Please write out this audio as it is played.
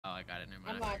I got it. Never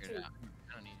I'm mind. I live figured it too. out.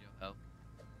 I don't need your help.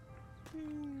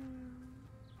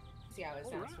 See how it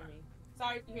sounds for me.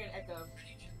 Sorry if you hear an echo.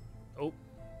 Oh.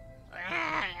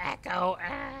 Echo.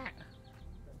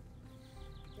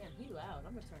 Damn, he loud.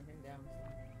 I'm gonna turn him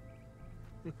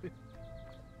down.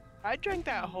 I drank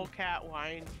that whole cat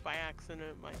wine by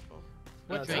accident, Michael.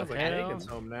 What It the sounds like hell? Megan's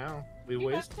home now. We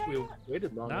You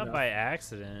waited long Not enough. by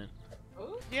accident.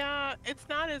 Ooh. Yeah, it's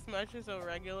not as much as a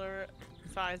regular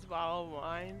size bottle of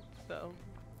wine, so.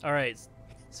 All right.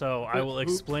 So I will Who-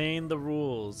 explain the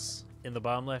rules in the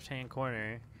bottom left-hand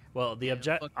corner. Well, the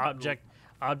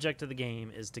object of the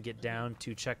game is to get down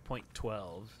to checkpoint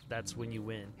 12. That's when you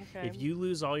win. Okay. If you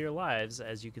lose all your lives,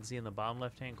 as you can see in the bottom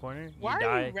left-hand corner, you Why are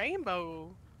die. you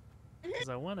rainbow? Because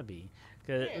I want to be.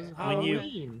 Because Yeah. when you,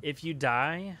 Halloween. if you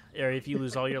die, or if you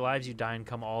lose all your lives, you die and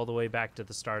come all the way back to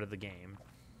the start of the game.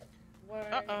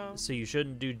 Uh-oh. So you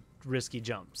shouldn't do risky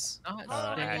jumps. Not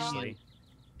sending me- Ashley,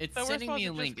 It's So we're sending me a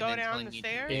supposed to link just go and then down telling the me to-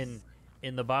 stairs?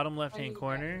 in the bottom left-hand you got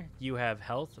corner, you have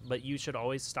health, but you should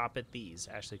always stop at these.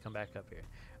 Ashley, come back up here.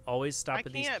 Always stop I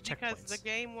at these can't because checkpoints. the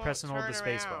game won't Press and hold turn the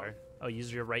space around. bar. Oh,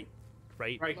 use your right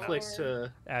Right mouse. click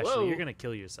to. Ashley, Whoa. you're gonna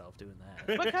kill yourself doing that.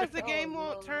 Because the Oh, game no,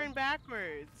 won't no. turn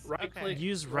backwards. Right Okay. click.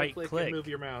 Use right right click click. and move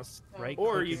your mouse. Right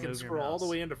Or click you and can move your scroll all the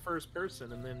mouse. way into first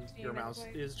person, and then See your that mouse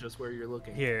way? is just where you're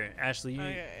looking. Here, Ashley, you.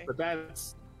 Okay. But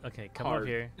that's Okay, come Hard. up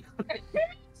here.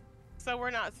 So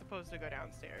we're not supposed to go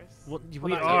downstairs. Well,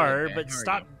 we not are, doing it. but There we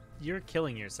stop. You're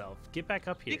killing yourself. Get back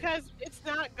up here. Because it's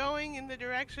not going in the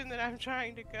direction that I'm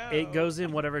trying to go. It goes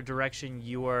in whatever direction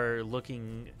you are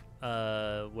looking.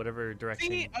 Whatever direction.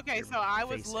 See, okay, you're so I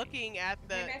was facing. looking at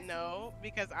the Maybe I no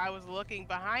because I was looking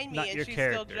behind me Not and your she's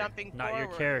character. still jumping not forward.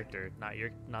 your character.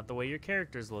 Not the way your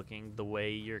character's looking. The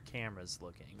way your camera's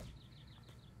looking.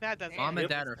 That doesn't. Mom make and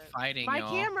Dad are sense. fighting, My y'all.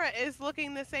 camera is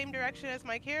looking the same direction as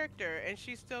my character, and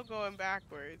she's still going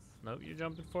backwards. Nope, you're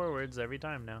jumping forwards every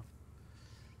time now.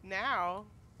 Now,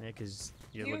 Yeah, because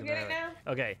you're You looking get that it way.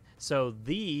 now? Okay, so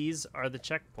these are the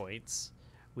checkpoints.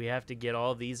 We have to get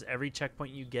all these. Every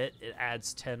checkpoint you get, it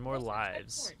adds 10 more What's the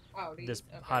lives. checkpoint? Oh, these. This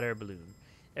Okay. hot air balloon.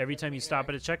 Every time you Okay, stop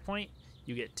alright. at a checkpoint,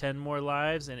 you get 10 more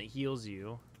lives and it heals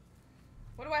you.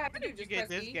 What do I have to where do? did you Just get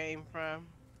press this E? game from?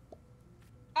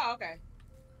 Oh, okay.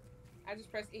 I just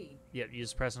press E. Yep, you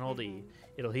just press and hold E. Mhm.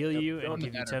 It'll heal Yep, you don't and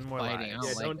give you matter 10 more fighting, I lives.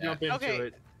 yeah. like Don't that. jump into Okay.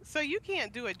 it. So you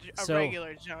can't do a So-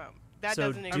 regular jump. That so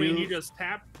doesn't do- I mean, exist. you just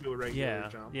tap to do a regular Yeah,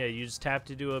 jump. yeah, you just tap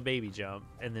to do a baby jump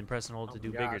and then press and hold Oh to my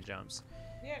do God. bigger jumps.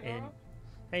 Yeah, And girl.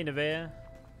 hey, Nevea,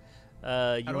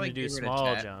 you do want I to do get rid of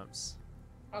small chat? jumps?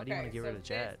 Okay, How do you want to get so rid of this-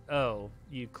 chat? Oh,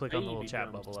 you click on the little Baby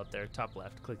chat jumps. bubble up there, top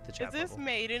left. Click the Is chat this bubble.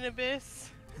 Made in Abyss?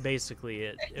 Basically,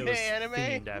 it The was anime?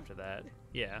 themed after that.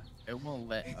 Yeah. It won't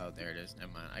let. Oh, there it is.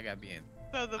 Never mind. I gotta be in.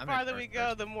 So the I'm in farther we first go,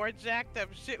 person. the more jacked up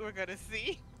shit we're gonna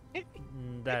see.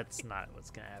 That's not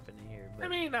what's gonna happen here. But I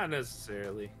mean, not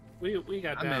necessarily. We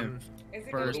got I'm in. down Is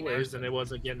it First going lures and it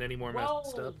wasn't getting any more Whoa,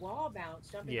 messed up. wall bounce.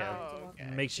 Jumping Yeah. down into Oh, wall okay.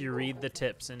 bounce. make sure you read the Okay.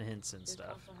 tips and hints and This stuff.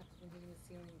 also happens when hitting the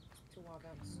ceiling to wall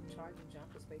bounce. Charge and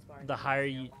jump with space bar. The higher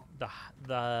you,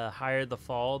 the higher the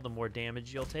fall, the more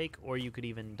damage you'll take, or you could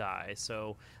even die.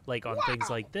 So, like on things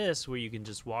Wow. like this, where you can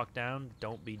just walk down,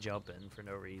 don't be jumping for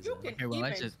no reason. You can Okay, well, I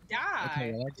even just- die.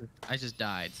 Okay, well, I just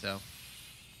died, so.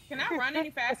 Can I run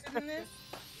any faster than this?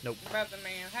 Nope. Brother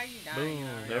man, how you dying? Boom!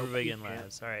 already? Everybody you getting can't.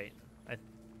 lives. All right. We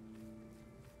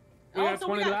Oh, got so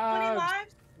 20 we got 20 lives.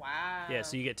 lives? Wow. Yeah.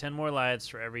 So you get 10 more lives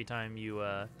for every time you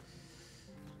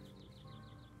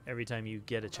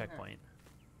get a checkpoint.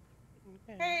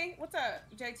 Okay. Hey, what's up,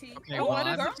 JT? Okay, Oh, well, what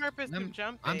is I'm- the purpose I'm- of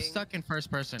jumping? I'm stuck in first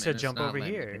person. To and it's jump not over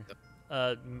letting me here. get the-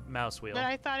 Mouse wheel. But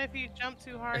I thought if you jump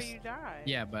too hard, It's- you die.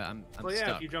 Yeah, but I'm Well, yeah,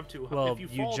 stuck. if you jump too high, Well, if you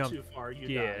you fall jump- too far, you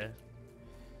yeah. die.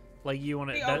 Like you want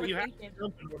to. See, But you have to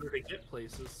jump in order to get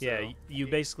places. Yeah, so- you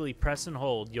basically press and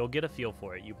hold. You'll get a feel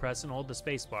for it. You press and hold the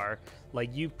space bar.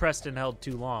 Like you pressed and held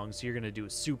too long, so you're gonna do a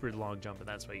super long jump, and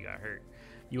that's why you got hurt.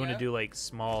 You want to Yeah. do like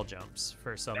small jumps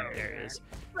for some areas.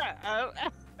 Oh,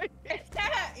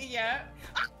 yeah.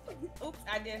 Oops,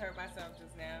 I did hurt myself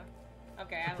just now.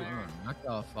 Okay, I learned. Not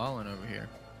y'all falling over here.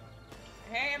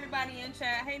 Hey, everybody in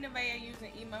chat. Hey, Nevaeh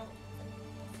using emote.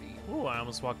 Let's see. Ooh, I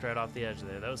almost walked right off the edge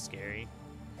there. That was scary.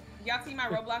 Y'all see my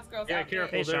Roblox girls Yeah, outfit?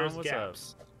 careful. Hey, Sean, there's what's up?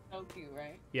 gaps. So cute,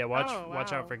 right? Yeah, watch Oh,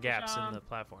 watch wow. out for gaps Sean. in the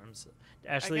platforms.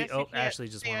 I Ashley, guess you oh, can't Ashley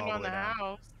just went stand all on the way down.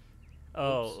 house.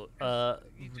 Oh,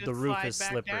 You the just roof slide is back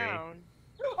slippery. down.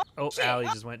 Oh, Shit. Allie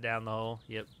just went down the hole.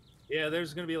 Yep, Yeah,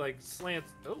 there's gonna be like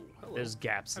slants. Oh, hello. there's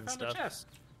gaps I and found stuff. a chest.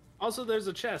 Also, there's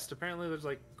a chest. Apparently, there's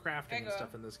like crafting There you and go.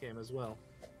 stuff in this game as well.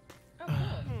 Oh,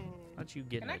 cool. How'd you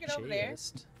get Can in I a get over there?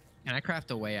 chest? Can I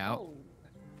craft a way out? Oh,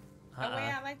 oh, wait,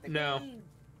 I like the No. game.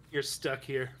 You're stuck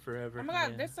here forever. Oh my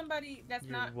god, Yeah. there's somebody that's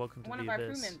You're not welcome to one the of our crew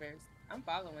abyss. members. I'm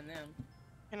following them.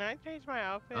 Can I change my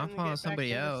outfit I'm and following get back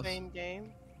somebody in else. the same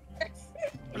game?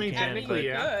 I mean, You can, technically, but-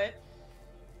 yeah. Good.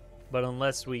 But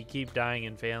unless we keep dying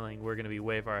and failing, we're gonna be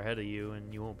way far ahead of you,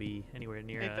 and you won't be anywhere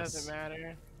near It us. doesn't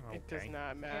matter. It does Okay.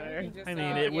 not Yeah, matter. we can just, I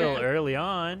mean, it will yeah. early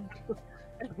on.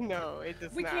 No, it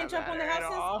does We not can't jump on the matter at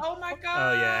houses. all. Oh my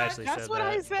god. Oh yeah, Ashley That's said what that.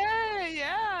 I said.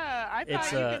 Yeah, I It's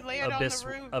thought you could land abyss, on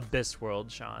the roof. abyss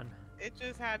world, Sean. It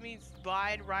just had me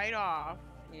slide right off.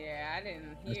 Yeah, I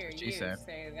didn't That's hear what she you said.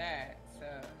 say that. So.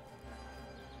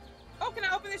 Oh, can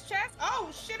I open this chest? Oh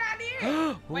shit, I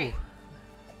did. Wait.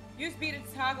 Use B to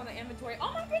toggle the inventory.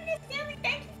 Oh my goodness, Sammy,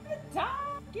 thank you for the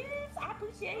dog gifts. I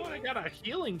appreciate Oh, I it. got a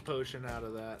healing potion out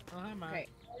of that. Oh, hi, Mike.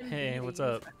 Okay. Hey, what's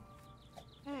up?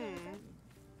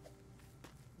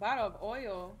 Bottle of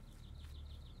oil.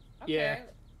 Okay. Yeah.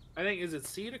 I think, is it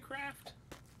C to craft?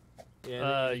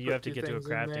 Yeah. I think You have to put get to a two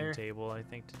things in there. crafting table, I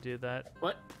think, to do that.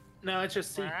 What? No, it's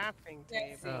just C. Crafting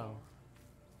Let's see. table.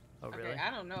 Oh, Okay, really? I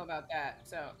don't know about that,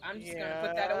 so I'm just gonna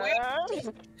put that away.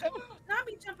 Not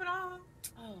me jumping off.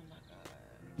 Oh my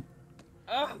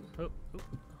god. Oh. Oh, oh.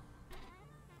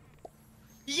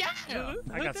 Yeah. I Who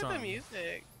got did the some.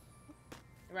 music?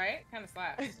 Right? Kind of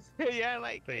slaps. Yeah, I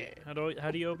like Wait, it.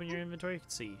 how do you open your inventory? You can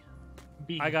see.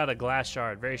 B. I got a glass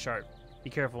shard, very sharp. Be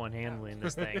careful when handling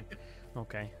this thing.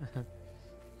 Okay.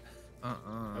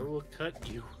 I will cut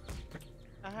you.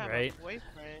 I have Right? a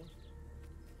boyfriend.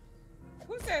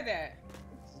 Who said that?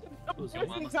 Who's your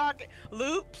Listen, mama? talking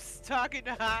loops, talking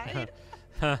to Hyde.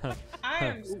 I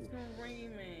am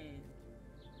screaming.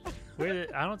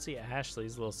 I don't see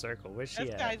Ashley's little circle. Where's she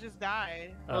This at? guy just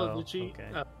died. Oh, did she? Okay.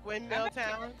 Oh, Windmill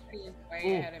Town.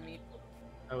 Way ahead of me.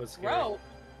 I was scared. Bro,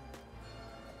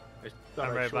 I thought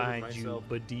I'm I right shorted behind myself.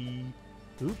 you, buddy.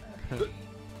 Oop.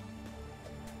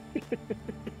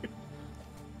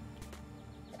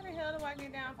 how the hell do I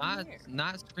get down from Not, here?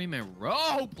 not screaming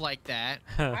rope like that.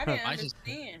 I didn't I just-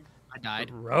 understand. I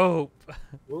died. Rope.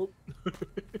 Whoop.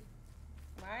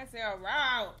 Why is there a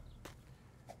route?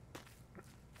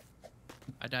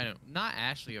 I died. Not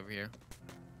Ashley over here.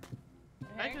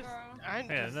 Hey, girl. I'm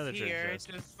Yeah, just another trick here, chest.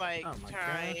 just like Oh my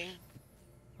trying.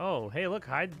 Oh, hey, look,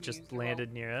 Hyde just Use the rope.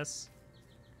 landed near us.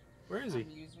 Where is he? I'm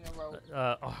using a rope.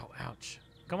 Oh, ouch.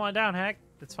 Come on down, Hack.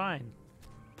 It's fine.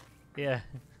 Yeah.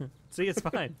 See, it's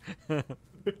fine. Like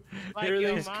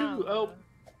Everything's your cool. mama. Oh,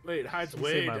 wait, hides You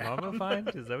way say my down. mama fine?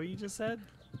 Is that what you just said?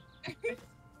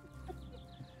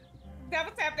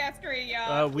 Double tap that screen,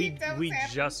 y'all. We Keep double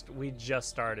tapping. we just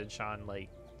started, Sean, like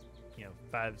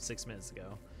 5-6 minutes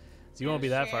ago. So you won't be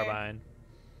that far Share. behind.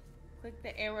 Click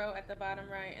the arrow at the bottom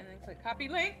right and then click copy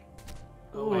link.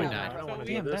 Oh, Ooh, wait, I I don't so want to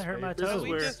we- go Damn, this that hurt way. my This toe. is We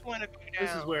where just want to go down.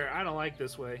 this is where I don't like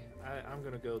this way. I'm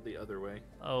gonna go the other way.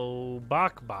 Oh,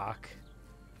 Bok Bok.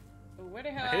 Ooh, where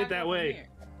the hell I I headed go that from way. here?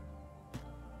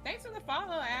 Thanks for the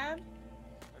follow, Ab.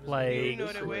 I just Like- wanna go You know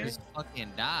this the way. way. Just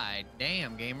fucking died.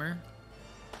 Damn, gamer.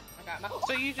 I got my.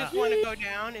 So you just want to go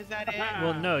down? Is that it?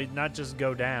 Well, no, not just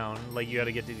go down. Like you got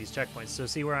to get to these checkpoints. So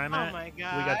see where I'm Oh at? my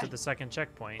god. We got to the second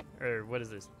checkpoint, or what is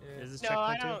this? Yeah. Is this No,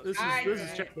 I checkpoint don't. two? This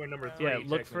is I- checkpoint number 3. Yeah,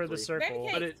 look for the technically. circle.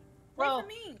 Baby But cake. it Wait well, for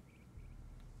me.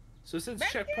 so since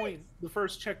Baby checkpoint, cakes. the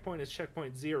first checkpoint is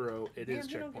checkpoint 0, it Damn, is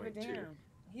he don't give a checkpoint 2. damn.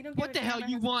 He don't give What a the damn hell about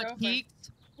you his want, girlfriend.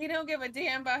 Keeks? He don't give a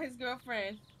damn about his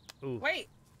girlfriend. Ooh, Wait.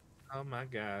 Oh my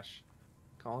gosh,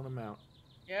 calling him out.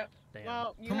 Yep. damn.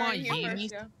 Well, You Come heard on, it here Yeemies.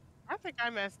 first, yo. I think I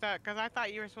messed up because I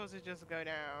thought you were supposed to just go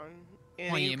down in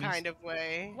Come on, any Yeemies. kind of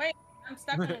way. Wait, I'm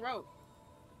stuck on the rope.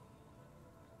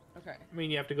 Okay. I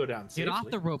mean, you have to go down Get safely. off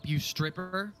the rope, you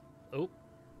stripper. Oh,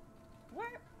 What?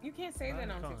 You can't say that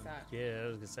on TikTok. yeah, I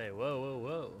was gonna say,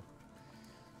 whoa.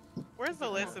 Where's the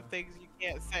list of things you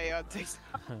can't say on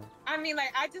TikTok? I mean,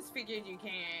 like, I just figured you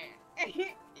can't.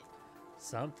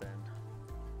 Something.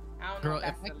 I don't know Girl, if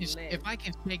that's the list. if I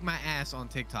can shake my ass on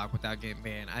TikTok without getting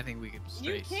banned, I think we could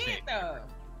You straight can't, sick. though.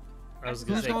 I was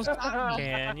Who's gonna gonna say, stop me?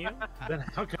 can you? Then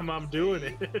how come I'm doing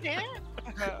it? Can't?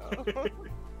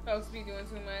 Folks be doing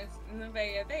too much.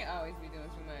 Nevaeh, they always be doing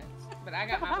too much. But I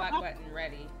got my block button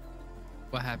ready.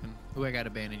 What happened? Who I got a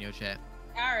ban in your chat?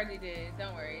 I already did.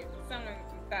 Don't worry. Someone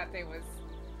thought they was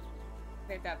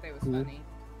Who? funny.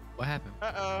 What happened?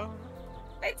 Uh-oh.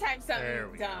 They typed There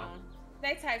something we go. dumb.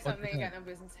 They typed What something they the ain't got no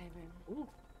business typing. Ooh.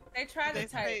 They tried They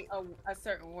to type say- a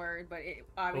certain word, but it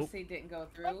obviously didn't go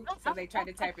through. So they tried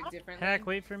to type it differently. Hack,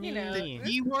 wait for me. You know, The this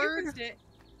G word? stupid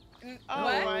shit. Oh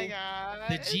What? my god.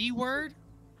 The G word?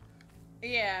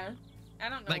 Yeah. I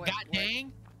don't know Like, what. god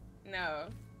dang? No.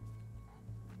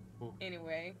 Ooh.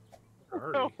 Anyway.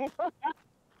 Scurry.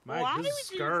 Mike, Why this would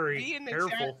is you scurry. be in the Careful.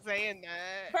 chat saying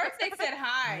that? First they said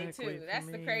hi Hack, too. wait for That's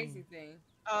the me. crazy thing.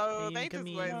 Oh, Hey, they just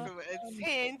want Camille. some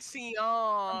attention.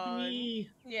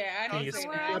 Yeah, I Can didn't you say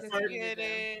skip that. I that just part? muted Get them.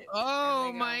 it. Oh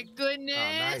There they my go.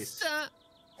 goodness. nice.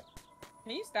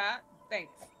 Can you stop?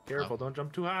 Thanks. Careful, don't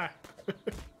jump too high.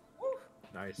 Woo.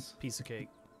 Nice. Piece of cake.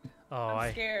 Oh, I'm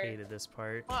I scared. hated this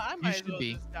part. Well, I might as should well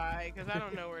be. just die because I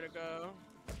don't know where to go.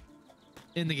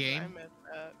 In the I game. messed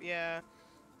up. Yeah.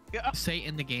 Yeah. Say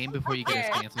in the game before you get us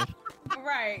Yeah. canceled.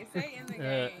 Right. Say in the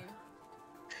game.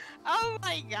 Oh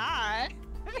my god.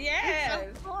 Yes.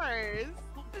 Of course.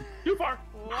 Too far.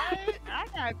 What? I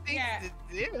got things Yeah, to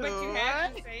do. But you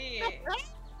have to say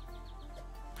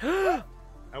it.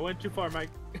 I went too far, Mike.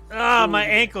 Ah, my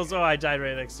ankles. Oh, I died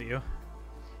right next to you.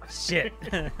 Shit.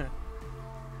 What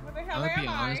the hell I'm gonna be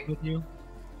am honest I? with you.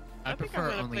 I think I'm prefer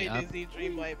gonna only play up Disney Dreamlight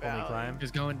Only Valley. climb.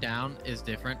 because going down is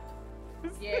different.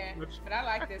 Yeah, but I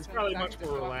like this It's one. probably 'cause I much can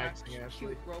more just show off my relaxing, cute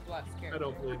Ashley. Roblox character. I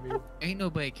don't blame you. Ain't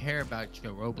nobody care about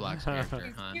your Roblox character,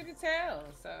 It's huh? cute to tell,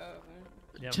 so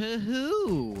Yep. To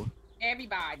who?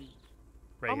 everybody.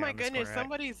 Right Oh here my on this goodness, corner, right?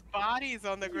 somebody's body's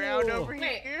on the ground Whoa. over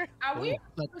Wait. here. Are we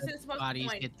Let the supposed to be bodies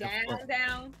going hit the down, floor.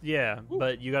 down? Yeah,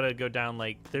 but you gotta go down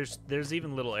like there's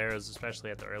even little arrows, especially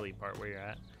at the early part where you're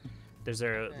at. There's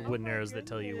Okay. wooden Oh my arrows that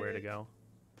tell you where to go.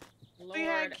 She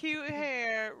had Lord, cute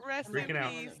hair. Rest in Freaking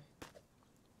out. peace.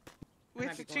 might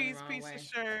With be the going the cheese wrong pizza way.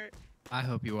 shirt. I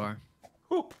hope you are.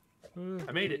 Whew,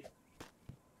 I made it.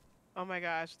 Oh my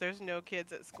gosh, there's no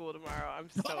kids at school tomorrow. I'm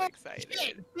so Oh, excited.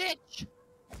 shit, bitch!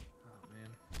 Oh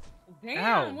man. damn,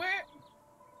 Ow. where?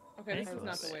 Okay, this is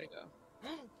not Ankles. the way to go.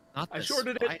 Not I the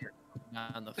shorted it. spider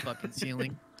on the fucking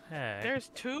ceiling. Heck. There's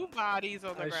 2 bodies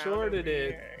on the I ground. shorted over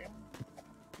it. here.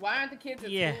 Why aren't the kids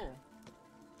at Yeah. school?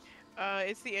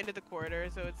 It's the end of the quarter,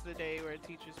 so it's the day where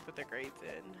teachers put their grades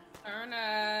in. Turn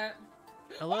up.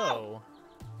 Hello.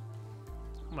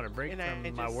 I'm gonna break And I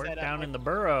from my just work set up down my- in the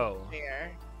burrow.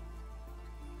 There.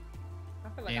 I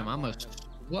feel like Damn, I'm a. going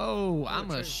up. Whoa, I'm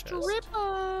a treasure chest. stripper.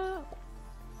 Oh,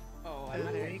 I And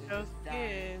thought there it he was goes dying.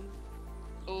 again.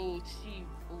 Oh, she.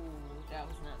 Oh, that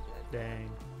was not good.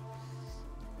 Dang.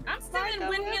 I'm still in Like a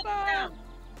Windmill river. Town.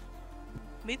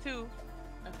 Me too.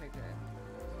 Okay,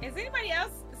 good. Is anybody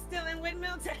else still in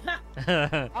Windmill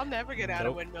Town? I'll never get out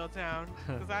Nope. of Windmill Town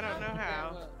because I don't know think I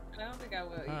how. will. I don't think I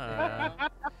will either.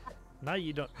 Now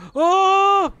you don't.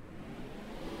 Oh!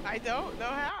 I don't know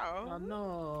Oh how.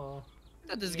 no. I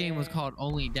thought this game was Yeah. called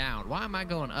Only Down. Why am I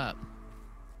going up?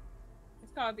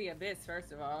 It's called the Abyss,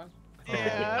 first of all. I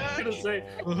Yeah. was gonna say.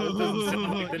 Oh. That doesn't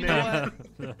sound like the You name.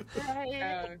 know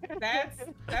Right.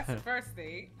 That's the first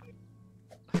thing.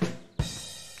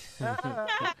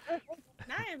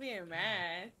 Now you're being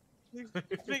mad.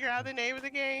 Figure out the name of the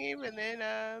game and then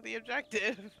the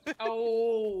objective.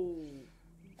 Oh.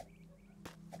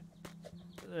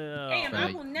 Damn, I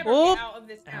Right. will never Oh. get out of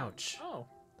this town. Ouch. Oh,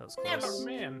 That was Never. close. oh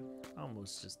man.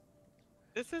 Almost just.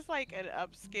 This is like an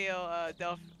upscale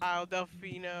Isle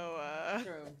Delfino.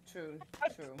 True.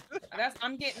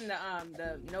 I'm getting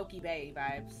the Noki Bay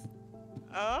vibes.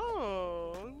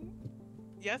 Oh.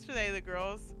 Yesterday, the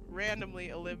girls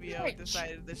randomly Olivia Bitch.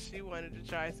 decided that she wanted to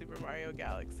try Super Mario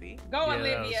Galaxy. Go Yeah, that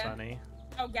was Olivia. funny.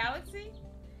 Oh, Galaxy?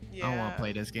 Yeah. I don't want to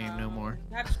play this game no more.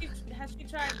 Has she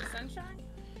tried the Sunshine?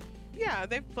 Yeah,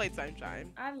 they've played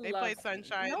Sunshine. They love played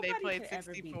Sunshine, they Nobody played could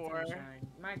ever beat 64. Sunshine.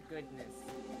 My goodness.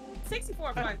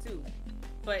 64 fun too.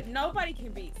 But nobody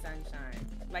can beat Sunshine.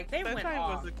 Like they went Sunshine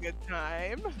off. was a good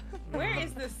time. Where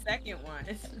is the second one?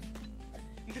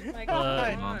 Like,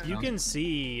 Uh, come on. you can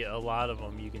see a lot of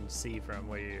them. You can see from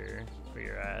where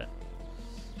you're at.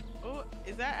 Oh,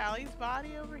 is that Allie's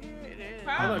body over here? It is.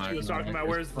 I Probably. thought she was talking about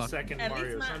where's the Fuck. second At least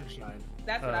Mario my- Sunshine.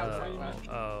 That's what I was talking about.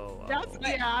 Oh. That's,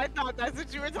 yeah, I thought that's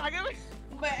what you were talking about.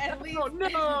 But at least, Oh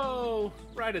no!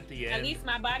 Right at the end. at least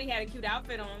my body had a cute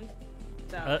outfit on.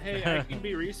 So Hey, I can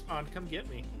be respawned. Come get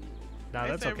me. No, I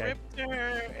that's said okay. ripped to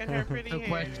her and her pretty So hair.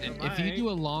 question, if Mike. you do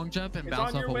a long jump and It's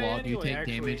bounce on off your a way wall, do you anyway, take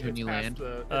actually. damage when It's you past land?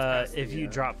 the- it's past If the, you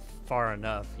drop far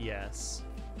enough, yes.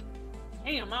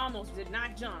 damn, I almost did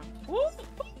not jump. Woo!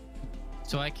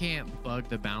 So I can't bug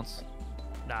the bounce,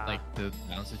 Nah. like the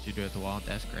bounce that you do at the wall?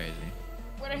 That's crazy.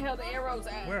 Where the hell the arrows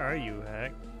at? Where are you,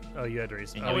 Heck? Oh, you had to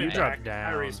respawn. I Oh, went you back. dropped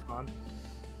I down. respawned.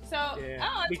 So, Yeah,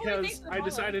 oh, it's 20 because days I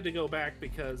decided to go back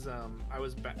because I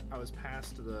was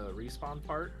past the respawn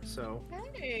part, so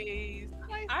Hey,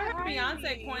 nice I heard try. Beyonce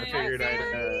I pointed figured at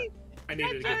I needed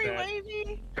to get Jerry that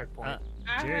Wavy. checkpoint.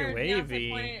 I Jerry heard Wavy.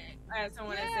 Beyonce pointed at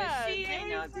someone Yeah, that said she ain't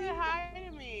Jerry no said diva. hi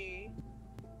to me.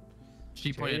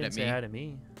 She Jerry pointed didn't at say me. hi to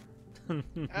me.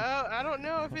 Oh, I don't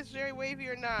know if it's Jerry Wavy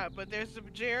or not, but there's a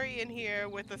Jerry in here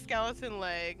with a skeleton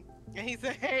leg, and he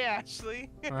said, "Hey, Ashley."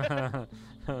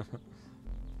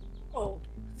 Oh,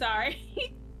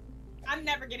 sorry. I'm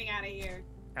never getting out of here.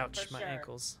 Ouch, For my sure.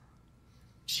 ankles.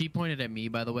 She pointed at me,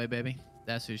 by the way, baby.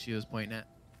 That's who she was pointing at.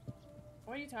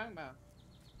 What are you talking about?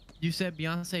 You said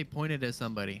Beyonce pointed at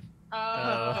somebody.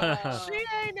 Oh. She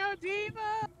ain't no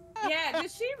diva. Yeah, did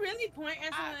she really point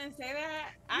at someone and say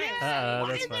that? I Yeah. didn't Uh-oh, Why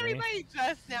that's is funny. everybody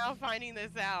just now finding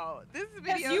this out? This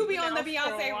Because video. you be on the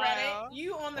Beyonce Reddit.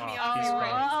 You on the Wow, Beyonce he's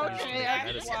Reddit. fine. So Okay, that's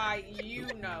medicine. why you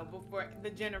know before the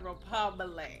general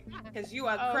public. Because you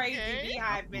are crazy Okay.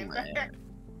 Beehive member.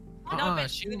 No Uh-uh,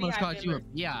 offense she to the almost Beehive called you a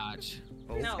members. biatch.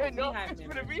 Oh. No, No, Beehive it's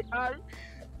member. gonna be hard.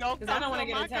 Don't 'Cause I don't come wanna on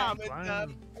get my attacked. comments up.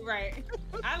 Climb. Right.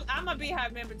 I'm a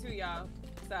Beehive member too, y'all.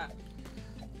 Stop.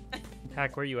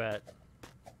 Hack, where you at?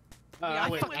 Yeah, I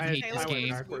fucking hate this Taylor game.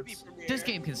 Swift's movie premiere. This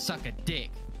game can suck a dick.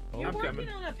 Oh, You're I'm working coming.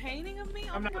 on a painting of me?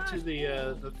 Oh I'm my not gosh. to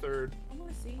the third I want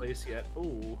to see. place yet.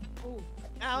 Ooh. Ooh.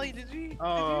 Allie, did you?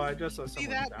 Oh, I did just saw you see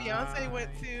someone that Beyonce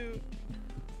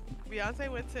die.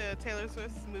 went to Taylor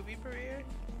Swift's movie premiere.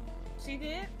 She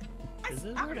did? Is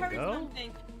this I where to heard go?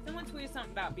 something. Someone tweeted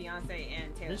something about Beyonce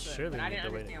and Taylor This Swift, surely but I ain't didn't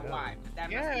the way to understand go. why. But that must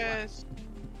be why. Yes.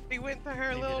 She went to her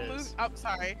Maybe little it movie. is. Oh,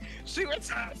 sorry. She went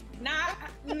to. Not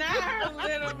her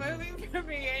little movie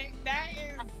premiere. That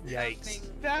is Yikes.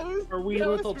 something. That was. Are we that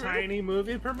was little rude. tiny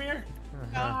movie premiere?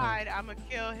 God, I'm gonna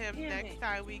kill him Damn next it.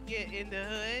 time we get in the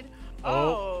hood.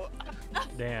 Oh. Oh,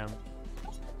 Damn.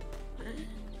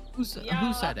 Who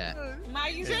Y'all- said that?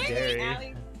 My username Jerry.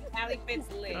 is Allie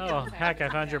Fitzlick. Oh, Hack, I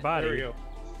found your body. There we go.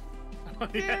 Oh,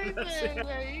 yeah, Jerry that's said it.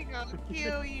 that he gonna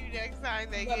kill you next time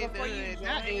they But get in the before you hood.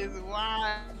 That join, is have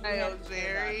wild, to say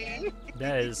Jerry.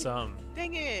 That is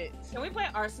Dang it. Can we play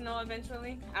Arsenal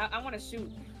eventually? I want to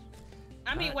shoot.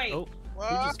 I mean, wait. Oh, who What?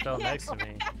 just fell next to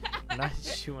me?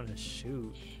 Nice, you want to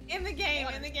shoot. In the game,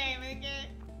 in the game, in the game.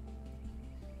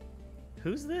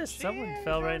 Who's this? Someone Jerry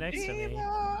fell right next to me.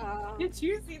 Diva. Did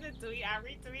you see the tweet? I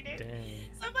retweeted. Dang.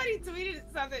 Somebody tweeted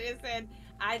something and said,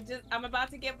 I'm about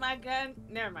to get my gun.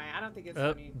 Never mind. I don't think it's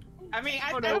funny. I mean,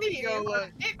 I Oh, think let it me go is.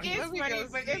 look. It is Let me funny, go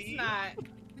but see. it's not. I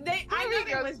Let know me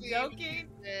they go was see. joking,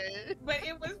 but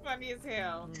it was funny as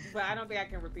hell. But I don't think I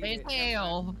can repeat it.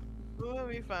 Hell. Let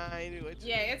me find what you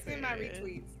Yeah, it's in my said.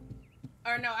 retweets.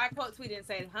 Or no, I quote tweeted and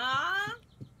said, huh?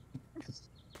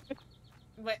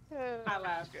 But I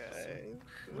laughed. Guys,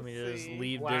 Let me let's just see.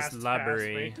 leave Blast this past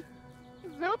library.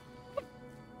 me. Nope.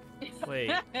 Wait,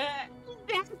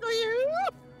 That's for you.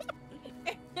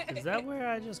 is that where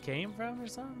I just came from or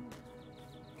something?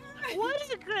 What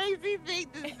a crazy thing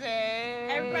to say.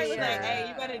 Everybody was like, Sure. hey,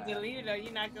 you better delete it or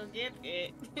you're not going to get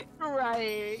it.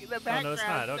 Right. The Oh, background no, it's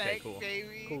not. Okay, sex, cool.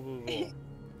 baby. Cool.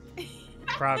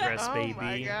 Progress, Oh baby.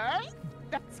 my god.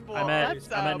 That's bold. I'm at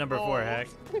That's, number 4, bold. Hack.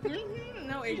 Mhm,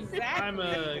 no, exactly. I'm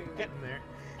getting there.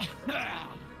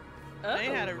 They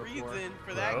had a Oh, reason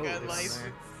for that gun Gross.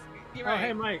 license. You're Oh, right.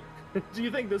 hey, Mike. Do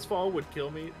you think this fall would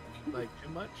kill me, like, too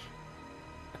much?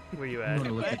 Where you I'm at?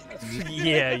 gonna look at you.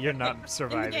 Yeah, you're not in the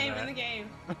surviving game, in the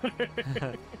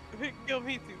that. game. Kill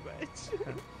me too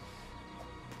much.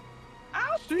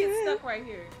 I'll She get ain't- stuck right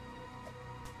here.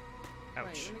 Wait,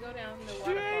 Ouch. let me go down the She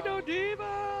ain't no waterfall.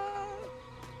 diva.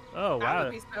 Oh, I wow.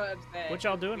 would be so upset. What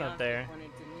y'all if doing up Beyonce there?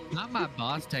 pointed to me. Not my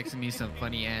boss texting me some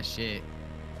funny ass shit.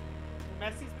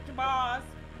 Messy with your boss.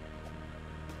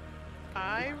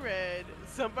 I read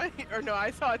somebody, or no,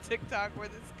 I saw a TikTok where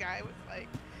this guy was like,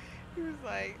 he was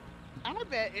like, I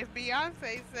bet if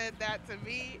Beyonce said that to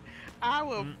me, I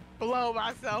will Mm. blow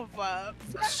myself up.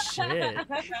 Shit.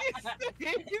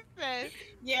 He said,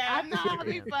 Yeah, I'm not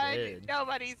having Yeah, fun. dead.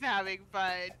 Nobody's having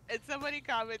fun. And somebody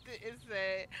commented and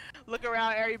said, look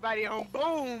around, everybody on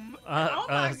boom. Oh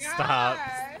my Stop. God.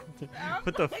 Oh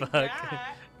What the my fuck?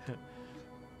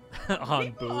 God. On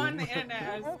People on the boom.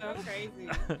 internet are so crazy.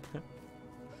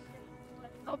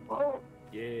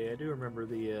 Yeah, I do remember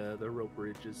the rope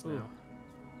bridges now. Ooh.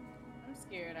 I'm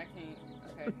scared. I can't.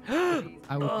 Okay. Please.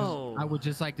 I would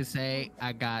just like to say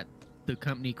I got the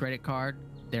company credit card.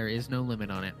 There is no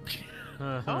limit on it.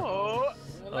 Oh,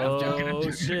 Well, let's joking, go. I'm Oh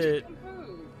joking. shit. Some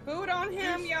food. Food on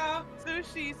him, y'all.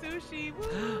 sushi, sushi.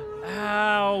 Woo.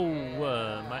 Ow!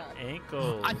 My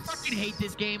ankles. I fucking hate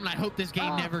this game, and I hope this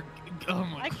game Ah. never. Oh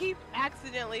my I keep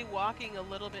accidentally walking a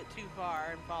little bit too far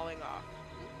and falling off.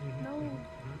 No.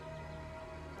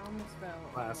 I almost fell.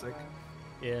 Classic.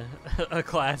 Yeah, a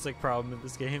classic problem in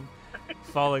this game.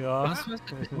 Falling off.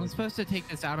 I'm supposed to take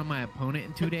this out on my opponent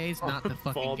in 2 days, not the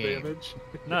fucking Fall game. damage.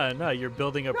 No, you're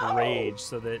building up No. rage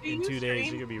so that Do in you 2 days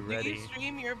stream- you can be Do ready. you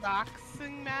stream your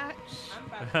boxing match? I'm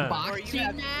about to Or you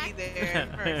have to be there in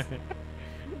person?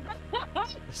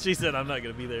 She said, "I'm not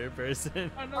gonna be there in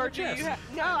person." Or do you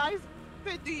no, I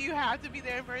said, do you have to be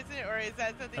there in person, or is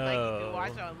that something like you can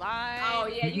watch Oh. online? Oh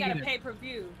yeah, you You got a gotta-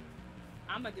 pay-per-view.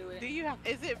 I'm gonna do it. Do you have?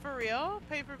 Is it for real?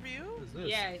 Pay per view? What is this?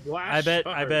 Yeah. Glass I bet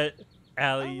shard.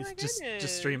 Allie Oh my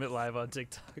just stream it live on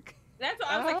TikTok. That's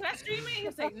what I was like. Can I stream it? He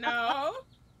was like, no.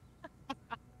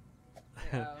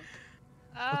 So,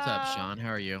 What's up, Sean? How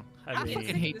are you? I I mean,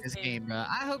 fucking hate this game, bro.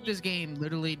 I hope this game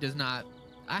literally does not.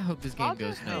 I hope this game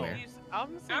goes nowhere.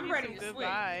 I'm ready to good switch.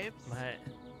 vibes. my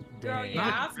Girl, dang. yeah,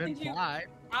 Not I'll good send you. vibe.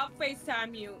 I'll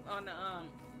FaceTime you on the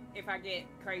if I get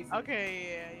crazy.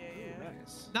 Okay, yeah.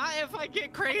 Nice. Not if I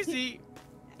get crazy.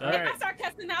 All If I right, start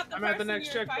cussing out the I'm at the person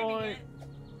next you're fighting checkpoint.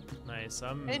 against, nice.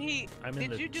 And I'm in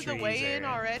did the you do the trees weigh-in area.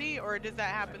 already, or does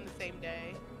that happen the same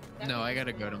day? that's No, what I you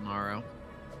gotta do. go tomorrow.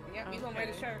 Yep, you gonna wear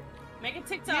the Okay. shirt. Make a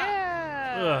TikTok.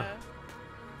 Yeah.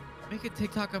 Make a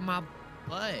TikTok of my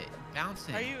butt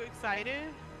bouncing. Are you excited?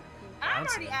 I've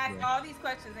already Bouncing, asked yeah. all these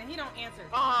questions and he don't answer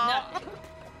Aw. nothing.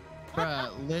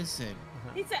 Bruh, listen.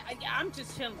 He said, "Yeah, I'm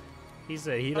just chilling." He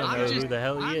said he don't I'm know just- who the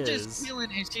hell he I'm is. just chilling,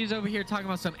 and she's over here talking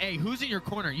about some. Hey, who's in your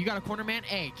corner? You got a corner, man?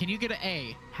 Hey, can you get an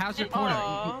A? How's your corner?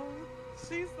 Aw.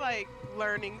 She's like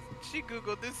learning. She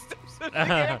googled this stuff. So she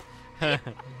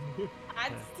can-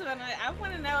 I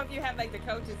want to know if you have like the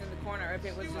coaches in the corner or if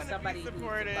it was she just wanna somebody be who's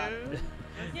supportive. about-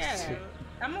 Yeah,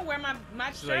 I'm gonna wear my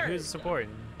She's shirt. like, who's supporting?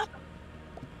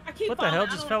 I keep What the falling. hell I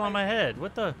just don't fell on like- my head?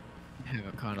 What the? I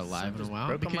haven't caught a live in a Just while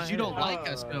broke on because my you don't head. like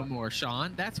us no more,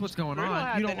 Sean. That's what's going Bruno on.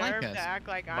 had You the don't like nerve us. to act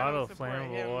like I Bottle don't of support flammable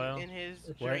him oil. in his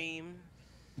What? dream.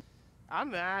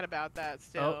 I'm mad about that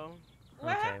still.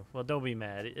 What Okay, happened? well don't be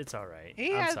mad. It's all right.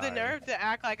 He I'm has sorry. the nerve to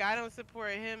act like I don't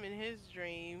support him in his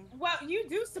dream. Well, you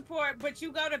do support, but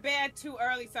you go to bed too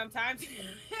early sometimes.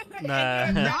 Nah.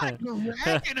 Not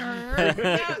dragging her.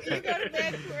 No, you go to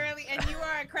bed too early, and you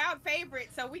are a crowd favorite,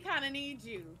 so we kind of need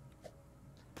you.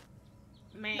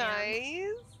 Man.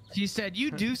 Nice. She said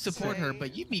you do support her,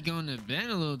 but you be going to bed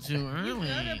a little too You go early.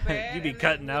 to bed You be and then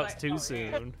cutting be out like, too "Oh, yeah."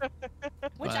 soon. Which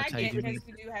Well, I that's how you get do because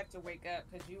me. you do have to wake up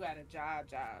because you got a job.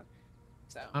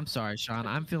 So, I'm sorry, Sean.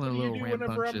 I'm What feeling do a you little do whenever I'm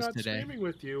rambunctious not today. streaming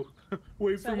with you?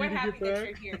 Wait so for we're me to happy get that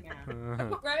back. you're here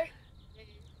now, right?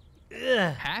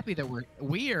 Ugh. Happy that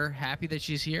we're happy that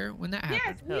she's here when that Yes,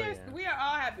 happened. Hell yeah. we are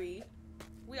all happy.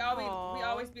 We Aw.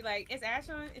 always be like, is Ash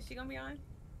on? Is she gonna be on?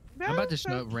 I'm about to That's show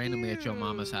so up randomly at your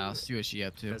mama's cute. house. See what she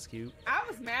up to. That's cute. I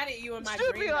was mad at you in my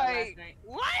She'll dream be though last like, night.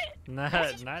 what?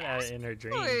 Not in her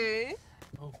dream. Wait.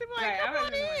 Oh. She'll be Right, like, I come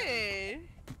on wasn't in.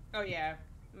 Oh yeah,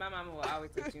 my mama will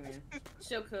always put you in.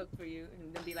 She'll cook for you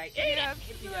and then be like, Yeah, if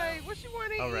she'll you be go. like, what you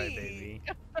want to eat? All right, baby.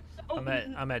 Oh,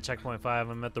 I'm at checkpoint 5.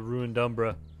 I'm at the ruined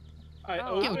Umbra. I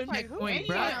Oh, Yo, I was opened. like, who checkpoint, is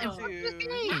bro. that And fuck dude? this game.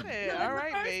 He You're said, like all the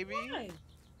right, first baby. one.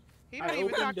 He I don't even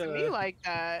talk to opened, me like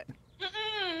that.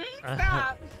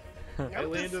 Stop. I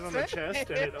I'm landed just on the saying. chest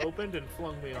and it opened and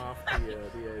flung me off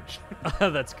the edge.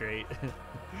 That's great.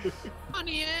 On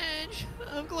the edge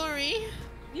of glory.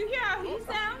 You hear how he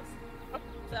sounds?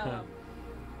 So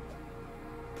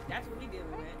that's what we dealing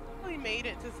with. We made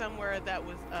it to somewhere that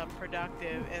was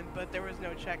productive, but there was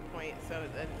no checkpoint, so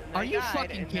then Are I you died,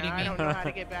 fucking and kidding now me? I don't know how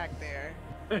to get back there.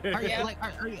 Are you Yeah. like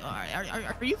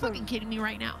are you fucking kidding me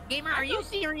right now? Gamer, are you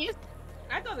serious?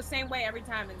 I go the same way every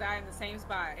time and die in the same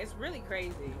spot. It's really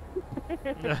crazy.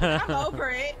 I'm over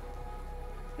it.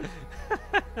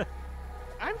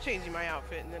 I'm changing my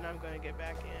outfit, and then I'm gonna get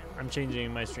back in. I'm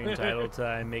changing my stream title to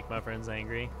I Make My Friends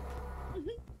Angry.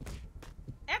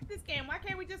 F this game. Why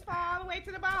can't we just fall all the way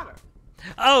to the bottom?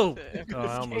 Oh! Oh,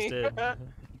 I almost did.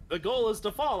 The goal is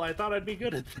to fall. I thought I'd be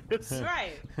good at this.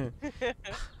 Right.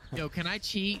 Yo, can I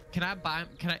cheat? Can I buy?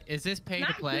 Is this pay to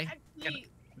Not play? actually-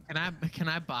 Can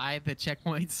I buy the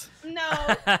checkpoints? No.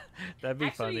 That'd be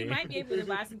Actually, funny. you might be able to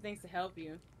buy some things to help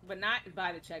you, but not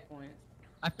buy the checkpoints.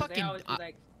 I 'Cause they fucking always be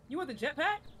like, you want the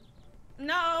jetpack?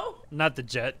 No. Not the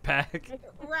jetpack.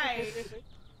 Right.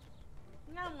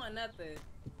 I don't want nothing.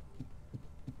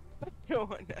 don't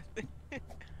want nothing.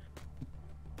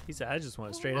 He said, I just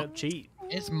want to straight up cheat.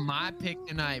 it's my pick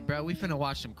tonight, bro. We finna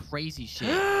watch some crazy shit.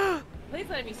 Please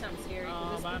let it be something scary. 'cause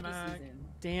Oh, it's my spooky Mac. season.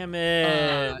 Damn The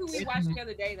it. movie we watched the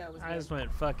other day though was I good. just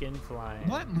went fucking flying.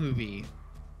 What movie?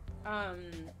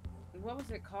 What was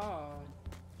it called?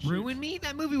 Ruin Me?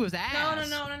 That movie was ass.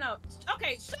 No.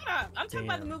 Okay, shut up. I'm talking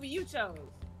about the Damn. movie you chose.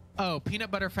 Oh, Peanut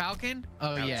Butter Falcon?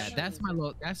 Oh Ouch. yeah, that's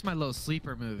my little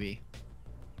sleeper movie.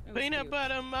 It was Peanut cute.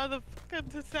 butter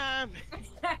motherfucker to Simon.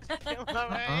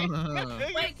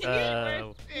 Wait, can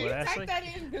What, you Ashley? type that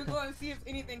in Google and see if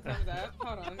anything comes up?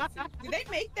 Hold on, let me see. Did they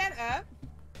make that up?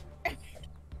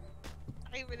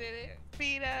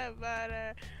 Peanut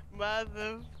butter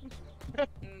mother.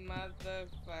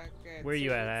 Motherfucker. Where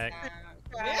you at, to Hack? Simon.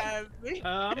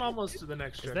 I'm almost to the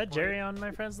next Is checkpoint. that Jerry on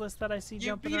my friends list that I see You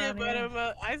jumping peanut around here?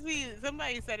 butter. I see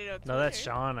somebody said it on Twitter. No, that's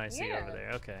Sean I see Yeah. over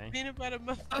there. Okay. Peanut butter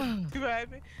mother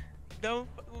driving. Don't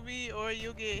fuck with me or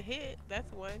you'll get hit.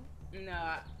 That's one.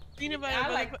 No. Peanut butter I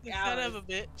like motherfucking son of a Alice.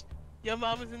 bitch. Your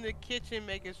mama's in the kitchen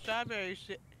making strawberry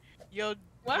shit. Your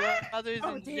What? brother's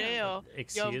Oh, in damn. jail. Your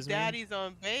Excuse me? daddy's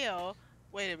on bail.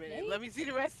 Wait a minute. Let me see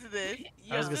the rest of this.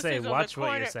 I was gonna say, watch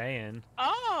what you're saying.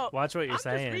 Oh, Watch what you're I'm just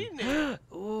saying. reading it.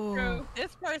 Ooh. True.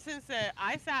 This person said,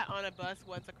 I sat on a bus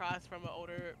once across from an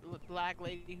older black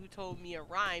lady who told me a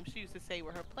rhyme she used to say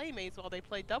with her playmates while they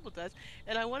played double dutch,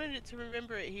 and I wanted it to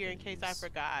remember it here in case I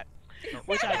forgot,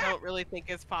 which I don't really think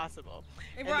is possible.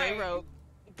 And they wrote,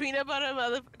 peanut butter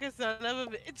motherfucker son of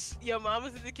a bitch. Your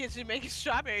mama's in the kitchen making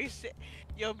strawberry shit.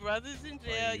 Your brother's in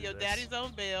jail. use Your this. daddy's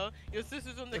on bail. Your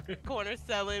sister's on the corner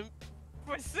selling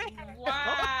for sale.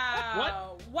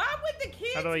 Wow. Why would the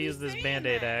kids How do I be use this saying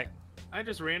Band-Aid that? act? I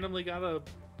just randomly got a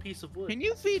piece of wood. Can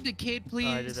you feed the kid, please?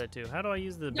 Oh, I did that too. How do I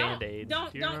use the Band-Aid? Do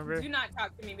you remember? Do not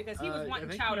talk to me because he was I wanting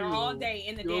think chowder you- all day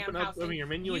in the you damn open up, house. I mean, your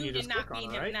menu and you did just not click on feed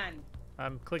it, him right? none.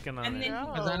 I'm clicking on And it. then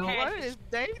No, I don't- what is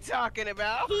they talking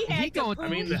about? He had He to going, I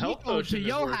mean, food. the he health going to potion is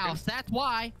your working. house. That's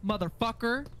why,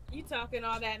 motherfucker. You talking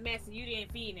all that mess and you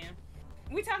didn't feed him.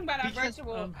 We talking about our Because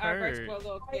virtual I'm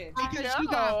little kids. Because know, you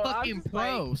got I'm fucking just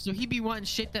pro, so he be wanting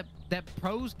shit that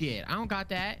pros get. I don't got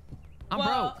that. I'm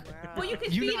Well, broke. well, you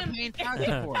can You feed not him. paying taxes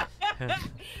for it.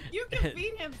 You can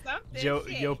feed him something. Yo,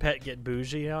 shit. yo, pet get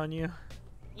bougie on you.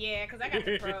 Yeah, because I got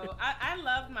the pro. I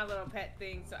love my little pet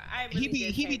thing, so I really He did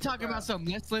be take the talking pro. about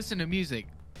something. Let's listen to music,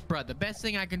 bro. The best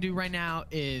thing I can do right now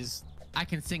is I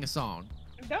can sing a song.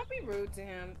 Don't be rude to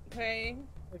him, okay?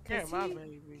 Yeah, 'Cause my he-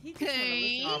 baby. he just wanna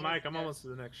Okay. listen Oh, to Mike, I'm stuff. almost to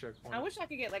the next checkpoint. I wish I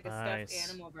could get like a Nice. stuffed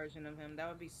animal version of him. That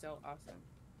would be so awesome.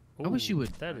 I wish you Ooh, would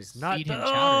That is feed not him the. chowder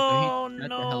so Oh he'd shut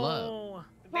the hell up. no!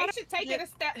 They should take it a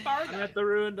step I'm further. at the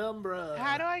ruined Umbra.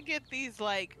 How do I get these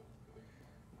like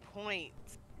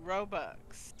points,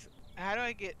 Robux? How do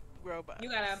I get Robux? You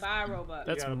gotta buy Robux.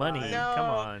 That's gotta money. buy it. No. Come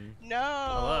on. No.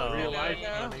 Hello. Real no, life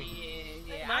no. money.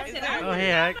 Yeah. Mine I is said there- I Oh, would hey,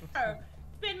 Hack. never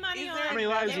spend money Is on. there How many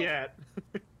lives they- you at?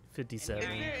 57. Is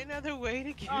there another way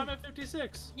to get? Oh, I'm at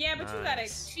 56. Yeah, but you Nice.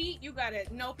 gotta cheat. You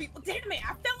gotta know people. Damn it!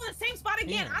 I fell in the same spot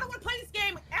again. Damn. I don't want to play this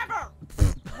game ever.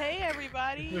 Hey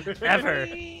everybody. Ever.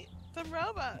 Give me some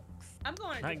Robux. I'm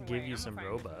going. A Not different give way. you I'm some gonna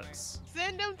find a different way. Robux.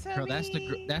 Send them to Bro,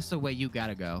 me. that's the way you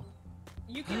gotta go.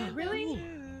 You can really?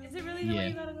 Is it really the Yeah. way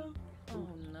you gotta go? Oh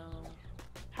no.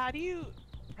 How do you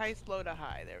price low to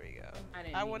high? There we go. I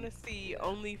didn't. I want to see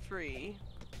only free.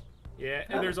 Yeah,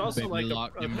 and there's also Baby, like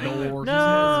lock a them thing that- doors.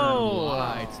 No!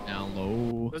 Lights down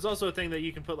low. There's also a thing that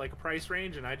you can put like a price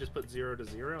range, and I just put 0 to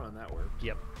 0, and that worked.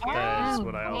 Yep. That is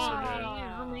what I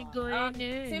also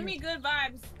Send me good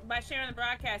vibes by sharing the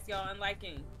broadcast, y'all, and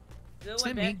liking. Do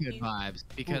Send what me Beth good needs. vibes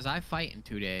because I fight in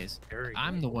 2 days. Very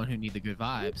I'm good. the one who need the good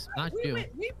vibes, not you.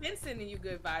 We've been sending you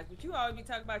good vibes, but you always be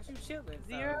talking about you chilling.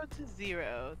 So. 0 to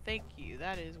 0. Thank you.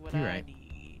 That is what You're I right. need.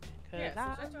 Cause Yeah,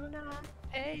 so shut your- I'm not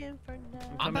paying for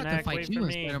nothing. I'm Coming about to back, fight wait you for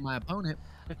instead me. of my opponent.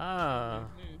 Ah.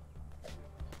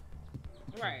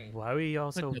 Right. Why are we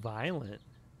all so Put the- violent?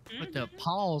 Put the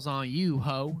paws on you,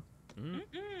 ho. Mm?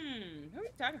 Who are you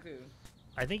talking to?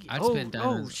 I think. I'd oh, spend oh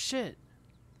diamonds. shit!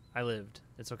 I lived.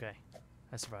 It's okay.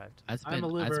 I survived. I I'm a spend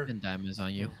liver. diamonds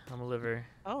on you. I'm a liver.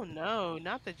 Oh no,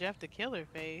 not the Jeff the Killer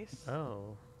face.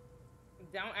 Oh.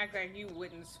 Don't act like you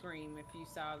wouldn't scream if you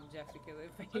saw Jeff the Killer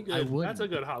That's a face. good- wouldn't. That's a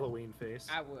good Halloween face.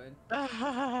 I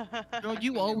would. Girl,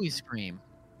 you always scream.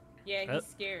 Yeah, Uh, he's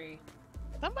scary.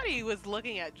 Somebody was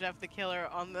looking at Jeff the Killer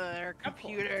on their Of course.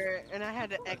 computer, and I had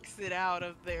to exit out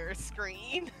of their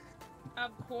screen.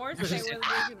 Of course they were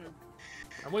looking.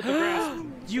 I'm with the grass.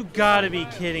 You gotta be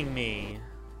kidding me.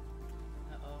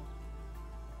 Uh-oh.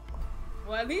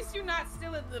 Well, at least you're not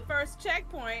still at the first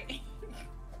checkpoint.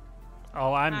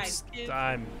 Oh, I'm. Hi, st- kid.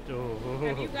 I'm. Have you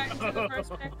Oh. gotten to the first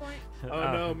checkpoint?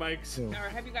 Oh no, Mike's Or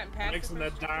have you gotten past Mike's the in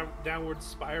first that downward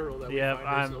spiral that Yep, we find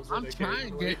I'm- ourselves in I'm trying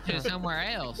to occasionally. get to somewhere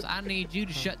else. I need you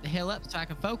to shut the hell up so I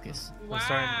can focus. Wow.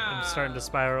 I'm starting to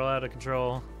spiral out of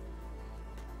control.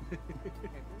 Okay, this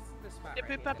is the spot Dip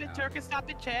right it, pop here it, that turkey, stop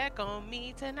it, check on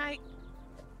me tonight.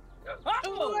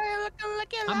 Oh!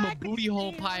 Looking I'm a like booty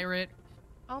hole pirate.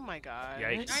 Oh my god.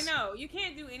 Yikes. I know you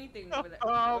can't do anything with it.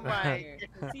 Oh my.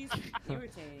 He's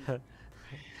irritating,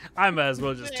 I might as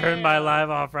well just turn my live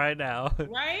off right now.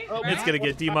 right? Oh, right? It's gonna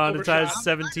get Overshot. demonetized I'm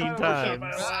 17 overshot times.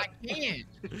 my Bro, I can't.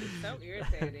 So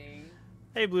irritating.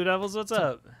 Hey, Blue Devils, what's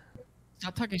up?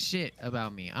 Stop talking shit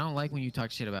about me. I don't like when you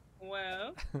talk shit about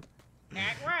Well,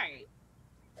 act right.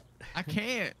 I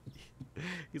can't.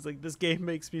 He's like, this game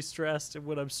makes me stressed, and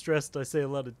when I'm stressed, I say a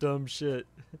lot of dumb shit.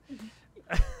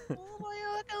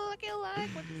 like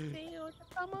what you see on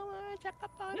the summer, check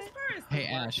up on This it. car is Hey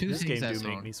Ash, who This sings game that do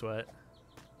make song? me sweat.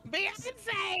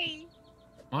 Beyonce!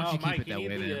 Why don't you Mike, keep it that way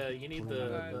then? you need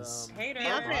the Hater.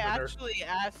 Beyonce monitor. actually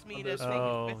asked me On to this take one. a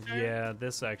Oh picture. yeah,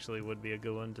 this actually would be a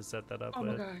good one to set that up Oh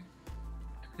my with. god.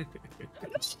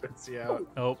 Spits you out.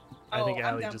 Oh, I think I'm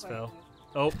Allie done just playing fell.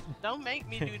 Oh, Don't make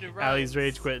me do the run. Allie's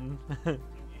rage quitting.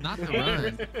 Not the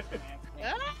run.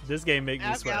 This game make me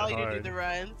Ask sweat Allie to do hard. the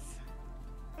runs.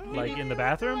 Like in the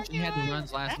bathroom? She had the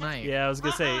runs last night. Yeah, I was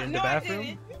gonna say in the no, I bathroom.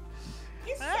 didn't.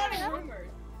 He's starting rumors.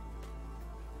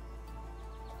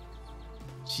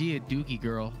 She a dookie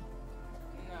girl.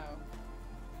 No.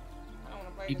 I don't want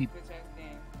to play You this bitch ass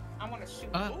game. I want to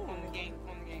shoot on the game.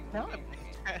 On the game. No. On the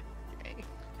game.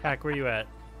 Hack, where you at?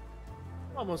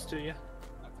 Almost to you.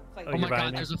 Play. Oh, Oh you're my buying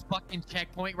god, it? there's a fucking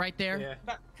checkpoint right there. Yeah.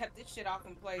 About to cut this shit off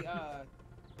and play.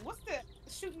 What's the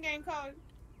shooting game called?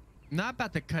 Not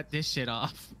about to cut this shit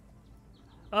off.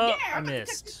 Oh, Yeah, I I'm about to cut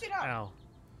missed. this shit off. Ow.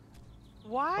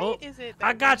 Why Oh, is it that I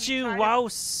when got you, try to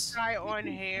Wouse. try on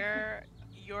hair,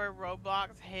 your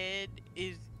Roblox head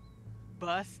is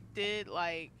busted?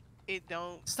 Like, it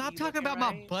don't Stop be talking looking about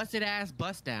my right? busted ass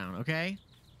bust down, okay?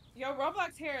 Yo,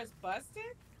 Roblox hair is busted.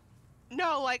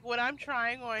 No, like when I'm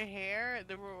trying on hair,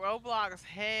 the Roblox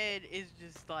head is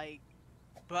just like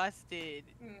busted.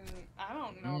 I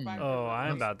don't know if I. Oh, can-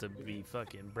 I'm about to be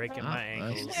fucking breaking my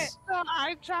ankles. So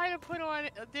I try to put on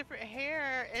a different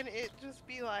hair, and it just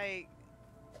be like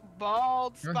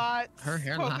bald spots. Her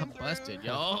hair poking not through. busted,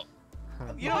 yo.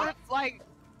 You know, like,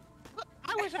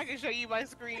 I wish I could show you my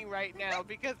screen right now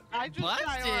because I just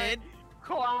tried Busted?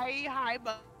 on kawaii high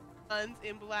buns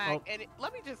in black, Oh. and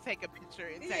let me just take a picture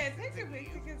and Yeah, text take it a to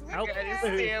picture you. because we Ow. You can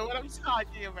understand what I'm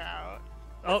talking about?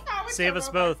 Oh, save us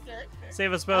both.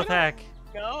 Save us both, Hack.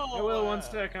 No. I will one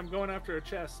sec. I'm going after a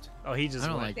chest. Oh, he just I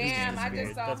don't went. like this Damn, I game.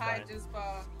 just saw That's High fine. just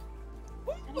fall.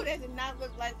 Ooh, that did not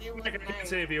look like it was I can nice.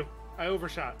 save you. I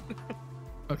overshot.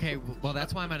 Okay, well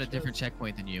that's why I'm at a different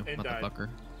checkpoint than you, And died. motherfucker.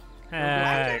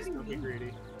 Hack. Don't be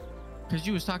greedy. Cause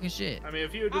you was talking shit. I mean,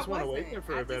 if you just I want to wait wasn't. there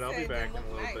for I a bit, just I'll be said back it in a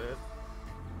looked little nice. bit.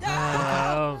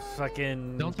 Oh,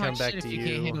 fucking Don't come talk back shit to if you can't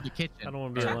handle you. the kitchen. I don't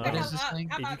want to be Shut alone. the What hell is this up. thing?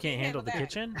 How If you about can't handle the that?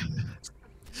 kitchen,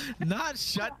 Not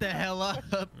shut the hell up.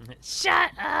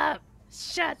 shut up!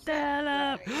 Shut the hell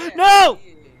up! Yeah, No!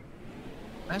 yeah.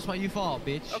 That's why you fall,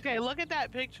 bitch. Okay, look at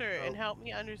that picture and Oh. help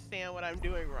me understand what I'm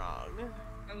doing wrong.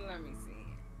 Let me see.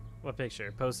 What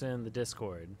picture? Post it in the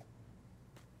Discord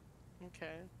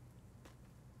Okay.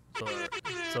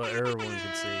 so everyone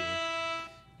can see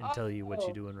and tell you what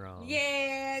you're doing wrong.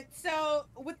 Yeah, so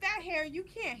with that hair, you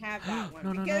can't have that one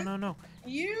no, no, because no, no, no.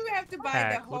 you have to buy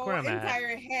Hack, the look whole where I'm at.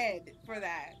 entire head for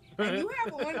that. And you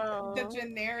have one the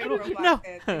generic No, Roblox no.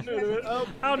 head. So you, have to,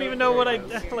 I don't even know what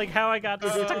like how I got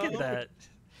this stuck in that.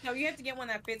 no, you have to get one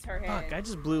that fits her head. Fuck, I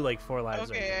just blew like 4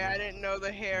 lives Okay, right I there. didn't know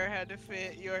the hair had to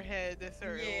fit your head a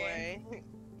certain Yeah. way.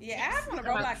 Yeah, I have on a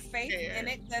I'm Roblox face scared. and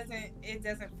it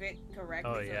doesn't fit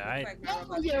correctly. Oh, so yeah, it looks like my No,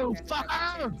 Roblox you face has got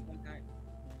fucker! to change sometimes.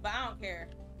 But I don't care.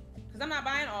 Cause I'm not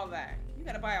buying all that. You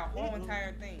gotta buy a whole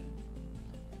entire thing.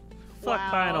 Fuck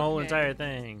Wow, buying a whole okay. entire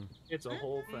thing. It's a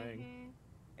whole thing.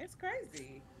 It's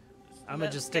crazy. I'm gonna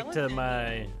just stick to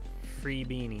my free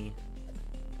beanie.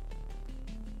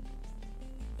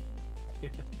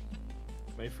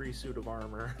 My free suit of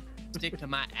armor. Stick to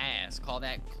my ass. Call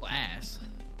that class.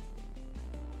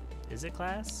 Is it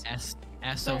class? Ass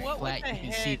So so what flat would the you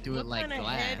can head, see through what it like kind of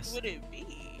head glass. would it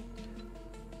be?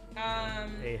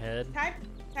 A head.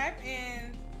 Type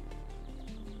in.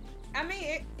 I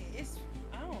mean, it's.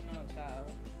 I don't know,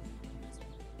 child.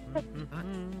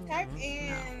 Type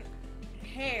in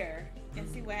hair and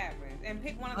see what happens, and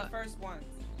pick one of the first ones.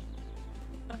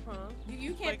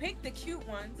 You can't Like- pick the cute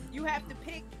ones. You have to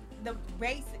pick the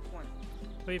basic ones.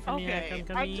 Wait for me, Hack, Okay,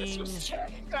 I'm I coming. just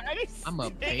I'm a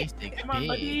basic Come on, bitch.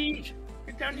 buddy.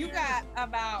 Get down You here. got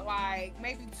about like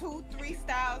maybe 2-3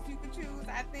 styles you could choose,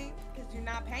 I think, because you're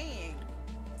not paying.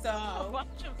 a So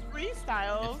bunch of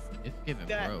freestyles. It's giving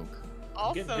that- broke.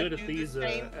 Also Getting good do at the these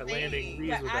same at landing thing. these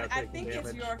yeah, without I taking think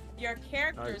it's damage. your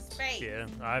character's face. Yeah,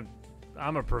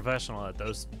 I'm a professional at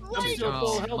those. I'm two still jumps. full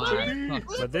Oh, health, my baby.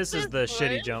 fuck. But this is the This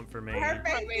shitty one. jump for me. Her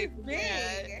face made is me big.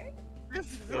 mad. This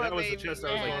is Yeah, what that was the made me chest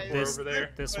I was going mad. for This over there.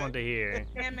 this one to here.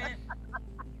 Damn it.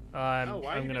 I'm Oh,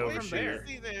 why I'm you gonna doing from there? overshoot.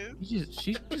 See this?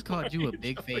 She just called you a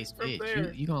big Jumped faced from bitch.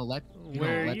 there. You gonna let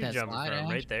Where are let you that jumping slide, from? Ash?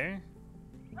 Right there?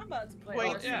 I'm about to play. Wait,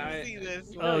 Arsenal. yeah, see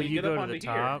this? No, Oh, you you get go up to the onto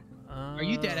here. top. Are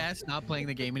you dead ass not playing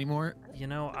the game anymore? You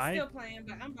know, I'm still playing,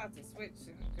 but I'm about to switch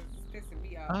because it's pissing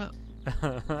me off.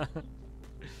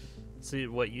 See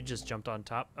what you just jumped on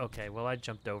top? Okay, well I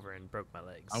jumped over and broke my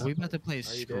legs. Are we about to play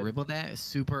Are you dead? Scribble That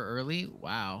super early?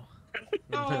 Wow.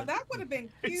 Oh, that would have been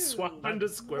cute. Swap into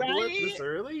Squiblet this Right?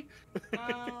 early?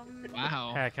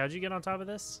 Wow. Heck, how'd you get on top of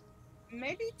this?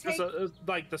 Maybe It's take.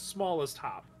 like the smallest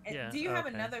hop. Yeah, Do you have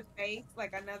okay. another face,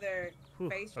 like another Whew,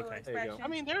 facial okay. There you go. expression? I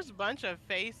mean, there's a bunch of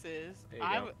faces. There you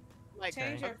I go. would like.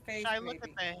 Change your face, Should I look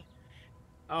maybe. at the?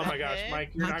 Oh my gosh, head?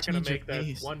 Mike, you're Not not gonna change your make that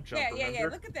face. one jump. Yeah.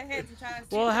 Remember? Look at the head to try to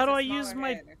see Well, if how do it's a I use smaller my?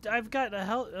 head. I've got a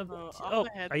health. All the Oh,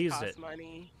 heads I used cost it.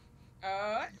 money.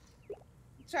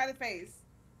 Try the face.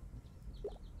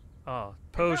 Oh,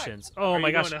 potions. Oh Are my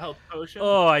you gosh. going to health potion?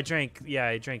 Oh, I drank. Yeah,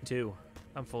 I drank 2.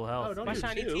 I'm full Oh, health. don't My do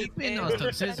shiny two. teeth. You know man.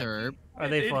 some scissor. Are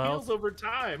they It full heals health? over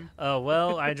time. Oh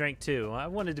well, I drank 2. I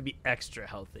wanted to be extra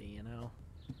healthy, you know.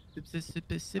 I'm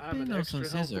Sipping an on some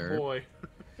extra healthy scissor. boy.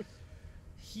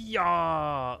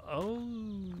 Yeah. Oh,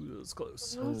 that was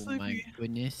close. Oh my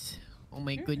goodness. Oh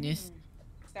my goodness.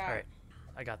 Stop. All right,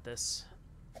 I got this.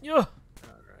 Yeah. All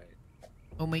right.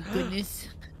 Oh my goodness.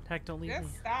 Heck, don't leave me.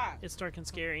 Just stop. It's dark and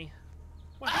scary.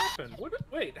 What happened?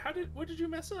 Wait, what did you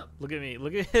mess up? Look at me.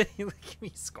 Look at look at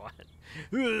me squat.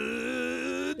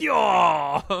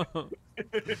 Yeah. About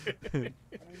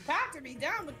to be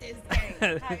done with this game.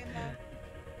 Tighten up.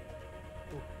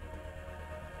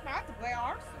 I have to play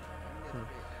Arsenal.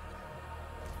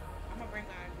 I'm gonna bring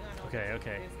my gun over Okay, to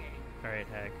okay. this game. All right,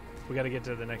 Heck. We got to get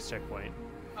to the next checkpoint.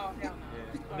 Oh hell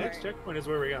no. The All next right. checkpoint is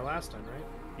where we got last time, right?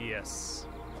 Yes.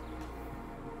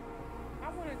 I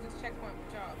wanted this checkpoint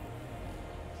with y'all.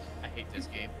 I hate this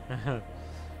game.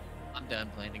 I'm done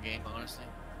playing the game, honestly.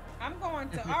 I'm going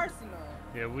to Arsenal.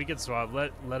 Yeah, we can swap.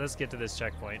 Let us get to this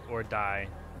checkpoint or die.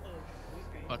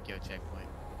 Fuck your checkpoint.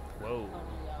 Whoa.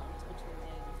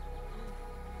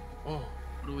 Oh,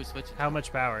 What are we switching? How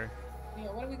much power? Yeah,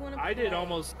 what are we going to I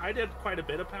did quite a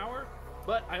bit of power,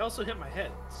 but I also hit my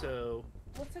head, so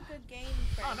What's a good game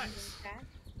for Oh, anyone nice. back?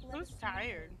 Who's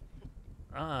tired?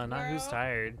 Not who's Girl.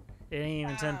 tired. It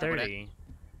ain't even Wow. 10:30.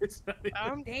 it's not even...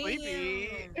 I'm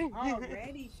sleepy. Damn.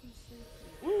 Already she's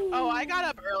sleepy. Oh, I got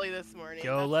up early this morning.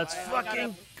 Yo, that's let's why. I got fucking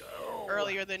up go.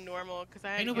 earlier than normal because I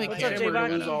had Ain't to nobody get What's up, my- J We're gonna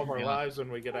Boggy? lose all of our Yeah. lives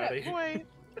when we get out of here. Boy,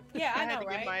 Yeah, I I had know,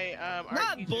 to get right? my art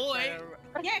Not teacher boy.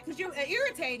 to- Yeah, because you're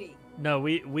irritating. No,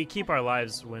 we keep our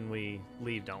lives when we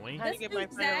leave, don't we? I had to get my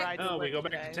Let's do friend a Zach. ride to No, we work go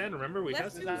back today. to 10. Remember, we Let's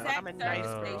tested do that. Zach's I'm a third nice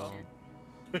station. girl.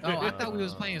 Oh, I thought we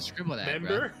was playing Scribble that, bro.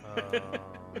 Remember?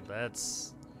 Oh,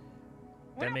 that's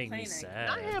We're that not made me playing that sad.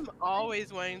 I am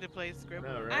always wanting to play Scribble.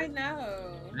 No, I right?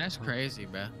 know. That's crazy,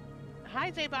 bro.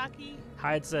 Hi, J Baki.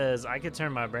 Hyde says I could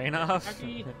turn my brain off.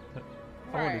 Boggy.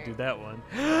 I want Right. to do that one.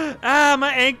 Ah,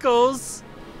 my ankles.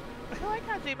 I like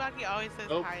how J Baki always says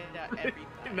Oh. hi to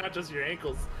everything. Not just your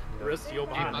ankles, the rest of your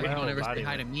Hey, Boggy body. don't Whole ever say body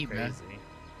hi to went me, bro. crazy.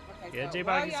 Okay, Yeah, so J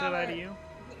while Boggy said y'all hi are to you.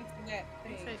 getting to that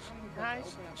He thing, says, I'm hi, gonna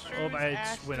open up Oh, Shrooms, but I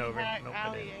just went Ashley, over. hi, Nope, I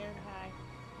Allie, didn't. and hi.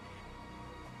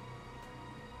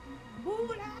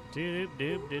 Boo-da. Doop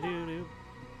doop doop doop doop.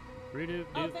 Doop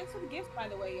Oh, doop. thanks for the gift, by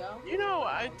the way, yo. You know,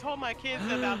 I told my kids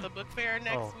about the book fair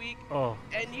next week, Oh,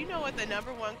 and you know what the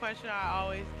number one question I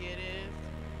always get is?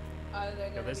 Are there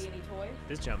gonna this- be any toys?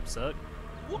 this jump sucked.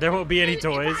 There won't be any If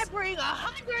toys. I bring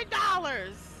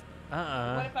 $100.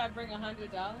 What if I bring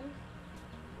 $100?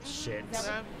 Shit. Is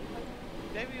that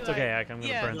They be It's like, okay, I'm gonna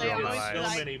yeah, burn they through all my always lives. be So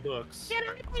like, many books. can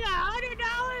I bring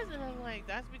 $100? And I'm like,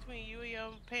 that's between you and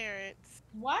your parents.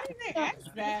 Why did they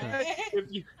ask that?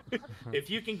 If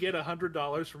you can get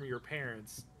 $100 from your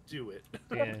parents, do it.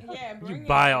 Yeah. Yeah, You bring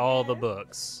buy it, all the man.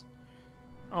 books.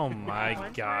 Oh my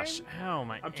One gosh. time- How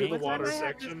my Up to the ankles- water One time I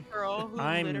had section. This girl who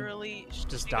I'm literally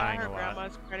just she dying got a her lot.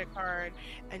 grandma's credit card,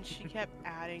 and she kept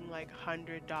adding like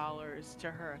 $100 to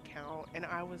her account, and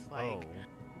I was like, Oh.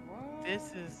 What?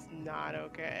 this is not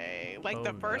okay. Like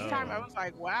the Oh, first time I no. was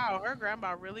like, wow, her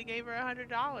grandma really gave her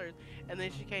 $100. And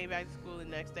then she came back to school the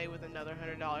next day with another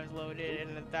 $100 loaded.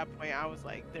 And at that point I was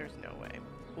like, there's no way.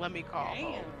 Let me call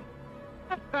Damn.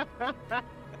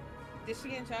 Did she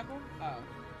get in trouble? Oh.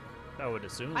 I would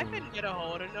assume. I couldn't get a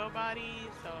hold of nobody,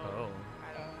 so Oh.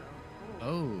 I don't know.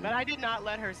 Oh. But I did not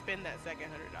let her spend that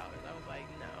second $100. I was like,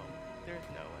 no, there's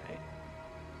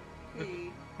no way.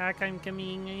 See. Hack, I'm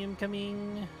coming. I am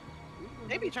coming.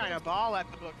 They be trying to ball at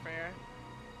the book fair.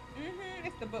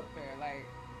 It's the book fair, like.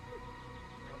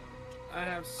 I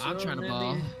have so I'm trying to many...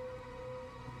 ball.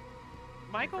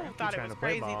 Michael Frankly thought it trying was to play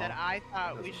crazy ball. that I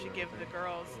thought we should give the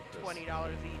girls $20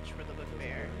 each for the book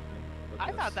fair.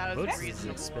 I thought that was Books a is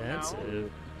reasonable amount.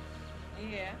 expensive.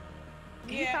 Yeah.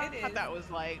 He Yeah, thought, it thought is. that was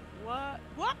like, what?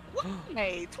 What?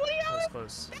 Hey, $20? That was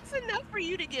close. That's enough for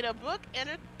you to get a book and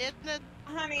a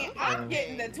Honey, I'm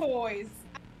getting the toys.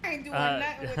 I ain't doing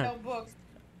nothing with no books.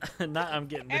 Not I'm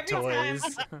getting the Every time-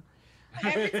 toys.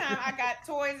 Every time I got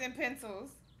toys and pencils.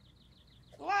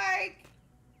 Like,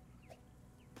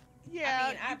 Yeah, I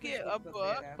mean, I you get appreciate a the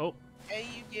book, better. Oh, and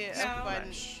you get No. a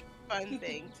fun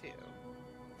thing too.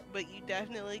 But you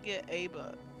definitely get a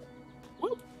book.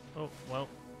 oh, well.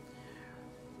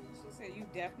 She said you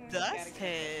definitely gotta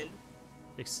get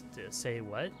Dusthead. Say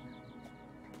what?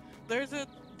 There's a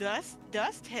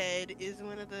Dust Head is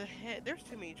one of the head. There's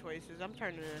too many choices. I'm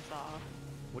turning this off.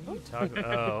 What are you talking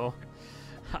about? Oh.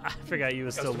 I forgot you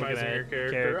were still looking Customizing at your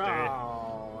character.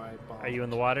 Oh, I bombed. Are you in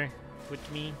the water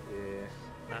with me?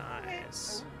 Yeah.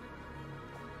 Nice.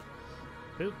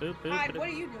 Boop, boop, boop. Hyde, boop. what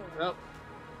are you doing? Oh,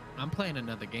 I'm playing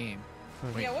another game.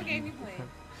 Wait Yeah, what for game you. you playing?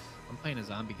 I'm playing a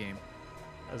zombie game.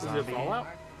 A is it zombie. Fallout?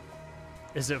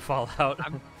 Is it Fallout?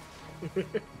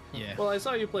 Yeah. Well, I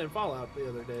saw you playing Fallout the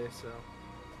other day, so.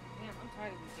 Damn, I'm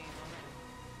tired of this game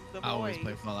already. The I always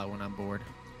play boys. Fallout when I'm bored.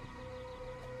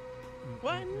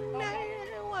 One night,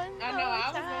 one I know, I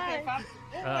was more time.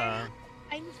 looking Uh,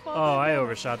 I just oh, I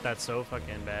overshot that so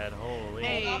fucking bad. Holy.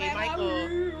 Hey,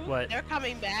 Michael. What? They're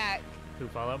coming back. Who,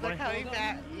 Fallout They're Boy? coming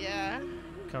back. Yeah.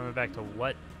 Coming back to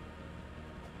what?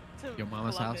 To Your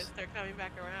mama's Columbus. house? They're coming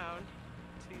back around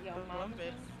to Your mama's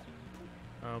Columbus.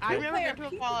 Okay. I remember Player going to a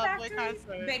Pizza Fallout Boy Factory?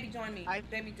 concert. Baby, join me. I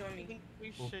Baby, join I me. think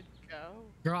we should go.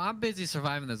 Girl, I'm busy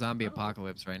surviving the zombie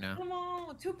apocalypse right now. Come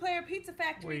on, two-player Pizza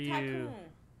Factory Were you- Tycoon.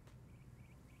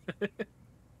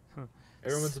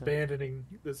 Everyone's abandoning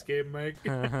this game, Mike.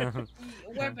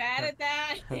 We're bad at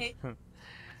that.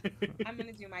 I'm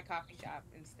gonna do my coffee shop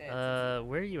instead.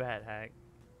 Where are you at, Hack?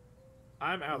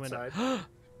 I'm outside.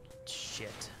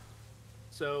 Shit.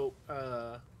 So,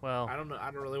 Well, I don't know.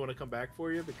 I don't really want to come back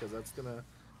for you because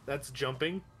that's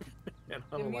jumping, and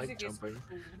I The don't like music is jumping.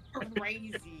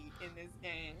 crazy in this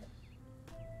game.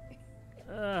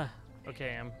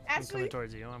 okay, I'm Actually- coming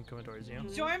towards you. I'm coming towards you.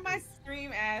 Join my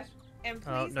stream, Ash, and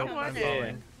Oh, please nope, come I'm on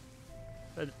Yeah.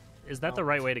 falling. Is that the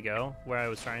right way to go? Where I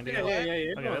was trying to Yeah, go? yeah.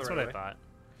 Okay, Going that's the what right I way. thought.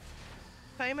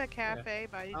 Claim a cafe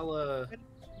by. I'll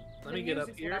let me get up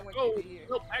music's what I here. want Oh, you to hear.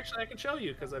 nope. Actually, I can show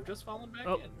you because I've just fallen back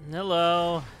Oh, in.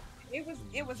 hello. It was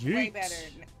way Yeet. better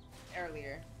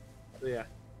earlier. So, yeah.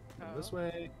 Oh. This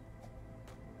way.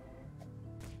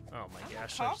 Oh my I'm a gosh, I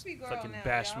just coffee girl fucking now,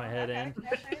 bashed y'all. my head I in.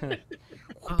 got a cafe.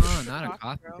 Not a Coffee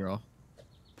coffee girl. girl.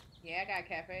 Yeah, I got a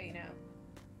cafe now.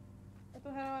 What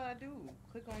the hell did I do?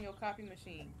 Click on your coffee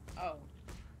machine. Oh.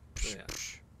 Yeah.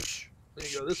 There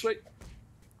you go. This way.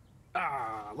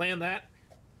 Ah, land that.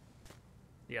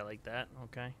 Yeah, like that.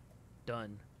 Okay.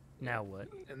 Done. Now what?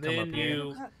 And Come then up here.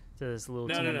 you. To this little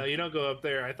No, team. no, no. You don't go up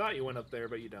there. I thought you went up there,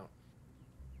 but you don't.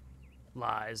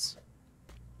 Lies.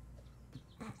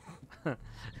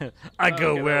 I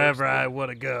go Okay, that wherever works. I want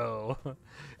to go.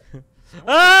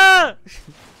 Ah!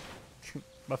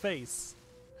 My face.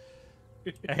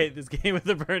 I hate this game with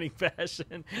a burning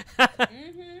passion.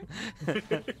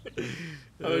 Mm-hmm.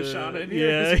 Oh, Sean in here?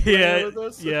 Yeah, Is he playing yeah, with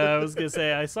us? yeah. I was gonna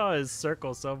say I saw his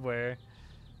circle somewhere.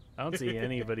 I don't see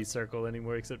anybody's circle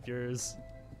anymore except yours.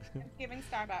 Giving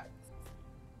Starbucks.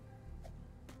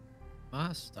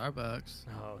 Starbucks.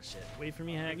 Oh shit! Wait for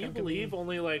me, Hack. Can you I'm coming. believe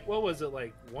only like what was it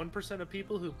like 1% of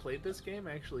people who played this game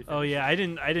actually? Oh finished yeah, I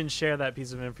didn't share that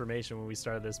piece of information when we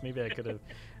started this. Maybe I could have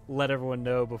let everyone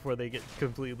know before they get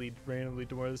completely randomly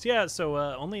demoralized. Yeah, so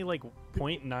only like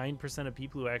 0.9% of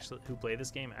people who play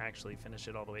this game actually finish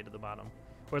it all the way to the bottom.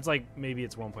 Or it's like maybe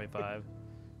it's 1.5. Yeah,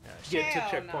 shit. Get to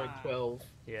Hell checkpoint nah. 12.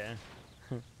 Yeah.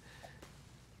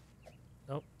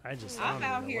 Oh, I just. I'm don't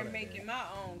out even know here what I making did. my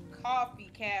own coffee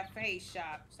cafe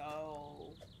shop,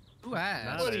 so Who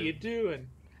asked? What are you doing?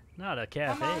 Not a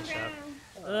come cafe on shop.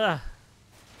 down. Ugh.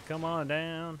 Come on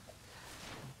down.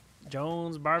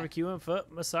 Jones Barbecue and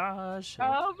Foot Massage.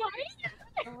 Oh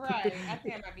my! Right, I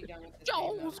think I might be done with this.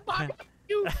 Jones game,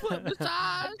 barbecue foot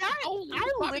massage. I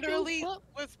literally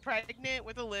was pregnant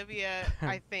with Olivia,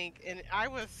 I think, and I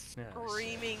was Yeah,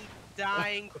 screaming,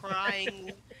 dying, crying,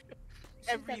 though. She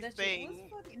said that shit everything.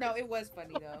 was funny. No, it was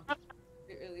funny though.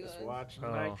 It really was. Just watching. Oh.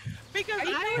 Like, Because Are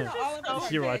you I playing was the All of just Us so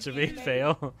are You're dead watching me game, baby?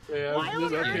 fail. yeah, Why I'm on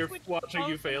just up earth here would watching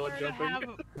you fail at supposed to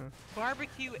jumping. have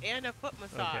barbecue and a foot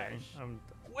massage. Okay.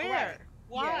 Where? Right.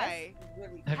 Why? Yeah, that's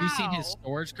really Have you seen his How?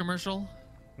 storage commercial?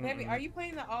 Baby, Mm-mm. are you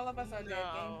playing the All of Us Are Dead game?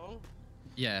 No.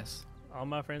 Yes. All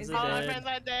my friends Is are All my dead. friends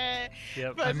are dead.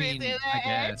 Yep. But I Pussy mean, to I the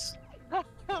edge. guess. All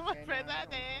my Okay, friends no, I are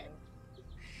don't dead.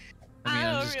 I mean,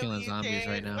 I'm don't just killing really zombies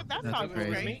care. right now. That That's sounds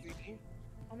crazy. crazy.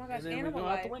 Oh my gosh, And then we Animal go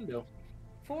out the Life. window.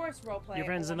 Forest roleplay. Your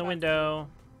friends Oh, in the I'm about window.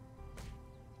 to-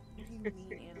 What do you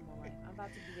mean Animal Life? I'm about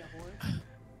to be a horse.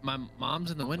 My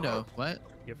mom's in the window. What?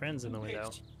 Your friend's in the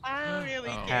window. I don't really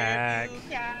Oh. care.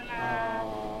 Hack.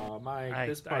 Oh, Mike,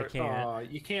 this I part. can't. Aw,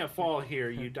 you can't fall here.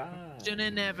 You die.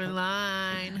 Should've never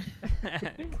lied.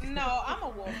 No, I'm a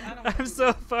wolf. I don't. I'm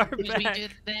so far Wish we back.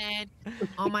 did that.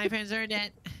 All my friends are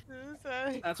dead.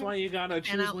 That's why you gotta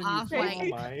choose I'm when you off fall, white.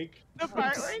 Mike. The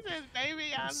part where it says,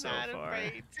 "Baby, I'm so not far.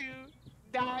 afraid to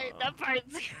die." That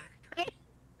part's.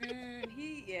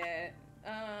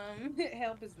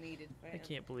 Help is needed. I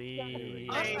can't believe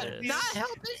Hey, this. Not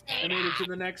help us. I made it to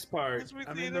the next part. Yes, we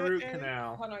I'm did in the it. root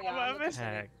canal. Hold on, Come y'all. on, I'm looking for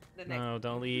Heck. the next No,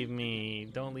 don't leave me.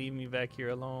 Don't leave me back here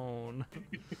alone.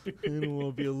 I don't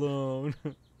want to be alone.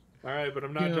 All right, but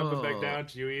I'm not jumping back Yo. down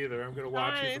to you either. I'm gonna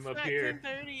watch you It's from up not here.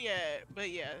 10:30 yet, but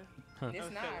yeah. It's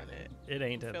I'm not. feeling it. It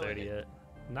ain't I'm feeling 10:30 it. yet.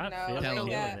 Not No, feeling Tell it.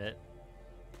 me.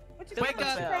 What you Wake talking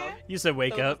up. about, Crab? You said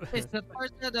wake up. It's the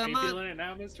first of the Are you month. feeling it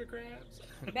now, Mr.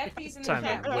 Krabs? That piece in the Time to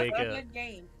chat. wake What's a up. good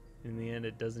game? In the end,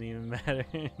 it doesn't even matter.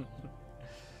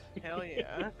 Hell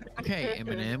yeah. Okay,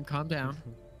 Eminem, calm down.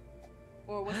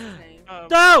 Or what's his name?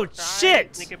 Oh Try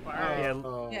shit! Linkin Park. Yeah,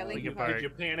 Oh, Yeah, Linkin Park. Did you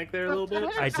panic there a little bit?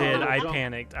 I did. I Jump.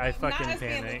 panicked. I fucking Not us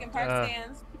being Linkin panicked. Park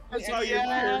stands. I saw you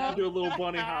Yeah. do a little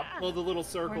bunny hop. Well, the little We're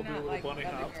circle, do a not little like bunny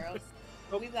other hop. girls.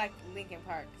 But we like Linkin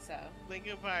Park, so.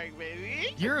 Linkin Park,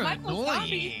 baby. You're Michael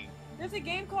annoying. There's a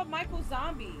game called Michael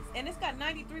Zombies, and it's got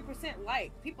 93%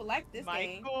 like. People like this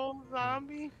game. Michael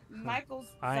Zombie. Michael's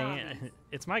I. Zombies.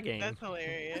 It's my game. That's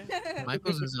hilarious.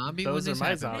 Michael's a zombie. Those When are this my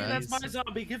happened, zombies. guys? That's my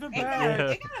zombie. Give him It back. got,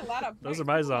 Yeah. it got a lot of Those are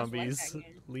praise. my People must zombies. like that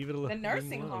game. Leave it alone. The leave 'em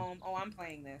nursing alone. home. Oh, I'm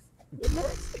playing this.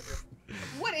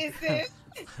 What is this?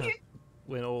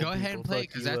 When old Go ahead people and play fuck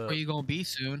because you that's up. where you're gonna be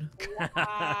soon.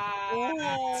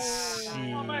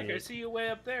 Oh, Mike, I Shit. see you way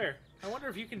up there. I wonder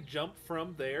if you can jump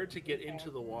from there to get into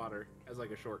the water as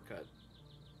like a shortcut.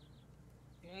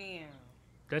 Damn.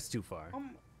 That's too far.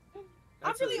 I'm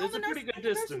That's really a, on it's the a pretty nursing good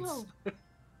nursing distance.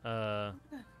 home.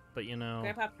 But you know.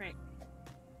 Grandpa Frank.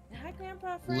 Hi,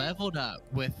 Grandpa Frank. Leveled up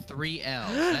with 3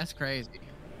 L's. That's crazy.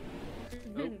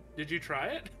 Oh, did you try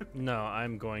it? No,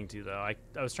 I'm going to though. I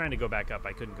was trying to go back up.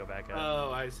 I couldn't go back up.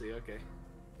 Oh, I see. Okay.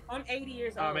 I'm 80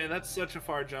 years old. Oh man, that's such a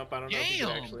far jump. I don't know if you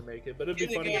could Damn. actually make it, but it'd be In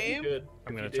the funny if you game? could.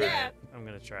 I'm gonna if you try did. Yeah. it. I'm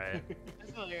gonna try it.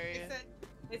 That's hilarious.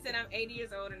 It said I'm 80 years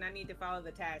old and I need to follow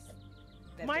the task.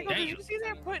 that Michael, they- did you see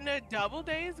they're putting a double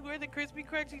days where the crispy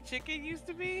crunchy chicken used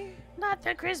to be? Not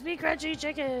the crispy crunchy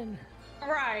chicken.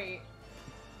 Right.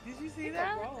 Did you see It's a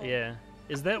that? roll. Yeah.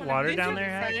 Is that Did water Did down your there?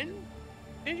 Hank? friend-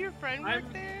 Did your friend work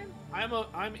I'm- there?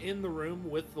 I'm in the room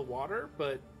with the water,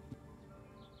 but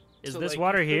Is So, this like,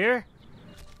 water you could- here?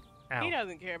 He Ow.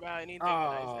 doesn't care about anything that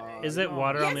I say. Is it no.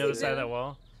 water on Yes, the he other side of do. that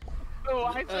wall? Oh,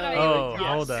 I said I Oh, even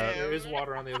hold got up. there him. is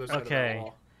water on the other side Okay.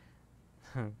 of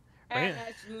the wall.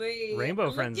 Ashley, Rainbow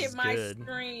look Friends at is my good.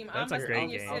 Stream. That's I'm a great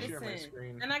senior game. I'll share my citizen.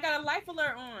 screen. And I got a life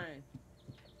alert on.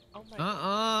 Oh my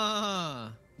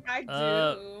God. I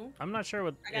do. I'm not sure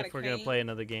what I got if a we're gonna cane. play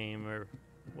another game or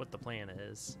what the plan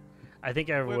is. I think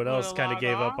We're everyone gonna else kind of log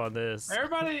gave up off? on this.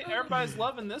 Everybody's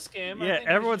loving this game. I Yeah, think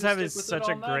we everyone's should having stick with such it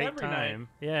a all night, great every night. time.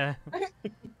 Yeah.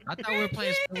 I thought we were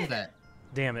playing school that.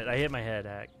 Damn it! I hit my head,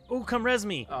 Hack. Oh, come res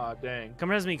me! Oh dang! Come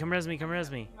res me! Come res me! Come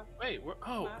res me! Wait,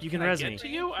 oh, You can I res get me. to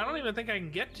you? I don't even think I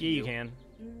can get to Yeah, you. you can.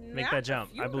 Make Not that the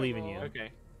jump. I believe in you. funeral. Okay.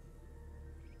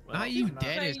 How you not-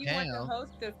 dead So as you want to hell?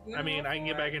 host the I mean, I can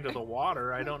get funeral back into the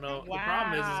water. I don't know. The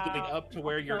problem is getting Wow. up to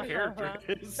where your character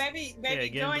is. for- Baby, Yeah, baby,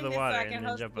 get join into the this water so I and can then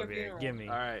host jump your over here. funeral. Give me.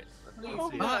 All right. Let me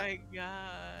Oh see. my God.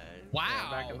 Wow. Yeah,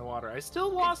 I'm back in the water. I still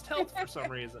lost health for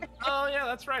some reason. Oh yeah,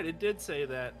 that's right. It did say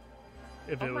that.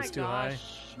 If Oh it my was too high.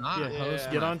 gosh. Not Yeah, host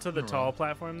yeah. Get my onto the funeral. tall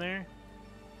platform there.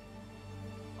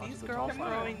 Onto These the girls tall platform.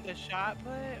 throwing the shot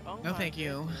put? Oh No, my thank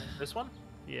you. This one?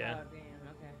 Yeah. Oh, damn,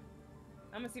 okay.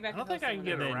 I'm gonna see if I I can don't think host I can someone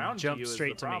get And then around jump to you.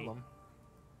 straight is the to me. problem.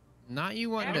 Not you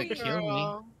wanting There to we kill me.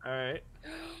 All right.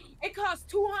 It costs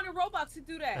 200 Robux to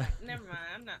do that. Never mind.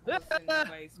 I'm not hosting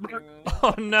nobody's funeral.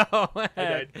 Oh no!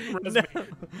 died. Res No.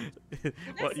 me.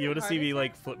 What, you want to a see me heart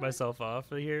like attack flip somewhere? myself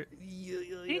off of here?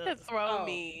 He could throw Oh.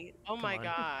 me. Oh my on.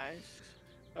 gosh.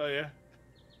 Oh yeah.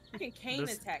 You can cane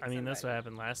This- attack I mean, that's what somebody.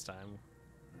 happened last time.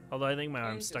 Although I think my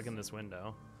arm's stuck in this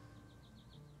window.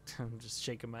 I'm just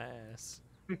shaking my ass.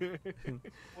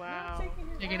 Wow.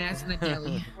 Chicken ass in the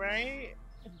jelly. Right?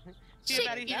 See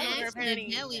about Chicken his ass in the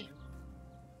panties. jelly.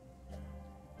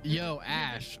 Yo,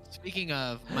 Ash. Speaking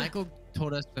of, Michael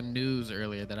told us some news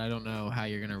earlier that I don't know how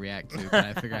you're gonna react to, but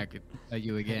I figure I could tell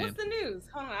you again. What's the news?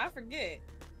 Hold on, I forget.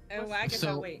 Oh, well, I guess So-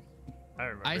 I'll wait. I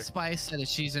remember. Ice Spice said that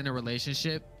she's in a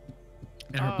relationship,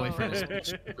 and her Oh. boyfriend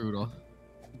is brutal.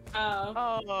 Oh.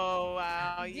 Oh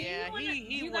wow, Do you yeah, wanna-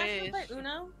 he you guys wanna wished. play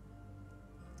Uno?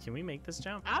 Can we make this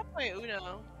jump? I'll play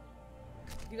Uno.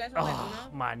 You guys want to Oh, play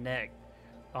Uno? my neck.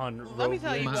 On Let me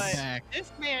tell you My what, back. this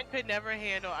man could never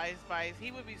handle Ice Spice.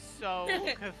 He would be so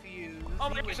confused. Oh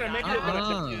my He would gosh, I not made know it. what to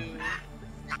Uh-uh. do.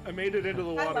 I made it into the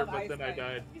I water, love but Ice then I Spice.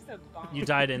 died. He's a bomb. You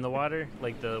died in the water?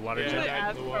 Like the water He Yeah, would I jet? died in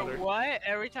ask the for water. what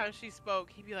every time she spoke.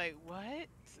 He'd be like, "What?"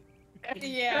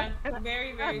 Yeah,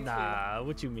 very, very true. Nah,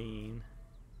 what you mean?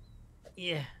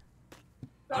 Yeah.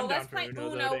 So I'm let's down for play Uno,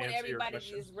 Uno, though, to when answer your everybody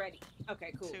question. is ready.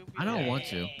 Okay, cool. I don't want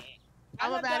to. I'm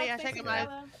a love baddie. y'all I take fixing my. it.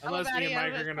 Unless me and baddie,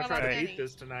 Mike I'm are gonna a try to baddie. beat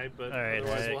this tonight, but Alright,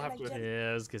 otherwise alright. we'll have to. Yeah,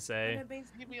 I was gonna say.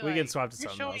 He'd be We can like, swap to "You're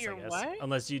something showing else, your I guess. what?"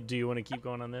 Unless do you want to keep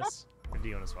going on this? Or do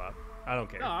you want to swap? I don't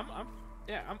care. No,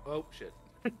 oh shit.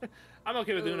 I'm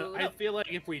okay with Uno. Ooh, I no. feel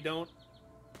like if we don't,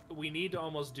 we need to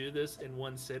almost do this in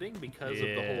one sitting because of the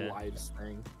Yeah. whole lives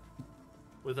thing.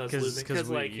 With us Because losing, because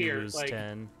we like here, use like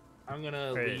 10 I'm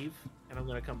gonna Right. leave and I'm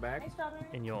gonna come back Hey, Strawberry.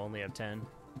 and you'll only have 10.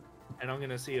 and I'm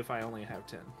gonna see if I only have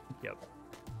 10. Yep.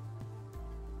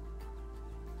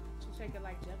 She shake it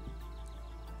like Jim.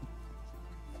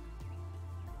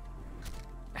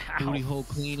 Booty Ow, hole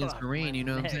clean as fuck, green, my you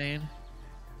know what I'm neck. saying?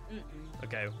 Mm-mm.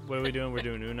 Okay, what are we doing? We're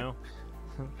doing Uno.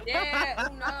 Yeah,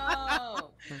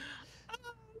 Uno.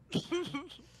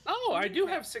 Oh, I do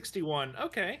have 61.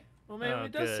 Okay. Well, maybe Oh,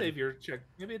 it does good. save your check.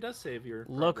 Maybe it does save your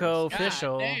Loco progress.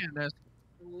 official. God damn, that's,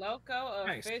 Loco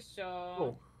Nice. official.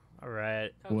 Cool. All right.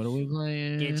 what are we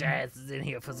playing? Get your asses in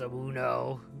here for some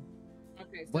Uno.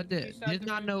 Okay, so What can the? you start There's the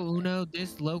not room? no Uno.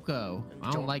 This Loco.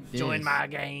 I don't like this. Join my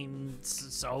game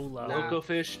solo. Loco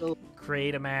fish.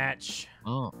 Create a match.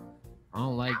 Oh, I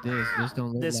don't like this. This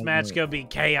don't look This like match no, gonna be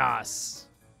chaos.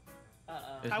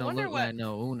 This I don't wonder look what- like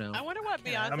no Uno. I wonder what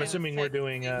Beyonce. I'm assuming we're was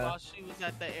doing, texting while she was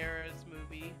at the Eras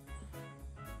movie.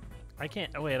 I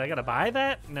can't. Oh wait, I gotta buy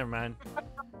that. Never mind.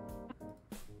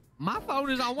 My phone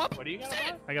is on one. What do you got?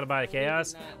 I gotta buy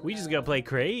chaos. We just gotta play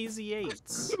Crazy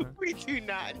Eights. We do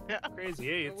not know. Crazy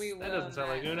Eights. We That will doesn't sound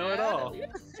like not Uno at know. all.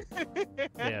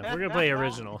 Yeah, we're gonna play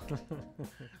original.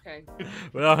 Okay.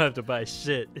 We don't have to buy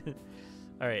shit.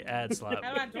 All right, ad slot.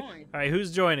 How am I doing? All right,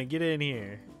 who's joining? Get in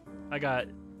here. I got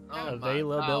Oh my God.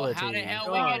 availability. How the hell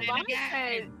Go we on. get in the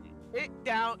game? It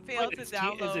failed to is it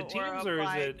download teams or or is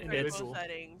apply it critical individual?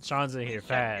 settings. Sean's in here Check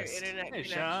your fast. internet Hey,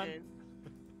 Sean. connection.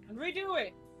 Redo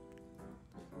it.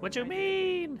 What you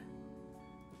mean?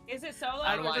 Is it solo?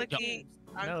 How do or I is it jump? teams?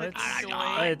 I'm No, clicking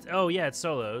it's, join. oh yeah, it's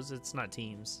solos. It's not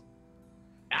teams.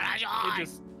 It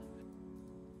just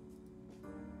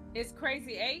It's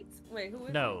Crazy Eight. Wait, who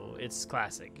is No, it's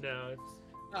classic. no.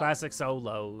 It's Classic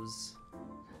solos.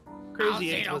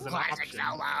 Crazy Eights was an option.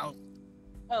 it?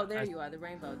 Oh, there you are, the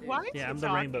rainbow dude. Why is Yeah, he I'm the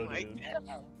talking rainbow like dude.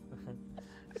 that?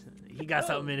 He got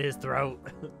something in his throat.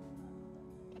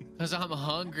 Cause I'm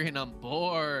hungry and I'm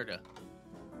bored.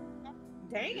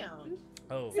 Damn.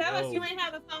 Oh. Tell us oh. you ain't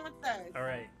having fun with us. All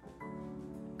right.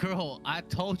 Girl, I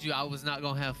told you I was not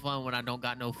gonna have fun when I don't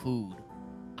got no food.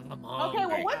 I'm hungry.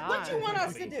 Okay, well, what you want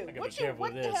us I to do? gotta be What careful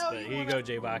what with the this, hell but you here you want go, us-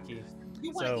 Jay Baki.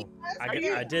 You want So to eat us? I, Are got-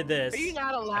 you- I did this. Are you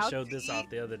not allowed I showed to this eat? off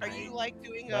the other Are night. you like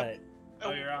doing But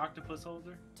Oh, you're an octopus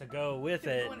holder? to go with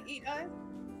You it, want to eat us?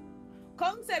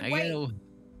 Colton said, I wait. gotta,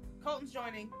 Colton's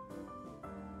joining.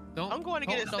 don't, I'm going to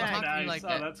get a don't snack. talk to me like Oh,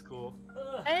 that. that's cool.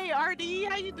 Hey, RD,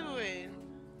 how you doing?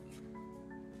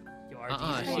 yo,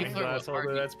 Uh-uh, RD's she joining. flirt Glass with holder,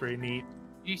 RD. that's pretty neat.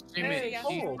 She's Hey,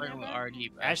 flirting cool. with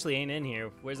RD. bro. Ashley ain't in here.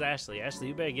 Where's Ashley? Ashley,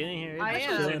 you better get in here. I She's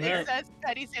am. doing It that. says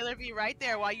Teddy Sailor V right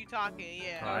there while you talking. Oh,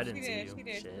 Yeah. I she didn't see did, you. she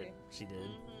did, she Shit, did. she did.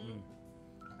 Mhm. Mm.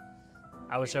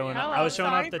 I was showing. Hello, I was showing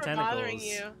sorry off the for bothering tentacles.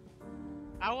 you.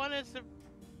 I wanted to.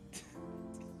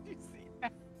 You see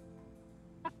that?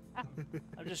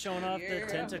 I'm just showing off the Yeah.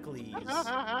 tentacles. Look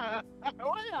I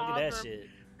want to at that offer shit.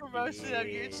 promotion of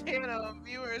your Yeah. channel,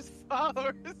 viewers,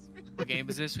 followers. What game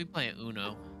is this? We playing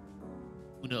Uno.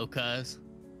 Uno, cuz.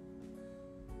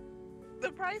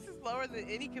 The price is lower than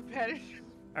any competitor.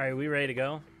 All right, we ready to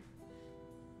go?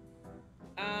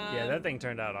 Yeah, that Um, thing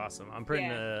turned out awesome. I'm putting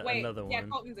yeah. Wait, another yeah, one.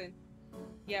 Colton's in.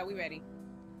 Yeah, we ready.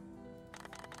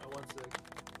 Oh, 1 sec.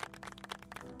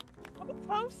 Who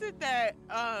posted that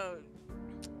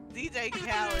DJ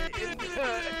Khaled in the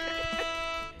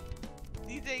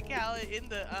DJ Khaled in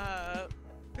the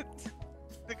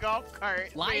the golf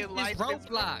cart? Life saying is life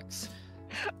Roblox.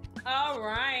 All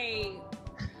right.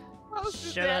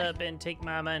 Posted Shut that. up and take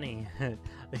my money.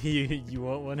 you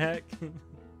want one, Hack?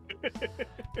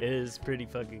 It is pretty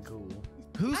fucking cool.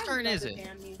 Whose I turn love is the it?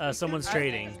 damn music. Someone's I think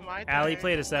trading. it's my Allie turn.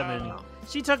 played a 7. Oh.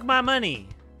 She took my money.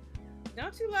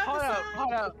 Don't you love Hold the up,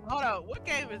 song? hold up. What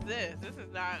game is this? This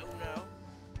is not Uno.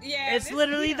 Yeah, It's this-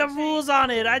 literally you the know, rules on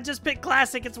it. I just picked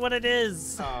classic. It's what it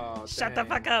is. Oh, Shut the dang.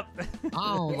 fuck up. I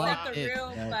don't It's like not the it.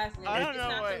 real classic. I don't It's know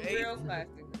not what the eight- real classic.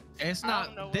 It's I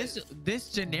don't know not this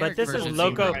generic. But this is version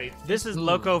loco. right. This is Ooh.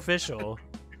 loco official.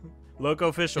 Loco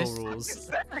official This-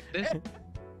 rules.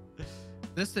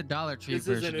 This the Dollar Tree This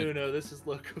version. isn't Uno. This is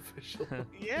Loco Official.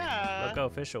 Yeah. Loco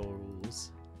official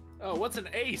rules. Oh, what's an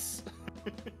ace?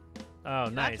 Oh,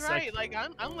 nice. That's right. Like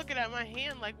I'm looking at my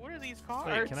hand. Like, what are these cards?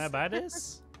 Wait, can I buy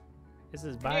this? This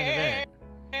is buy an Yeah. event.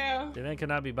 Yeah. The event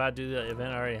cannot be bought due to the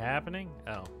event already happening.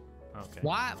 Oh, okay.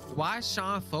 Why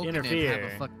Sean Foken have Interfere.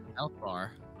 a fucking health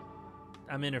bar?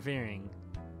 I'm interfering.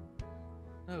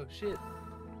 Oh shit!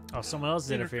 Oh, someone else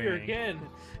is Interfere interfering.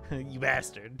 again. You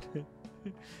bastard.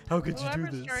 How could you do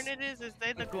Whoever's this? turn it is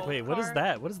they the gold Wait, what is card?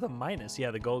 that? What is the minus? Yeah,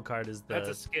 the gold card is the That's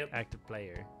a skip. active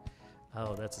player.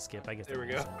 Oh, that's a skip. I guess There that we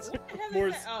makes go. sense. What the hell More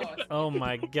is that? Oh, it's- Oh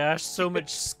my gosh, so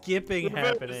much skipping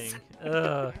happening.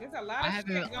 Ugh. there's a lot I of shit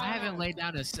going haven't on. laid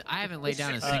down a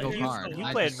single you- card. you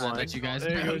I played just found one. that you guys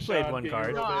There you know. go, You played Sean, one get your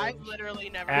card. No, I've revenge. literally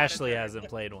never. Ashley had a hasn't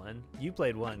played one. You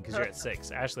played one because you're at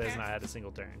 6. Ashley has not had a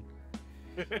single turn.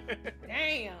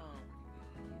 Damn.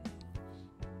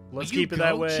 Let's You keep it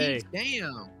that go, way. Chiefs,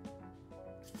 Damn. turn.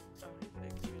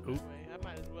 Oop. I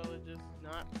might as well have just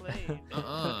not played.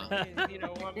 Uh-uh. You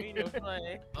don't want me to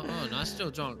play. No, I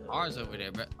still drawing cards over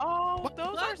there, but Oh, those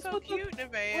are What's so with the- cute,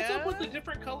 Nevaeh. What's up with the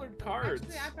different colored cards?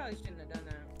 Actually, I probably shouldn't have done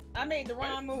that. I made the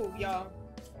wrong move, y'all.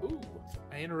 Ooh,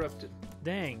 I interrupted.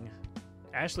 Dang.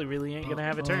 Ashley really ain't gonna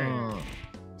have a turn. Uh-uh.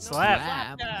 Slap.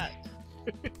 Slap. that.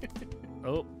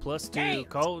 Oh, +2. Dang.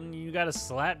 Colton, you gotta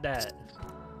slap that.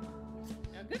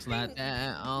 Now, good Slap thing-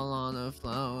 that all on the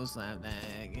floor. Slap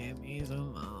that. Give me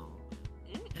some more.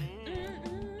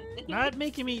 Mm-mm. Not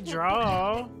making me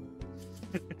draw.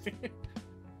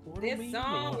 What This do you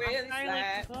song mean? really I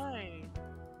like slaps. to play.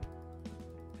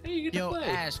 Hey, you get Yo, to play.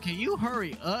 Ash, can you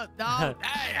hurry up, dog?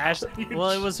 Ashley, well,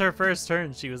 it was her first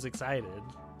turn. She was excited.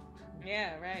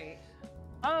 Yeah, right.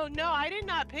 Oh no, I did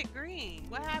not pick green.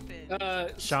 What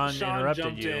happened? Sean interrupted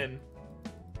jumped you. in.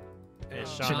 Yeah, And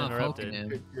Sean Sean interrupted. Foken.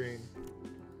 picked green.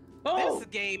 Boom! This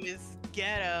game is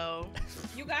ghetto.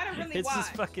 You gotta really It's watch.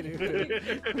 just fucking Uno.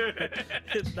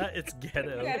 It's You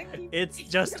ghetto. gotta keep- It's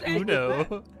just you gotta-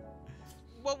 Uno.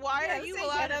 Well, why Yeah, are you say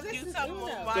allowed ghetto, to this do is something Uno.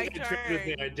 on my Don't get tricked with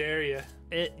me, I turn? dare you.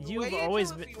 You've Wait always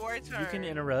until been. it's your You can turn.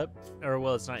 interrupt, or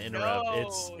well, it's not interrupt. No,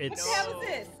 it's What the it's hell is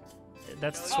this?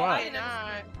 that's No, the you swap.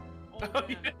 cannot. Oh,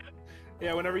 yeah.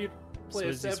 Yeah, whenever you play a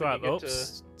Swizzy 7, swap. you get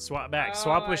Oops. Swap back. Oh,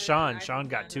 Swap I with didn't- Sean. I Sean didn't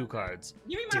got know 2 that. cards.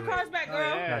 Give me Do my it. cards back, Oh,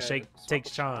 girl. yeah. Now swap take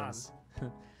with Sean. Sean's.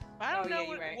 I don't Oh, know yeah,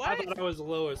 you're right. I what. thought I was the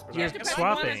lowest. But You I have to You're was- pick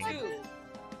one or swapping. two.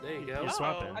 There you go. You're Oh.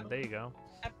 swapping. There you go.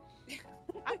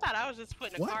 I thought I was just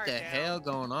putting a What card the down. hell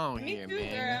going on Me here, too,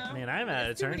 man? girl. Man, I haven't had a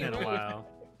That's too turn many in a rules. while.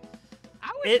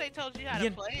 I wish It- they told you how you-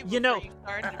 to play you before know, you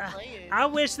started playing. I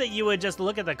wish that you would just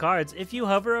look at the cards. If you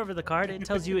hover over the card, it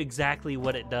tells you exactly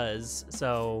what it does.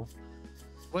 So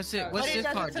What's it? But What's but it this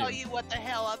doesn't card tell do? you what the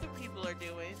hell other people are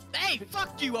doing. Hey,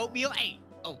 fuck you, oatmeal. Hey.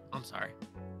 Oh, I'm sorry.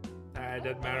 It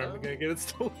doesn't matter. I'm gonna get it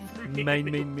stolen from me.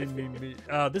 me.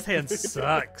 Oh, this hand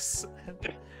sucks.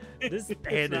 This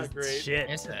hand not is great. shit.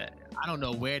 I don't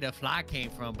know where the fly came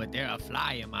from, but there's a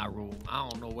fly in my room. I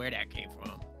don't know where that came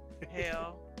from.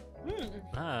 Hell.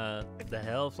 The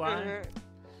hell fly.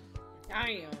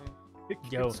 Damn.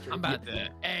 Yo, I'm about to.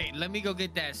 Hey, let me go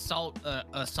get that assault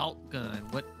gun.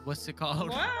 What's it called?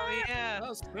 What? Oh yeah.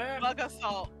 Oh, snap. Bug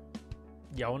assault.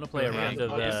 Y'all want to play a Okay. round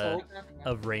Bug assault.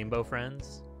 of Rainbow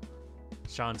Friends?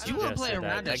 Sean You want to play suggested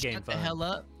around that and game shut the fun. hell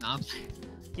up? No, I'm You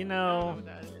I don't know, know what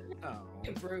that is.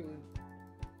 Oh. Rude.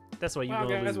 that's why you Wow,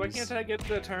 gonna guys, why lose. can't I get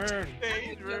the turn? I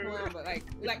can juggle them, but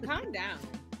like, calm down.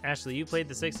 Ashley, you played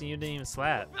the 6 and you didn't even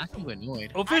slap. I'm too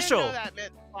annoyed. Official. I didn't know that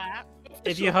meant slap.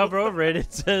 If you hover over it,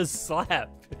 it says slap.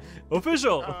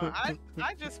 Official. I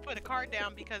just put a card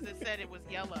down because it said it was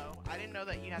yellow. I didn't know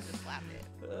that you have to slap it.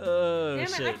 Oh Damn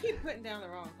it, I shit. keep putting down the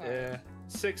wrong card. Yeah.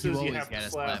 6s, You you, always have to gotta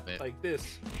slap slap it. like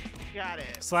this. Got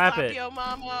it. Slap it. Your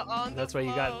mama on That's the why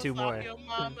you got floor. 2 more. Slap your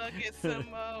mama, get some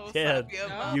more. Yeah, Slap your you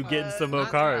mama. getting some more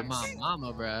Not cards. My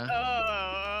mama,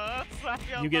 bruh. Slap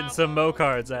your You getting mama. some mo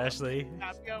cards, Ashley.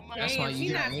 Slap your mama. That's why Damn, you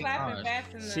she got not 8 slapping cards.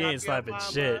 fast enough. She ain't Slap your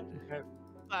slapping mama. shit.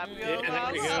 Slap Yeah, your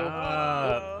there you go.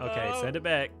 mama. Okay, send it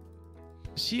back.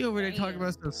 She over there talking Damn.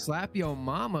 about some slap your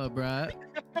mama, bruh.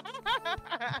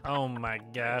 Oh my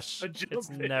gosh. A jump It's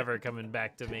in. never coming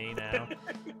back to me now.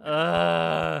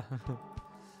 Uh,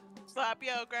 Slap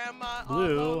your grandma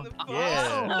blue. on the floor.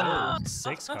 Yeah. Oh,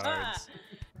 6 cards.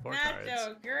 4 Not cards.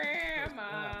 your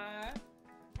grandma.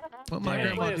 What my Damn.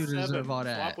 grandma Play a do to 7. deserve all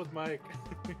that? Swap with Mike.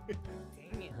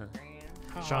 Dang it,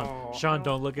 Gran. Sean, Oh, Sean, no.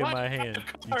 don't look at What? my hand.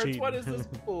 You Cards, cheating. what is this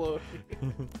full of?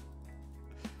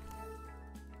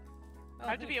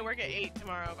 I have to be at work at 8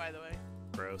 tomorrow, by the way.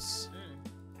 Gross.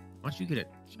 Why don't you get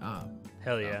a job?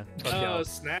 Hell yeah. Fuck Oh y'all.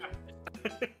 snap!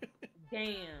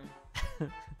 Damn.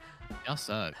 Y'all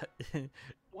suck.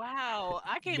 Wow,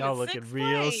 I came Y'all in looking sixth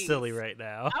real place. silly right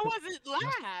now. I wasn't last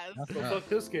Y'all Well, suck. fuck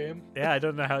this game. Yeah, I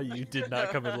don't know how you did not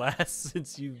come in last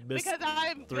since you missed because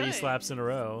I'm 3 good. slaps in a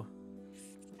row.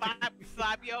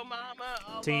 Slap your mama.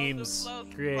 Almost Teams, slow,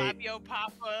 create. Slap your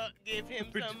papa. Give him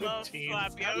some more.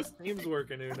 Slap How your. does teams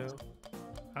work in Uno?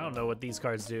 I don't know what these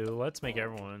cards do. Let's make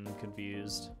everyone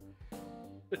confused.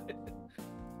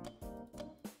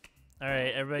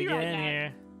 Alright, everybody Be get right in back.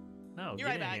 here. No, Be get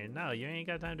right in back. here. No, you ain't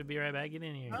got time to be right back. Get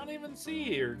in I here. don't even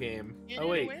see your game. You Oh didn't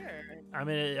wait, wear.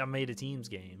 I made a teams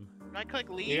game. I click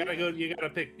leave. you gotta go. You gotta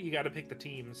pick. You gotta pick the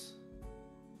teams.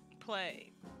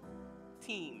 Play.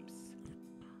 Teams.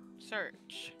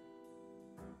 Search.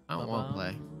 I don't want to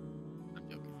play. I'm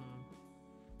joking.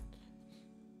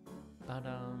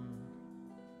 Ba-dum,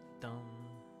 dum.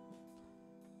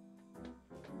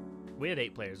 We had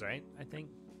 8 players, right? I think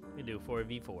we do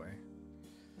 4v4.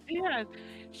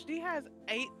 She has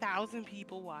 8,000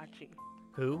 people watching.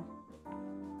 Who?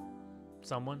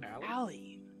 Someone?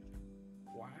 Allie.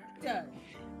 Why? Duh.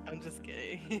 I'm just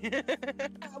kidding.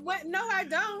 What? No, I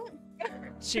don't.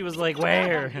 She was like,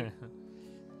 where?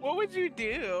 What would you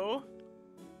do?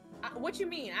 What you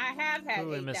mean? I have had. Who are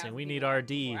we 8,000 missing? We people need watching RD.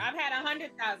 before. I've had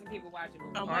 100,000 people watching me.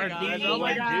 Oh my RD. god. Oh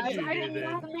my God. I Did you didn't do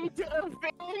want me to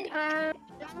offend her.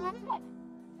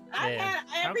 I've Yeah, had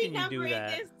how every can you do number in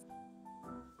that? this.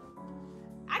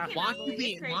 I How- cannot Why don't you believe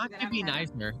be? it's crazy Why don't that you I've be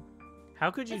had- nicer?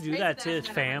 How could you it's do crazy that to I've his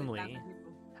had family? 100,000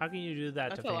 people. How can you do that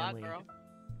That's to a lot, family? girl.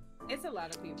 It's a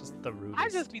lot of people. Just the rudest. I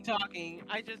just be talking.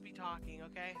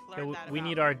 Okay? Yeah, Learn that we about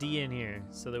need me. RD in here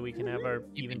so that we can have our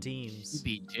You even be- teams. You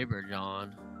be gibber,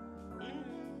 John. Mhm.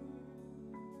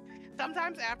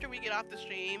 Sometimes after we get off the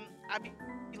stream, I be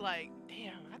like,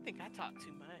 damn, I think I talk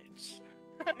too much.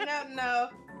 No.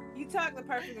 You talk the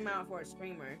perfect amount for a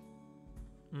streamer.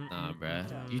 Nah,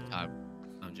 bruh. You talk.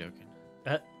 I'm joking.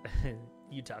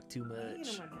 You talk too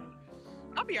much.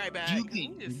 I'll be right back. You I'm be,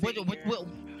 just what, sitting what,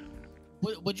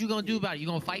 here. what you gonna do about it? You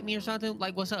gonna fight me or something?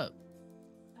 Like, what's up?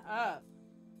 Up.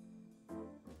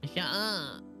 Shut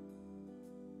up.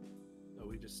 Are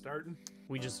we just starting?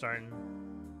 We just starting.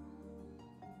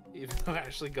 Even though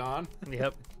Ashley gone.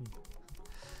 Yep.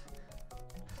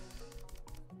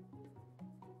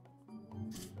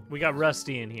 We got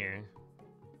Rusty in here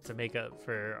to make up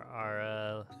for our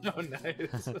Oh,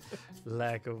 nice.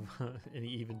 lack of any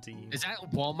even teams. Is that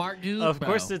Walmart dude? Of Bro.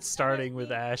 course, it's starting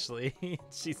with Ashley.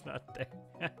 She's not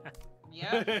there.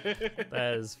 Yeah.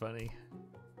 That is funny.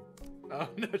 Oh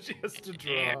no, she has to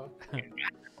draw.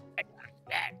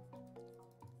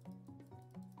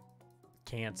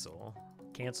 Cancel.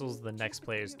 Cancels the next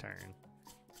player's turn,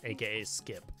 aka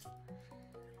skip.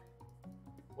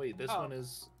 Wait, this Oh. one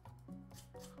is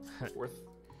worth.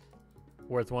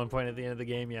 Worth 1 point at the end of the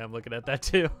game. Yeah, I'm looking at that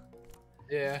too.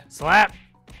 Yeah, Slap.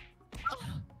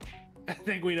 I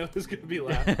think we know who's gonna be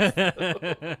last.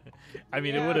 I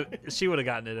mean, Yeah. it would have. She would have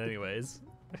gotten it anyways.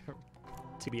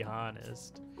 To be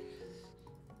honest.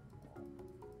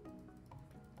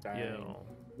 Dang. Yo.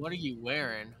 What are you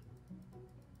wearing?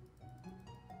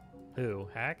 Who?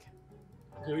 Hack?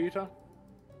 Who are you talking?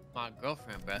 My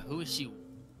girlfriend, bro. Who is she?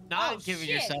 Not Oh, giving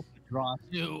shit. yourself a draw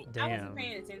too. I Damn. wasn't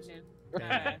paying attention.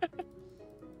 Damn.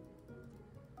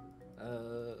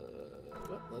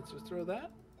 Well, let's just throw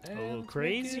that. and Oh, let's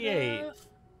crazy make it, eight.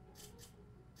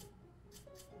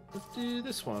 Let's do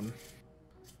this one.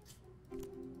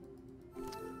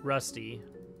 Rusty.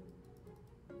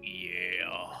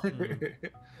 Yeah. Hmm.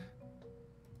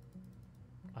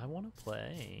 I want to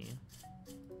play.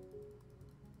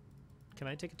 Can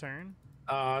I take a turn?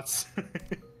 It's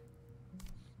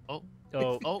Oh,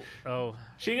 Oh, oh. oh.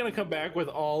 she gonna come back with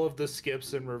all of the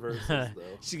skips and reverses though.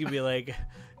 She could be like,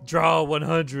 draw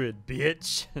 100,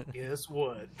 bitch. Guess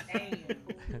what? Damn.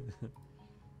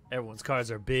 Everyone's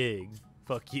cards are big.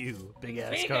 Fuck you, big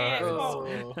ass Big ass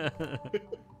cards.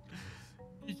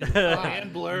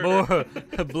 And blurred. More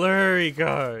blurry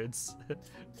cards.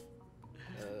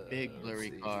 Big Let's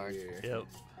blurry see card. here. Yep.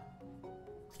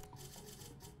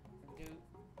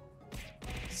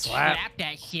 Slap Slap.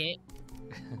 that shit.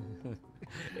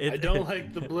 I don't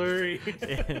like the blurry.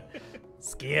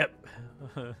 Skip.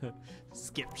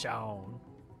 Skip Sean.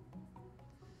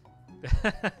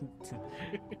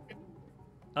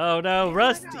 Oh no,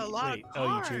 Rusty. got a lot of Wait,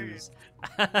 oh, you choose.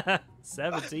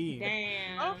 17.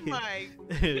 Damn. Oh my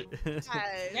god. That's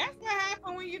what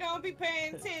happens when you don't be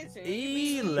paying attention. You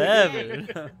be- 11.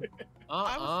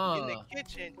 I was in the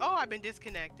kitchen. Oh, I've been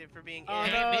disconnected for being Oh,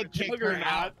 in. no. They kicked her Juggernaut.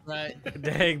 out, but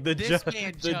Dang, the, this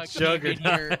man the Chuck came in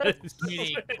here juggernaut.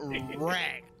 getting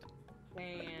wrecked.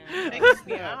 Damn. Takes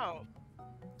me out.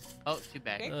 Oh, too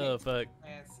bad. Oh fuck.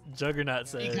 Yes. Juggernaut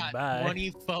He said got bye.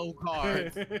 24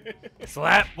 cards.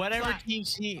 Slap. Whatever team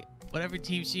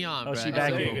she on, Oh, bro. she That's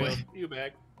back there over you go. with. You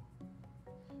back.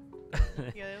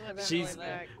 Yeah, they let me She's- go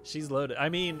back. She's loaded. I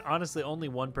mean, honestly, only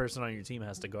one person on your team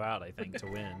has to go out, I think, to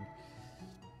win.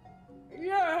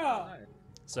 Yeah.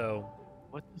 So,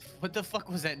 What the fuck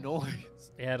was that noise?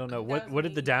 yeah, I don't know. That was What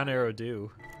did the me. down arrow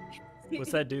do?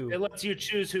 What's that It do? lets you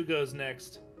choose who goes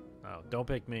next. Oh, don't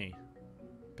pick me.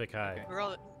 Pick high.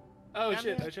 Girl, Oh I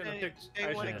shit! mean, I shouldn't have picked. they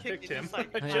I wanna shouldn't have kick picked you him. just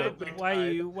like I the should have dog. picked Why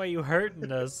Hyde. why you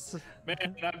hurting us?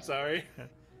 Man, I'm sorry.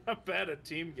 I'm bad at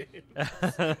team games.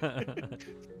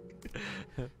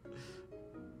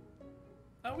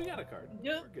 Oh, we got a card.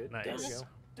 Yeah. We're good. Nice. There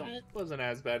we go. Wasn't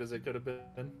as bad as it could have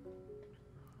been.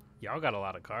 Y'all got a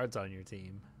lot of cards on your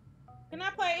team. Can I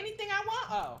play anything I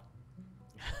want?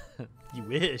 You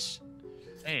wish.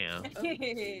 Damn.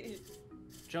 Oh.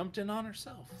 Jumped in on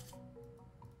herself.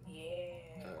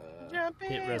 Yeah. jump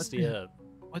in. Hit Rusty up.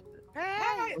 What?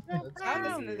 Hey, jump I out.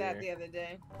 listened to that the other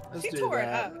day. Let's She do tore it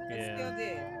that. up. Yeah. It still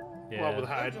did. Yeah. Well, with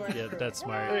Hyde. Yeah, that's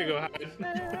smart. There you go,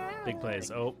 Hyde. Big plays.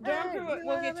 Oh, Jordan Pruitt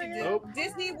will get you. Nope.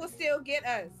 Disney will still get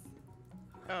us.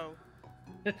 Oh.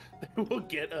 They will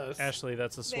get us. Ashley,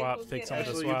 that's a will swap. get Pick something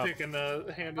to Ashley, you swap. picking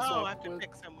the hand to Oh, I swap have to with?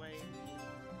 pick somebody.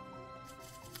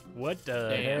 What the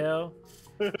Damn. hell?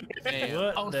 Damn.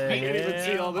 What Oh, the shit. You can't even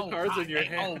see hell? all the cards in your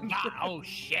God, hand. Oh, God. Oh,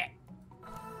 shit.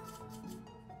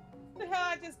 What the hell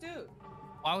I just do?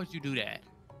 Why would you do that?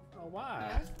 Oh,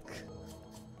 why?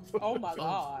 Oh my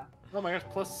god. Oh my gosh,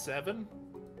 +7?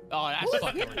 Oh, that's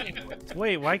fucking ridiculous.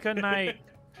 Wait, why couldn't I?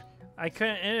 I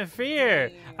couldn't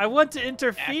interfere. I want to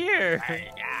interfere.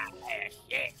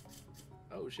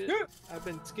 Oh shit, I've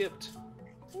been skipped.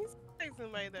 Like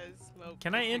somebody that smokes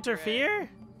Can a I cigarette interfere?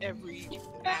 every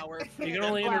hour? for You can the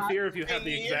only past interfere if you have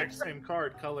the 10 exact years. same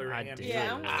card, color, I and did.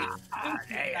 Yeah.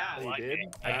 Oh, you did?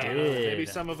 I don't know. did. Maybe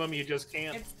some of them you just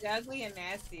can't. It's ugly and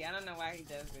nasty. I don't know why he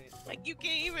does it. Like you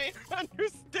can't even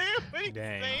understand what he's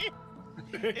Dang. saying.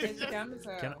 It's It's just, dumb as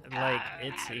hell. Like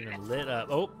it's even lit up.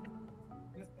 Oh,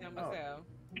 It's dumb Oh. as hell.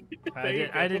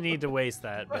 I didn't need to waste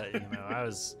that, but you know,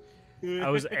 I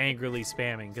was angrily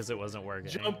spamming because it wasn't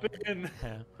working. Jump in.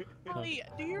 Holly,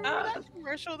 do you remember that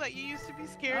commercial that you used to be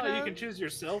scared Oh, of? you can choose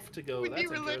yourself to go. When That's you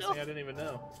were interesting. little. I didn't even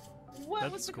know. What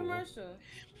That's was the cool. commercial?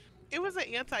 It was an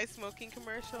anti-smoking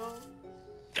commercial.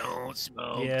 Don't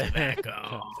smoke Yeah.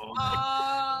 tobacco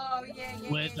Oh, yeah, yeah.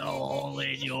 with yeah, a yeah, hole yeah,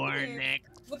 in yeah, your yeah. neck.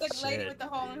 With the lady Shit. with the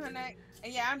hole in her neck.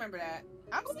 And yeah, I remember that.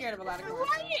 I'm scared of a lot of Why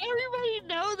commercials. did everybody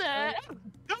know that?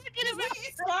 Don't forget See,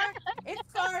 about it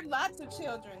scarred lots of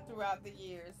children throughout the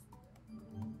years.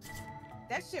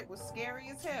 That shit was scary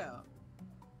as hell.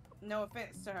 No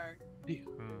offense to her. Do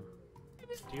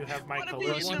you have my What if color you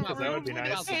one? use the Because that would be room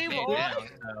nice. with Sit Table. down,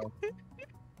 so.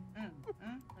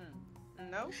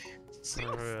 No. She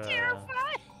was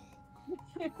terrified.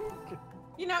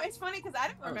 You know, it's funny because I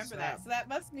didn't Oh, remember snap. that. So that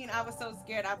must mean I was so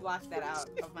scared I blocked that out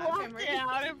of my Walked memory. it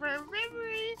out of her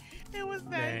memory. It was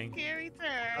that Dang. scary to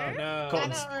Oh her. no.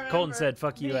 Colton- Colton said,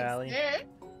 "Fuck you, Being Allie." scared.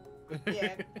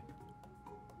 Yeah.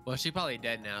 Well, she's probably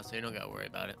dead now, so you don't gotta worry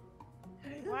about it.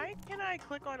 Why can I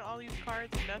click on all these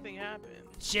cards and nothing happens?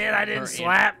 Shit, I didn't Her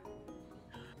slap.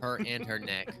 Her and her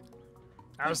neck.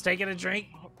 I was taking a drink.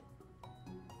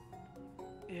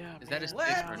 Yeah. Is that a What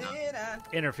stick or not? did I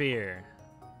Interfere.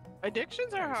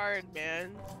 Addictions are hard,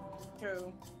 man.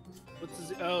 do? What's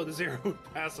the zero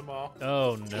would pass them all.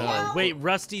 Oh no! Well- Wait,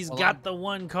 Rusty's Well, got I'm- the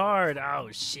one card. Oh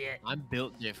shit! I'm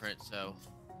built different, so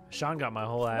Sean got my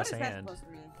whole What ass is that hand. supposed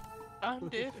to mean? I'm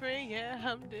different, yeah,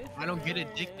 I'm different. I don't get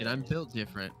addicted. I'm built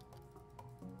different.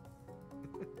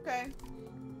 Okay.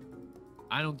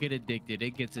 I don't get addicted.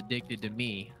 It gets addicted to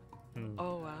me. Hmm.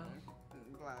 Oh wow.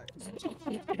 Black.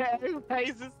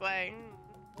 Everybody's just like.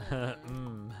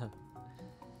 Mm.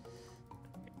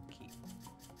 Keep.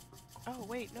 Oh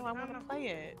wait, no, I want to play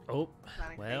it. Oh,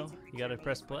 Sonic well, Crazy you gotta Creature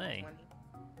press Games play.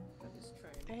 2020. Of this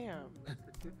trade.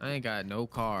 Damn. I ain't got no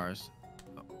cars.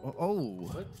 Oh,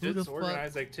 What? who the It's fuck,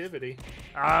 organized activity.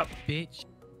 ah, bitch?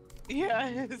 Yeah,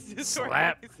 it's just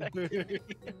Slap. organized.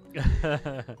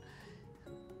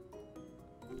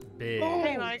 big.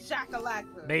 Hey, like,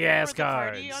 Shakalaka. Big for ass the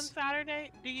party on cards.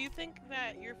 Saturday, do you think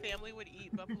that your family would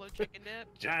eat buffalo chicken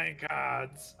dip? Giant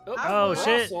cards. Oh,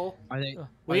 shit. Russell. Are they?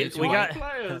 We, Are they we too got white?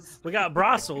 players. we got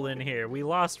Brossel in here. We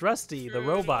lost Rusty, the Strudel.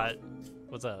 robot.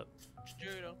 What's up?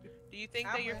 Strudel. Do you think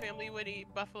that your family would eat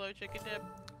buffalo chicken dip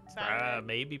Uh, Saturday?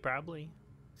 maybe, probably.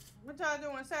 What y'all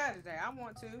doing Saturday? I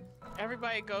want to.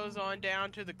 Everybody goes on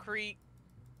down to the creek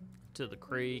To the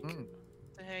creek. Mm.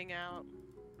 to hang out.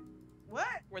 What?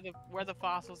 Where the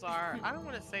fossils are. I don't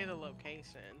want to say the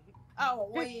location. Oh,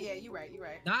 well, yeah, you're right. You're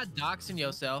right. Not doxing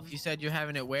yourself. You said you're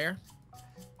having it where?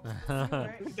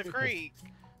 Right. The creek.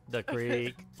 The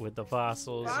creek with the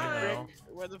fossils, you Fine. know.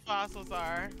 Where the fossils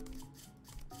are.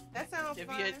 That sounds If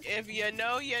fun. you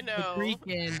know, you The know. creek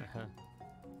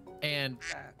and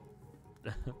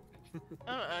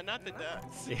Not the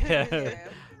ducks. Yeah.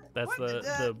 That's What the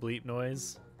the bleep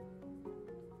noise.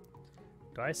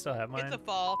 Do I still have mine? It's a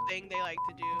fall thing they like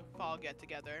to do. Fall get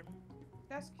together.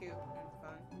 That's cute. That's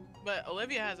fun. But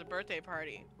Olivia has a birthday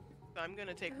party. So I'm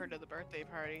gonna take her to the birthday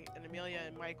party, and Amelia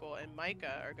and Michael and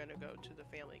Micah are gonna go to the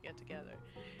family get together.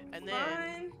 And then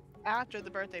Fun. after the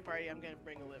birthday party, I'm gonna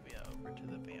bring Olivia over to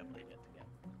the family get together.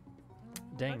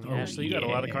 Dang, Oh, Ashley, you got a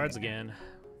lot of yeah. cards again.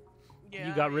 Yeah.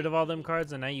 You got rid of all them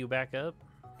cards and now you back up?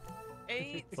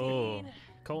 18. Oh.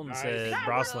 Colton Nice. said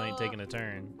Brosel ain't taking a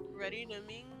turn. Ready to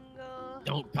mingle.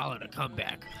 don't call it a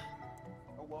comeback.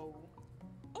 Oh, whoa.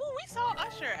 Oh, we saw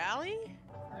Usher, Allie.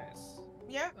 Nice.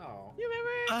 Yep. Oh. You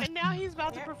remember? And now he's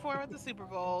about to Yeah. perform at the Super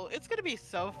Bowl. It's gonna be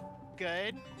so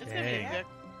good. It's gonna be a Dang. good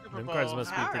Super Them Bowl. cards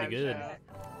must be pretty halftime good. show.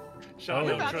 Sean, Oh, We're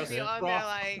don't about to trust be it. on there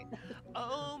like,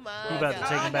 oh my He about to God.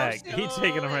 take Oh, him no back. shit. He's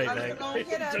taking him right I'm back. gonna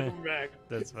get Took him. him back.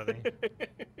 That's funny.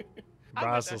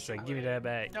 I wish Brosel Usher said, give me would. that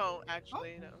back. No,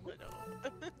 actually, no.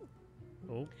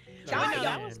 Oh, But Giant. no,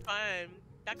 that was fun.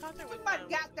 That concert was Took my fun.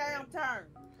 goddamn turn.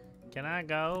 can I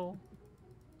go?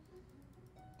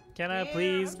 Can I Yeah,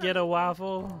 please I'm get trying a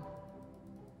waffle?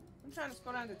 I'm trying to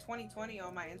scroll down to 2020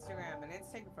 on my Instagram, and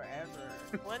it's taking forever.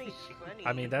 2020.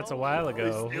 I mean, that's a Holy- while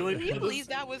ago. Stealing Can you believe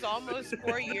that was almost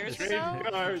 4 years Trading ago?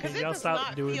 cards. Can it y'all does stop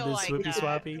not doing feel this like swoopy that.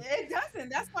 swappy? It doesn't.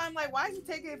 That's why I'm like, why is it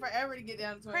taking forever to get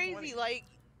down to 2020? Crazy, like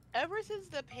ever since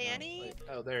the panty,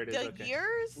 Oh, there it is. the Okay.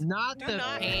 years, Not Do the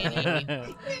not-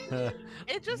 panty.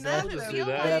 it just None doesn't of feel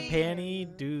that. That like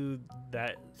panty, dude,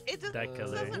 that it just that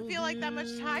color. doesn't feel like that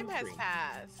much time has Green.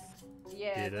 passed.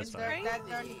 Yeah, Yeah, that's that, fine. that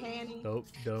dirty panty. Nope,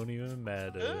 don't even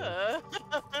matter.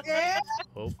 Ugh. Yeah.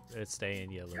 Oh, it's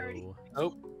staying yellow. Dirty.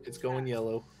 Oh, it's going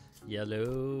yellow.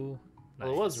 Yellow. Well,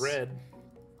 it was Nice. red.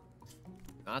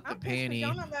 Not the I'm pissed 'cause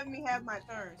y'all panty. not letting me have my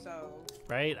turn, so.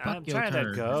 Right? Fuck I'm your trying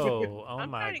turn. to go. Oh I'm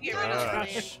my trying to get rid of the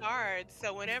gosh. damn cards,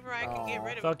 so whenever I can get Aw.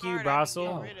 rid of Fuck a you, card, I can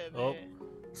Brossel. get rid of Oh.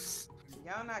 it.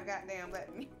 Y'all not goddamn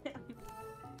letting me. Dang.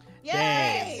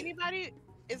 Yay!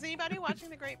 Is anybody watching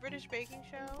the Great British Baking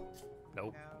Show?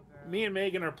 Nope. No, girl. Me and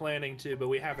Megan are planning to, but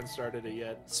we haven't started it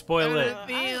yet. Spoil it. I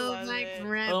Feels love like it.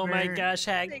 forever. Oh my gosh,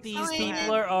 Hack, Thanks, these Mom.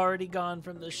 people are already gone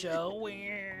from the show.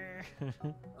 Where?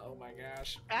 Oh my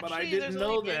gosh. Actually, but I there's didn't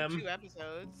know only been them. 2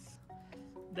 episodes.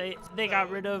 They got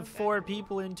rid of Okay. 4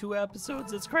 people in 2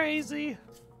 episodes. It's crazy.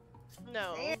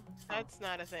 No, that's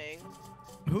not a thing.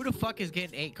 Who the fuck is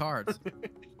getting 8 cards?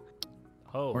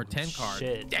 Oh, Or 10 cards.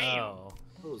 Shit. Damn. Oh.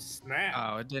 Oh, snap.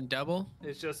 Oh, it didn't double?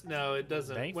 It's just, no, it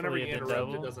doesn't. Thankfully Whenever you it did interrupt,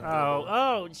 double. it doesn't Oh, double.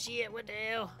 oh, shit, what the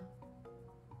hell?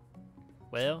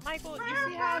 Well, Michael,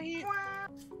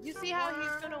 you see how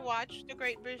he's gonna watch the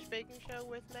Great British Baking Show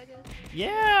with Megan?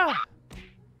 yeah.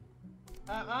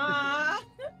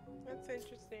 That's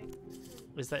interesting.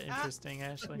 Is that interesting,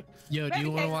 Ashley? Yo, do you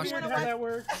want to Maybe watch Casey it? wanna How that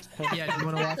works? Yeah, do you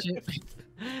want to watch it?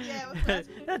 Yeah,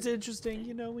 That's interesting.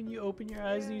 You know, when you open your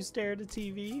eyes and you stare at a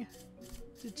TV,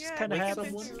 it just kind of like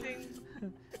happens. interesting.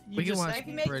 You We can just- watch Thank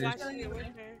you, Megan. British. Watching it with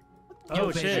her. Oh Yo,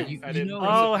 baby, shit! You, I you didn't- know, Oh,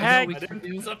 you know heck. we can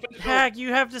do? Hack, you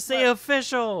have to say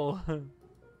official.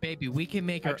 Baby, we can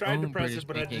make I our tried to own press British it,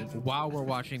 but I baking didn't. while we're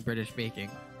watching British baking.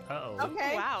 Uh-oh.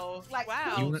 Okay. Wow. Like,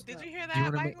 Wow. you wanna- Did you hear you that,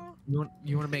 wanna make- Michael?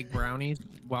 You want to make brownies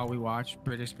while we watch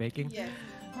British baking? Yes.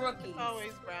 Brookies. It's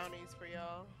always brownies for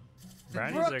y'all.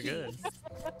 Brownies are Rookies. good.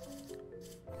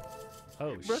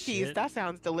 Oh Rookies, shit! that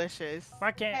sounds delicious.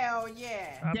 Why can't Hell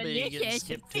yeah. I be getting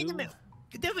skipped too?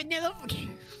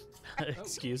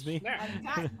 Excuse me. Snap.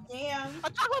 Goddamn. A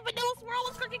chocolate vanilla swirl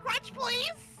with cookie crunch,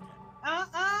 please.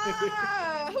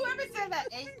 Whoever said that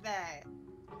ate that.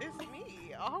 It's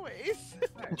me, always.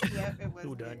 Yep, it was.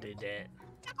 Who done me. did that?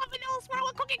 Chocolate vanilla swirl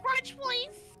with cookie crunch,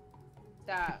 please.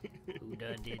 Stop Who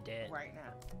done did that? right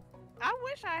now. I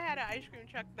wish I had an ice cream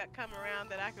truck that come around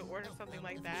that I could order something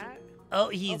like that. Oh,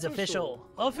 he's official.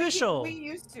 Official. We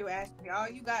used to, Ashley. All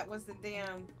you got was the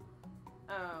damn,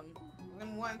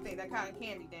 them one thing, that cotton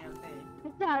candy damn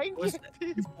thing. What's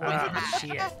Oh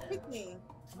shit!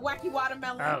 Wacky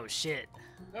watermelon. Oh shit!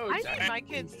 No, I it's need my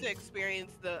kids to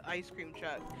experience the ice cream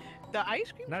truck. The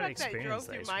ice cream Not truck that experience drove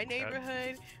the through ice my cream truck.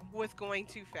 neighborhood was going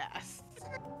too fast.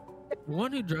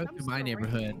 One who drove I'm to my sorry.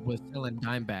 neighborhood was selling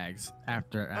dime bags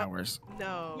after hours.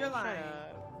 No. You're shut lying.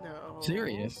 up. No.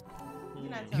 Serious. You're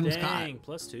not He was Dang,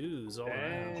 +2s all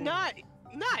Dang. around.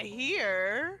 Not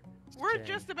here. We're Dang.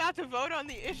 just about to vote on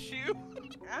the issue.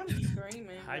 I'm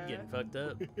screaming. I'm bruh. getting fucked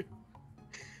up.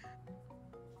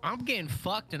 I'm getting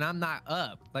fucked and I'm not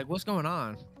up. Like, what's going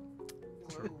on?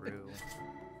 True.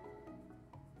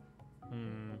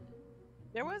 Hmm.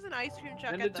 There was an ice cream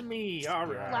truck Send at it to the me. All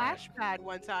right. Splash Pad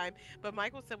one time, but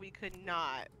Michael said we could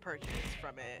not purchase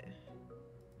from it.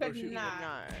 Could We could not.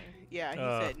 Yeah,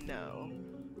 he said no.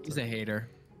 He's a hater.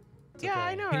 It's Yeah, I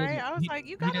okay. know, He right? doesn't- I was he- like,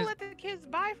 you he gotta does- let the kids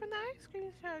buy from the ice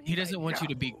cream truck. He doesn't want you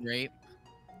to be great.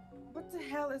 What the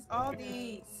hell is all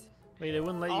these? Wait, they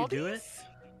wouldn't let you do it?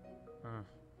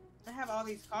 I have all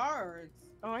these cards.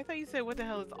 Oh, I thought you said, what the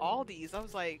hell is Aldi's? I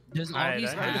was like, Does Alright,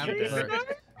 Aldi's I have? understand.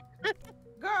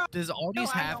 Girl, Does No, Aldi's I know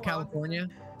have Aldi's. California?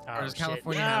 Oh, does shit.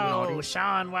 California have an No, Aldi's?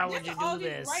 Sean, why would there's you an do Aldi's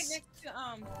this? right next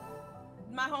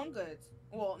to my Home Goods.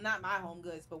 Well, not my Home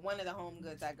Goods, but one of the Home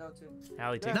Goods I go to.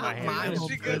 Allie, take Not my my hand. home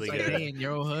She It's goes really goods, like good. like in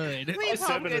your hood. My please, Home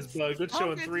 7 is Goods. bugged. It's Home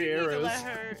showing Goods, 3 you need to arrows. let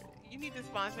her- You need to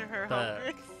sponsor her The- Home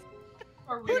Goods.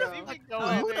 For Who real. the fuck go Oh,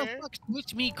 in Who the there? fuck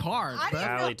switched me cards, I bro?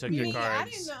 didn't Allie know- took your me,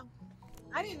 cards.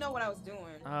 I didn't know what I was doing.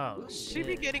 Oh, She be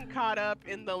shit. getting caught up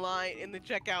in the line, in the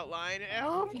checkout line.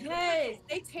 Oh, Yes,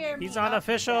 they tear me He's up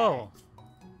unofficial.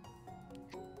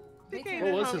 They They tear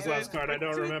What me was up. his last card? I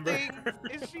don't Two remember. things,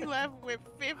 and she left with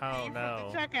 50 Oh, from no.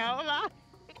 the checkout line.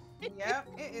 Yep,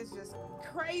 it is just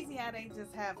crazy how they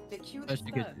just have the cutest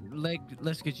Let's stuff.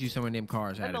 let's get you some of them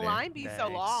cars out And of the there. line be so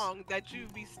Thanks. long that you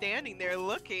be standing there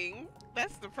looking.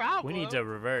 That's the problem. We need to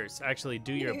reverse. Actually,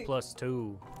 do your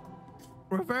 +2.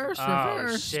 Reverse, Oh,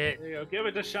 reverse. shit. There you go. Give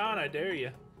it to Sean. I dare you.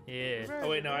 Yeah. Oh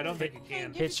wait, no, I don't think you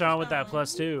can. Hit Sean with that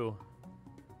 +2.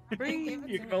 Give it You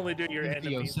to can me. only do your Give it to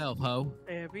enemies. yourself, ho.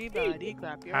 Everybody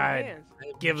clap your Alright. hands.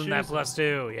 Give him that Choose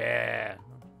 +2. Yeah.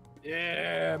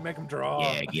 Yeah, make him draw.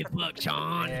 Yeah, get fucked,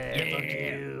 Sean. Yeah, fuck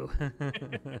you.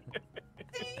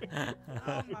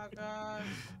 Oh my god.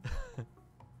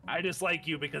 I dislike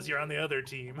you because you're on the other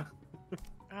team.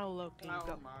 How low can you Oh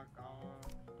go? my god.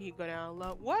 You go down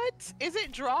low. What? Is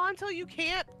it draw until you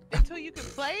can't? Until you can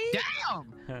play?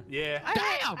 Damn. Yeah.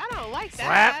 I don't like Slap.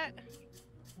 that.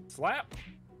 Slap.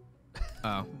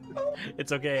 Oh.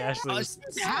 It's okay, Ashley.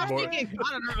 How did they get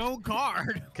caught on her own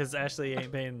card? Because Ashley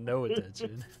ain't paying no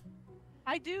attention.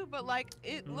 I do, but like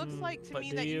it looks like to but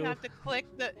me do that you you? have to click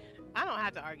the. I don't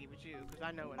have to argue with you because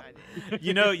I know what I did.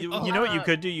 You know, you know what you Uh,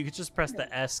 could do? You could just press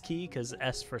the S key, because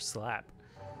S for slap.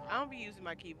 I don't be using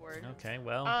my keyboard. Okay,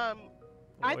 well.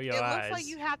 It roll your looks like eyes.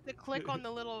 you have to click on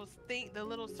the little thing, the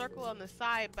little circle on the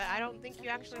side, but I don't think you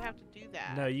actually have to do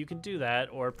that. No, you can do that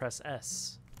or press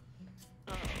S.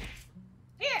 Oh.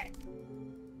 Yeah.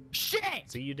 Shit.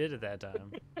 See, you did it that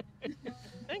time.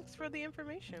 Thanks for the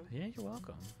information. Yeah, you're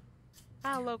welcome.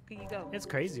 How low can you go? It's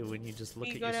crazy when you just look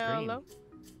Can at you your go down screen. low?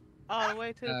 All the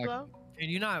way to the low? Can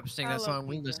you not sing How that low song?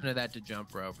 We can you listened to that to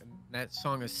Jump Rope. And that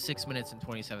song is 6 minutes and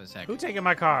 27 Who seconds. taking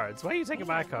my cards? Why are you taking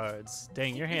my cards?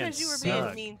 Dang, your hands Because you were being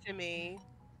suck. mean to me.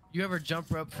 You ever jump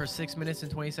rope for 6 minutes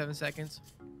and 27 seconds?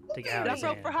 Take Jump Allie's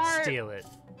rope for hand. heart. Steal it.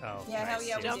 Oh, Yeah, hell nice.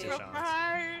 yeah, we Steal Jump did. rope Sean's. for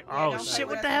heart. Oh, don't shit, play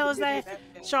what with the us. hell is We did that?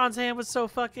 shit. Sean's hand was so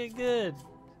fucking good.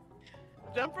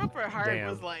 Jump rope for heart Damn.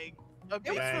 was like a It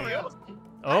big was Bang. for real.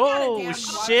 Oh,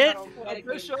 shit.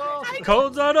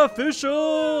 Code's unofficial.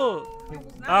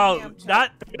 Oh,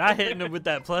 not hitting him with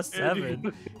that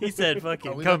 +7. He said,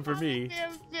 "Fucking we come don't- for me."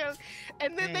 Damn.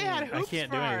 And then they had I hoops can't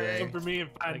for do heart. anything. Come for me and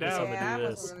I find guess out. I'm gonna Yeah, do I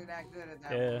this. wasn't really that good at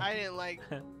that. Yeah. I didn't like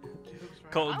hoops for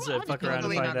Colton heart. said, I'm "Fuck around and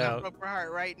Googling find Jump out." rope for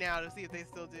heart right now to see if they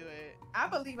still do it. I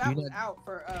believe I You was know- out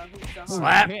for Who's the Heart.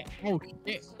 Slap. Oh,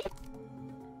 shit.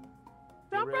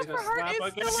 Jump ready rope to for heart slap is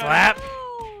again? still Slap.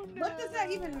 around. What does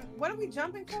that even? What are we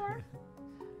jumping for?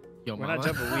 Yo, We're mama. not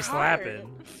jumping, we For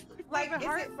slapping. Like, the is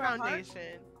Heart it for heart?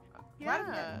 Foundation. Why did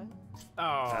Yeah.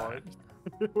 Oh,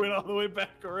 it went all the way back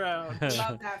around.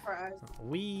 Love that for us.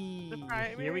 Wee. The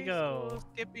primary Here we go. school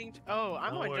skipping. Oh,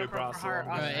 I'm Don't on worry, Jump rope for Brossel. heart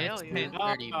It's Australia.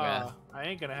 10:30, bruh. I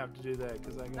ain't gonna have to do that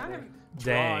because I Not gotta even-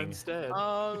 draw Dang. instead.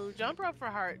 Oh, Jump rope for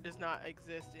heart does not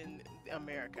exist in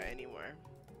America anymore.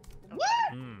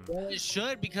 Mm. Well, it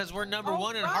should because we're number Oh,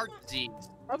 one in brother. heart disease.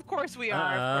 Of course we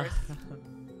are. Of course.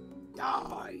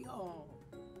 Die. Oh.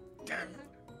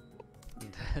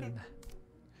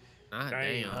 Ah, Damn.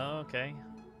 damn. Oh, okay.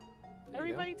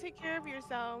 Everybody take care of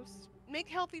yourselves. Make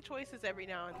healthy choices every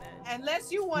now and then.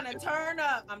 Unless you want to turn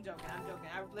up. I'm joking.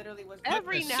 I literally was.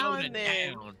 Every Put the now soda and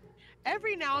then. down.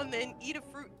 Every now and then, eat a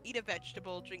fruit, eat a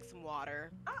vegetable, drink some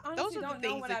water. I honestly Those are the don't know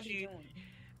things what that I be you- doing.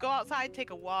 Go outside, take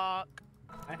a walk.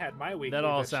 I had my week. That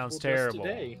all sounds terrible.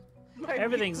 Today.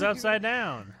 Everything's upside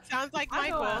down. Sounds like I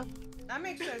go out. Michael. I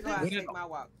make sure to go out What and did- take my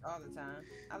walks all the time.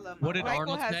 I love my What did walks.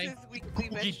 Michael Arnold has say? his weekly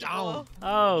Cookie vegetable.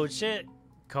 Oh shit,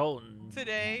 Colton.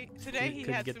 Today He he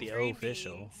couldn't had get some the green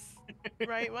official. beans.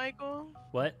 Right, Michael?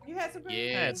 What? You had some.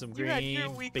 Yeah. I had some You green had your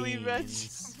weekly beans.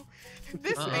 vegetables.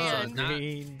 This Uh-uh, man, not-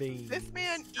 Green beans. this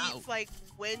man Ow. eats like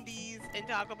Wendy's and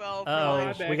Taco Bell for Oh,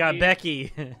 lunch Hi, we got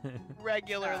Becky. Becky.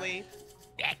 regularly.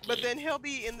 But then he'll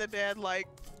be in the bed like,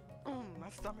 my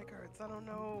stomach hurts. I don't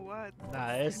know what.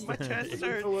 Nice. My chest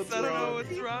hurts. What's I don't know wrong?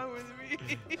 what's wrong with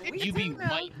me. You be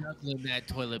white knuckling that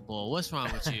toilet bowl. What's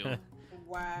wrong with you?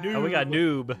 Wow. Oh, we got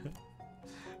noob.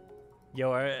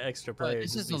 Yo, our extra Bro,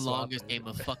 players. this is the longest game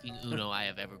of fucking Uno I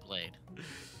have ever played.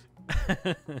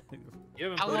 You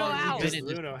haven't How played long have you Uno, been in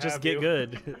this- Uno, Just have get you?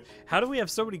 good. How do we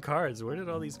have so many cards? Where did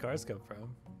all these cards come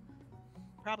from?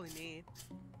 Probably me.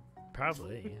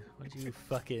 Probably. Why don't you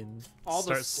fucking All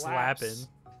the start slaps.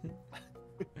 slapping?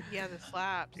 Yeah, the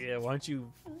slaps. Yeah, why don't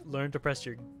you learn to press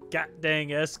your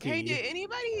goddamn S key? Hey, did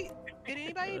anybody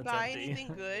That's buy empty.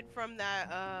 anything good from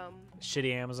that?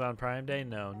 Shitty Amazon Prime Day?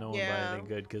 No, no one bought Yeah. anything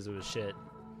good because it was shit.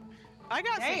 I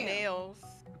got some Damn. nails,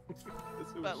 This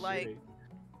was But, like, shitty.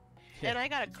 and I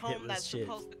got a It comb was that's shit.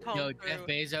 supposed to comb Yo, through. Jeff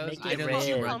Bezos, Make I it know It's that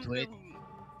you red. run supposed to Twitch.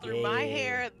 come through my Yeah.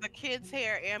 hair, the kid's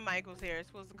hair, and Michael's hair. It's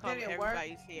supposed to comb Did it work?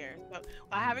 everybody's hair. So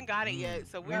I haven't got it yet,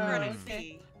 so we're Oh, gonna okay.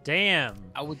 see. Damn.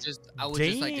 I would just like to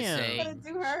Damn. say, Gotta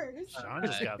do hers. Sean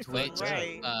just got Twitch, fucked up.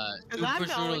 Right. Because Super I'm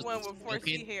the only Strudels one is with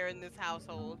 4C joking. hair in this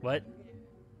household. What?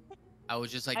 I would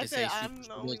just like I to say said I'm Super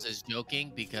the only- Strudels is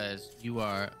joking because you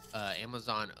are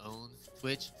Amazon owns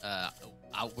Twitch.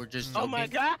 We're just Oh joking. my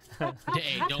god!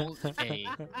 Hey, don't. Hey,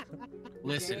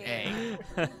 listen. Hey,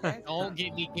 don't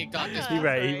get me kicked off this. He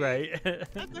right, he right.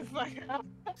 Shut the fuck up.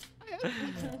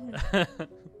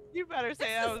 You better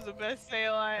say that was the best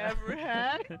sale I ever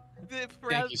had.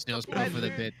 Thank you, Snowstorm, for the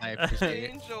bit. I appreciate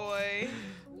it. Enjoy.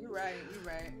 You right. You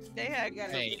right. They had You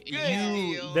gotta- Hey,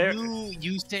 good deals. There-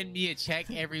 you send me a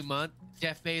check every month,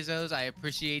 Jeff Bezos. I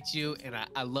appreciate you, and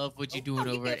I love what you're doing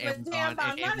Don't over at give a damn Amazon.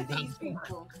 about And none of Amazon. these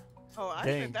people. Oh, I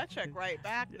Dang. sent that check right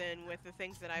back then with the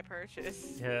things that I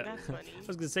purchased. Yeah. That's funny. I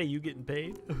was gonna say you getting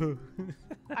paid.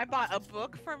 I bought a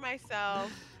book for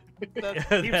myself. The,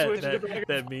 Keep switching that, it back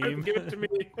that and forth. meme. Give it to me.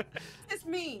 It's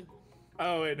me.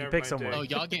 Oh wait, never pick mind. someone. Oh,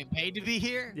 y'all getting paid to be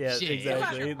here? Yeah, Shit.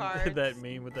 exactly. cards. that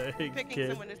meme with that picking kid.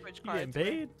 someone to switch You getting cards. with.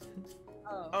 paid?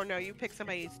 Oh no, you pick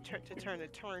somebody's to turn a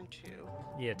turn to.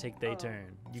 Yeah, take they Oh.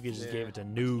 turn. You could just Yeah. gave it to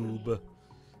noob.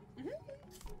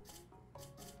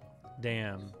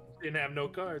 Damn. Didn't have no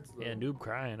cards. Though. Yeah, noob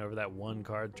crying over that one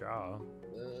card draw.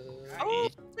 Oh,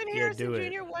 Ben Yeah, Harrison do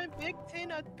it. Jr. won Big Ten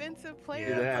Offensive Player.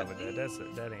 Yeah, that. of the probably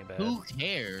that League. ain't bad. Who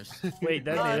cares? Wait,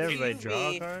 that Oh, made everybody excuse draw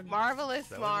a me. card? Marvelous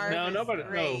That was- Marv. No, is nobody-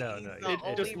 great. no, He's no, the It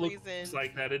only just looks reason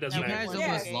like that. It doesn't You that we guys won Yeah.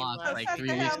 almost that game lost last like Shut 3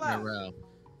 the weeks hell in a up. row.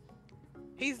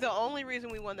 He's the only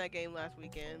reason we won that game last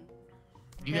weekend.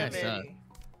 You Him guys suck. and-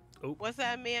 Oh. What's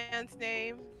that man's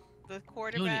name? The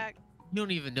quarterback. You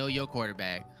don't even know your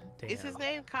quarterback. Damn. Is his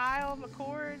name Kyle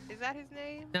McCord? Is that his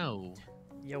name? No,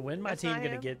 Yo, when my That's team not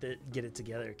gonna him? get it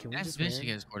together? Can we that's just win?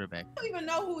 Michigan's quarterback. I don't even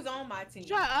know who's on my team.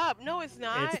 Shut up! No, it's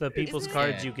not. It's the people's Isn't it?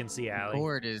 cards Yeah. you can see, Allie.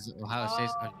 Ford is Ohio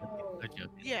State's. I'm Oh. joking.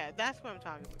 Yeah, that's what I'm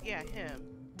talking about. Yeah, him.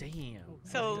 Damn.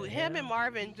 So What the him hell? and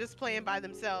Marvin just playing by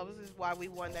themselves is why we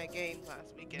won that game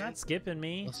last weekend. Not skipping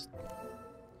me.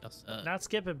 Y'all suck. Not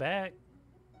skipping back.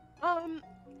 I'm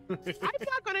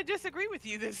not gonna disagree with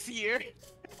you this year.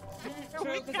 True,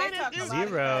 We 'cause they kinda talk do. a lot of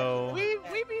Zero.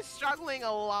 crap. We be struggling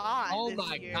a lot. Oh this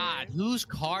my year. God! Whose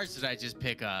cars did I just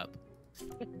pick up?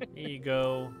 Here you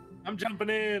go. I'm jumping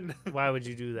in. Why would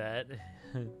you do that?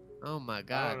 Oh my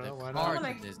God! don't know, why The not? cards I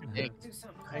in wanna- this dick. Do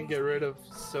something I crazy. can get rid of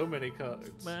so many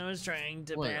cards. I was trying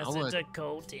to Wait, pass I it want- to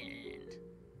Colton.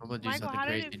 I'm gonna do Michael, something how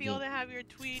did crazy. it and feel do- to have your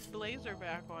tweed blazer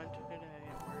back on today?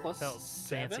 at work? Plus Felt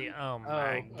 7? fancy. Oh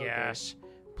my okay. gosh.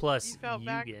 Plus You felt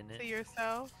back getting to it.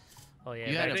 yourself. Oh yeah,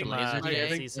 You back had a to blazer my today? I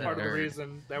fancy think self. part of the Nerd.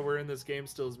 reason that we're in this game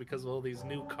still is because of all these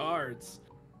new cards.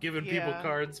 Giving people Yeah.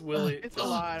 cards, Willie. It's a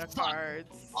lot of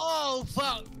cards. Oh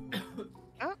fuck!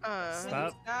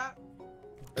 Stop. Stop.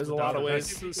 There's a lot of ways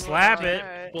Slap it.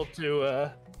 people to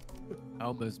I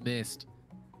almost missed.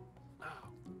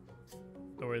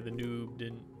 Or the noob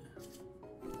didn't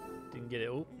get it.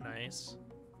 Oh, nice.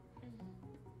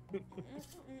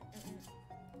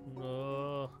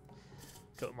 Oh,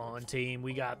 come on, team.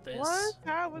 We got this. What?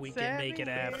 I was We can make it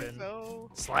 7 years happen.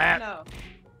 old. Slap. No.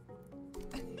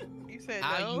 You said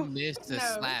How you no missed a No.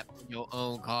 slap on your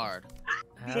own card?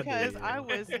 How because dare I you.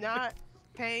 was not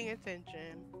paying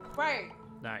attention. Right.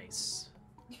 Nice.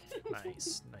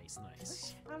 Nice, nice,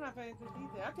 nice. I'm not paying attention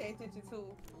either. I pay attention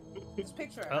to this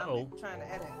picture. Uh-oh. I'm trying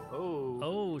to edit. Oh.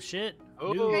 Oh shit.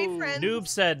 Oh. Noob, Hey, friends. noob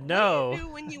said What no. do you do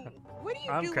when you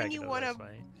I'm do when cracking you up, want that's to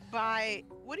funny. buy?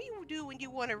 What do you do when you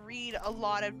want to read a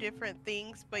lot of different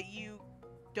things, but you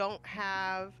don't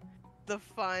have the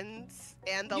funds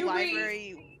and the You read-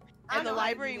 library I and the know how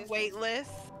to do library this. wait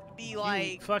list be You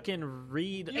like fucking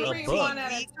read You a read book. one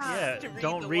at a weeks time. Yeah, to read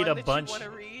don't the read one a that bunch. You want to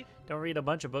read. Don't read a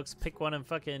bunch of books. Pick one and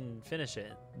fucking finish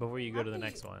it before you go How to the can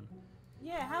next one.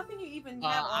 Yeah, how can you even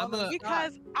have all I'm those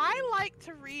Because I like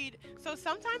to read. So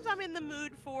sometimes I'm in the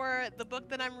mood for the book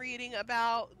that I'm reading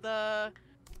about the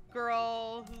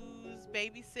girl who's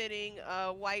babysitting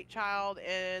a white child,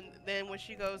 and then when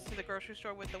she goes to the grocery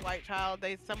store with the white child,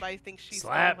 somebody thinks she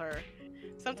Slap. stole her.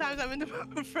 Sometimes I'm in the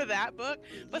mood for that book,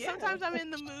 but Yeah. sometimes I'm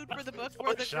in the mood for the book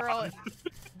where the Shut girl. up.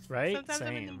 Right? Sometimes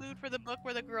I'm in the Same. mood for the book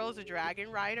where the girl is a dragon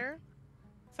rider.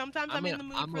 Sometimes I'm in the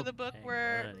mood I'm for a- the book Dang,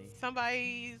 where buddy.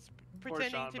 somebody's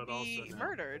pretending Sean, to but also be no.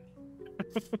 murdered.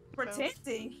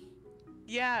 pretending.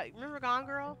 Yeah, remember Gone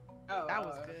Girl? Oh, That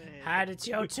was good. Hide, it's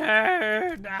your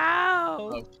turn. Ow.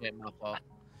 Oh shit, my fault.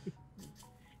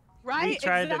 Right?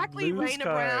 tried to Exactly, lose Raina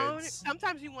Brown. cards.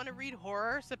 Sometimes you want to read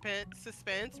horror,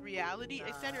 suspense, reality,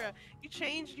 etc. You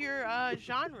change your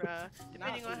genre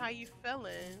depending on how you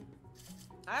feeling.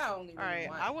 I only read All right,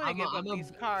 one. I want to I'm give a- up I'm a-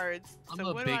 these cards. I'm So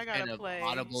a what big do I fan gotta of play? So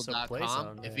play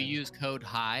Audible.com. some, If you yeah. use code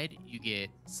HIDE, you get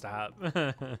Stop.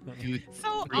 two.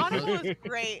 So Free Audible book. is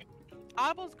great.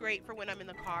 Audible's great for when I'm in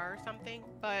the car or something,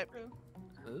 but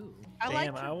Ooh. I like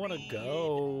Damn, to I want to read-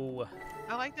 go.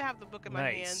 I like to have the book in my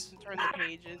Nice. hands and turn the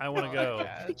pages. I wanna Oh, go.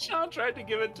 God. Sean tried to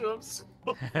give it to him, so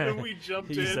and we jumped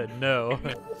He in. said no.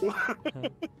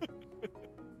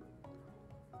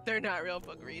 They're not real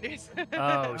book readers. Oh,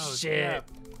 Oh, shit. snap.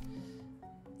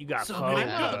 You got So phone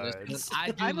many cards. I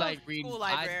do I'm a like reading. school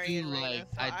I do librarian, Raina, like.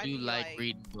 so I I'd do be like like-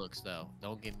 reading books, though.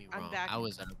 Don't get me I'm wrong. back I in-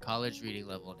 was at a college reading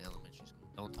level in elementary school.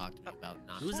 Don't talk to me about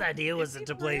nonsense. Whose idea was it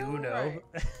to play real? Uno?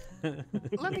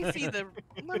 let me see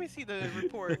the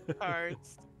report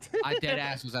cards. I dead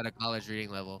ass was at a college reading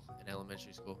level in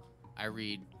elementary school. I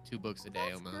read 2 books a day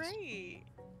That's almost. great.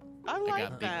 I got like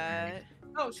big that.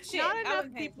 Oh shit! Not I enough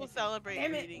wasn't paying people attention. celebrate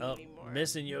Damn it. reading Oh, anymore.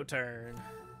 missing your turn.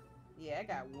 Yeah, I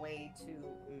got way too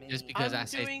many. Just because I'm I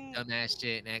say doing- dumbass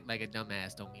shit and act like a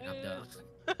dumbass don't mean I'm dumb.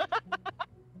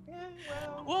 Yeah,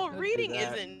 well, Well, Let's do reading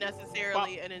that. isn't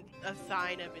necessarily a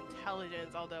sign of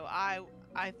intelligence, although I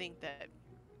think that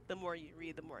the more you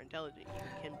read, the more intelligent you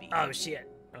can be. Oh, shit.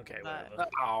 Okay, But- whatever.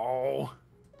 Oh.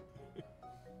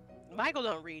 Michael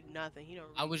don't read nothing. He don't.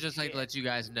 Read I would just like to shit. let you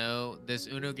guys know this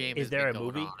Uno game Is has there been a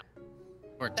going movie? on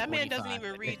for That man doesn't 25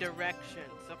 even read minutes.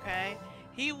 directions. Okay,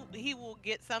 he will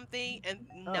get something and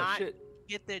Oh, not shit.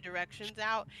 get the directions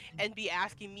out and be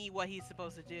asking me what he's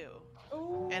supposed to do.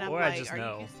 ooh. And I'm Or I like, just are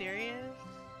know. you serious?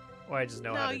 Or I just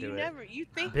know no, how to you do never. You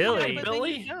think Billy. you know, but then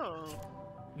Billy? you don't.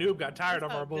 Noob got tired of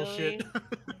What's our up, bullshit.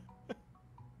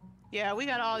 Yeah, we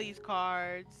got all these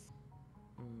cards.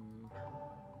 it. Mm,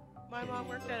 My mom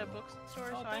worked at a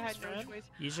bookstore, so I had no choice.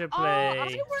 You should Oh, play. I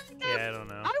worked at Yeah, I don't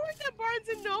know. I worked at Barnes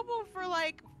and Noble for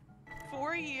like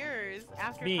 4 years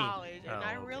after Me? college, and Oh,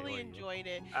 I okay, really well, you- enjoyed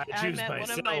it. I And I choose met one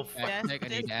of my myself. Fact check, I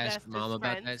need to ask bestest mom about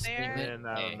that friends there. statement. And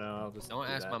I Hey, don't know. I'll just Don't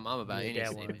do ask that. my mom about Yeah, any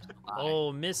that one. statements. Lie.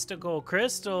 Oh, mystical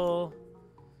crystal.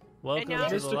 Welcome now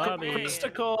to it's the just lobby. great.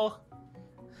 Mystical.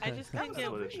 I just couldn't That's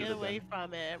what it get should've away been.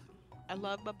 from it. I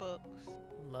love my books.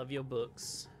 Love your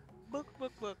books. Books.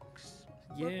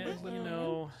 Yeah, books, you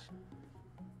know.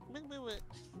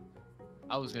 Books.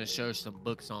 I was gonna show some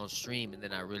books on stream, and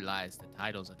then I realized the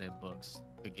titles of them books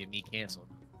could get me canceled.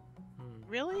 Hmm,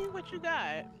 Really? What you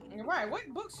got? Right, what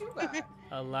books you got?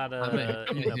 a lot I'm of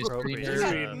a history inappropriate You nerd. got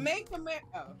stuff. Make America.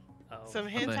 Oh. Oh, Some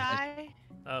I'm a- hentai?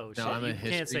 oh shit! No, I'm a You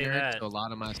history can't say nerd, that. so a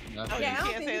lot of my stuff. Oh, yeah, you I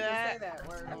don't can't think say you that. can say that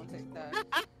word on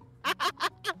TikTok.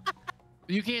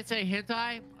 You can't say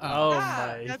hentai? Oh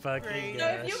God, my that's fucking great. So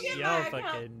if gosh! you get Y'all my account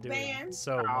fucking doing banned,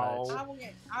 so Ow.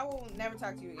 much. I will never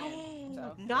talk to you again.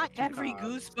 So. Not every God.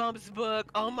 Goosebumps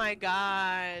book. Oh my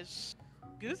gosh.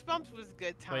 Goosebumps was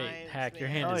good times. Wait, Hack, your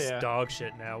man. hand Oh, is yeah. dog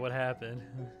shit now. What happened?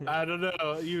 I don't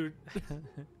know. You.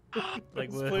 Like,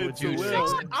 Let's what play would it you to do?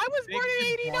 Will. I was born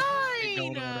in Big '89.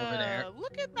 going on over there.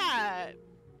 Look at that.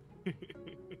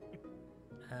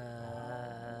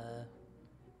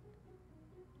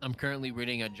 I'm currently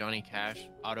reading a Johnny Cash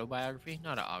autobiography.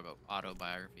 Not an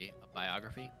autobiography, a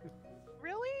biography.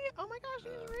 Really? Oh my gosh,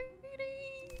 he's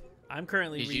reading. I'm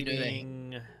currently Did you know that-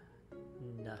 reading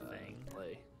nothing.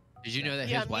 Play. Did you know that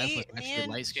Yeah, his wife me, was me actually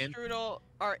and light skinned? Strudel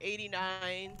are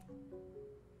 '89.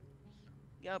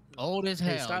 Yep. Old as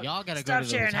Hey, hell. stop- Y'all gotta Stop go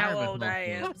to the sharing how retirement old home I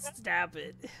soon. am. Stop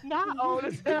it. Not old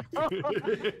as hell.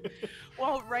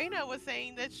 Well, Raina was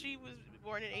saying that she was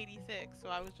born in '86, so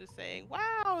I was just saying,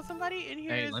 wow, somebody in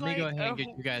here Hey, is let like me go ahead and get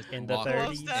you guys in some the water 30s.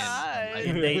 close to us. and-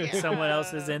 And they, Yeah. someone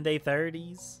else is in their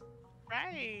 30s.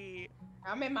 Right.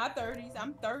 I'm in my 30s.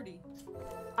 I'm 30.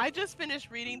 I just finished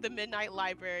reading The Midnight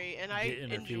Library and I Get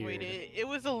enjoyed interfered. it. It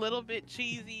was a little bit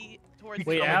cheesy towards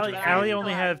Wait, the end, Allie, but I Allie had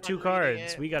only a lot have of 2 fun reading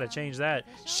cards. it. We gotta change that.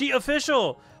 She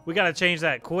official. We gotta change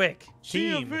that quick.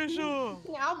 Team. official.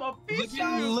 I'm a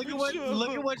bitch. Look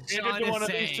at what Change it Sean to is one of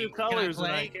these saying. two Can I colors and I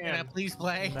play? Can I can. please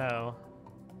play? No.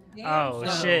 Damn, Oh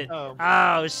Sean. shit. Oh.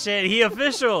 Oh shit. He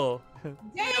official. Damn.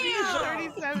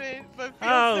 37, but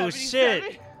Oh, feels shit.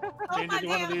 77. Oh, Change my it to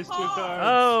one of damn these two cards. cards.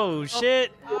 Oh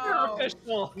shit. You're Oh.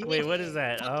 official. Wait, what is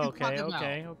that? Oh, What are you okay, talking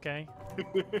okay, okay. I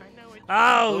know what you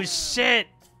Oh mean. shit.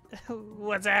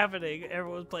 What's happening?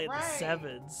 Everyone's playing the Right.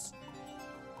 7s. This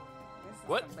is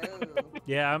What? some boo.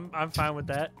 Yeah, I'm fine with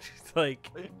that.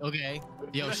 Like, Okay.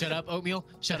 Yo, shut up, Oatmeal.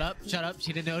 Shut up. Shut up.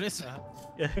 She didn't notice.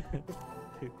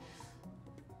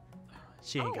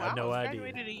 she ain't Oh, got wow, no idea.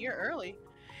 graduated a year early.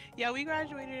 Yeah, we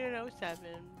graduated in 07.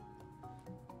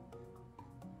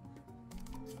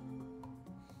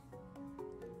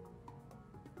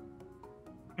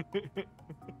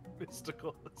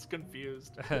 Mystical is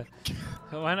confused.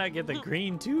 Why not get the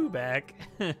green 2 back?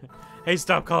 Hey,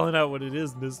 stop calling out what it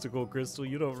is, Mystical Crystal.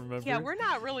 You don't remember. Yeah, we're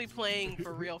not really playing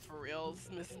for reals,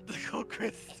 Mystical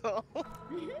Crystal.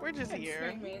 We're just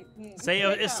here.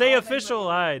 Say official,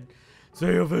 Hyde.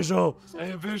 Say official.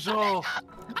 Say official.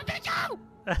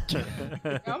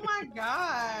 Oh my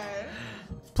god.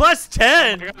 Plus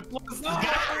 10.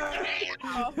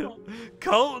 Oh,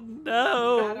 Colton, not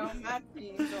no. on my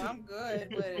team, so I'm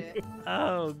good with it.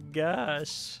 Oh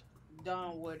gosh.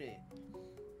 Done with it.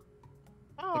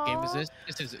 What game is Aw. this?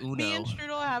 This is Uno. Me and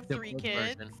Strudel have the 3 book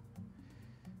kids. version.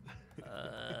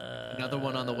 Another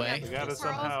one on the way. We gotta Girls?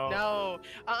 somehow. No.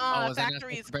 Oh, is that not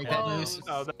Factory is supposed to break that news? closed.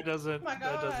 Oh, that doesn't. Oh my That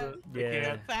God. doesn't. they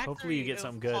Yeah. can't. Hopefully you get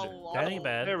Factory something is good. That ain't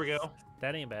bad. There we go.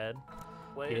 That ain't bad.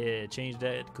 Play it. Yeah, change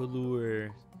that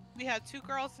color. We had 2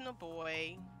 girls and a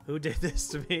boy. Who did this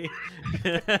to me?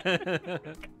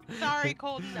 Sorry,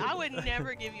 Colton. I would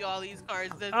never give you all these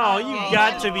cards. Oh, you game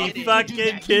got is to be ended.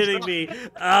 fucking kidding me.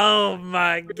 Oh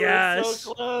my We're gosh.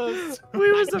 so close.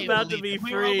 We was I can't about to believe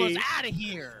be it. We're almost free. out of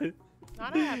here. Now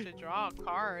I have to draw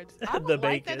cards. I The would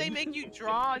like that bacon. they make you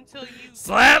draw until you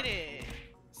Slap! get it.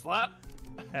 Slap.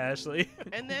 Ashley.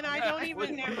 And then I don't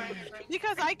even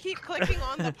because I keep clicking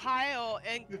on the pile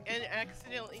and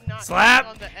accidentally not Slap!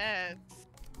 clicking on the S.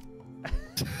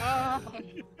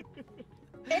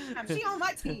 Damn, she on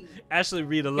my team. Ashley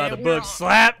read a lot Yeah, of we're books. on-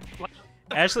 Slap!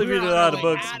 Ashley we're read a on lot our of way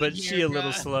books, outta but here, she a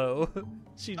little bruh. slow.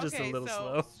 She just Okay, a little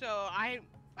so slow.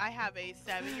 I have a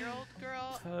 7-year-old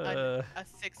girl, Uh. a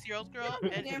 6-year-old girl,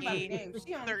 and Damn about the a game.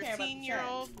 She don't care about the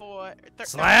 13-year-old boy.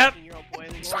 Slap! 13-year-old boy.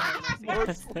 at least I'm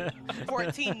gonna say.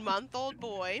 14-month-old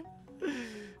boy.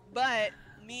 But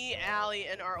me, Allie,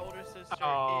 and our older sister,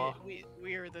 Aw.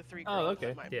 we are the 3 girls. Oh,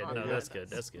 okay. of my Yeah, no, mom. that's good.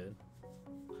 That's good.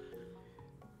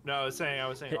 No, I was saying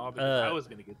all because I was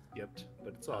gonna get skipped,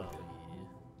 but it's all Oh, good.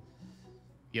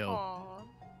 Yo, Aw.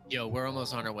 yo, we're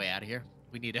almost on our way out of here.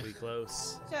 We need to. We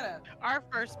close. Shut up. Our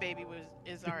first baby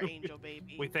is our angel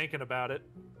baby. We thinking about it.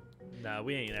 Nah,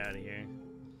 we ain't out of here.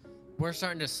 We're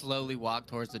starting to slowly walk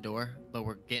towards the door, but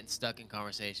we're getting stuck in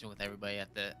conversation with everybody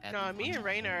at the. No, me and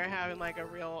Raina are having like a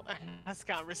real ass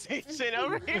conversation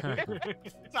over here,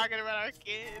 talking about our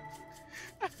kids.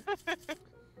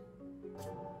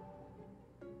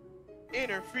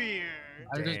 Interfere.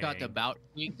 I just got the Dang. bout.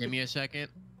 Give me a second.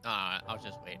 I was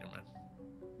just waiting, man.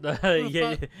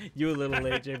 Yeah, you a little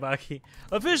late, J Baki.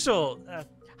 Official!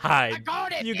 Hide.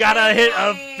 got it. You gotta hit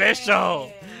Damn.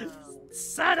 official!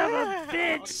 Son of a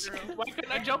bitch! Why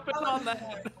couldn't I jump in on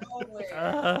that?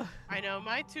 I know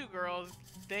my 2 girls.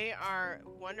 They are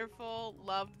wonderful.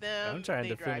 Love them. I'm trying they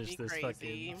to drive finish me this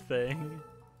crazy. fucking thing.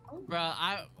 Bro,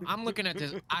 I'm looking at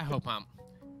this. I hope I'm.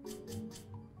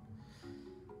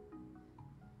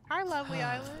 Hi, lovely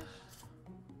Eilish.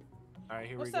 All right,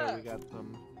 here What's we go. up? We got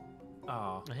some.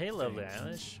 Oh, Hey, lovely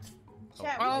Eilish.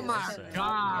 Chat, Oh we my just said-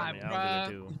 God, Yeah, I'll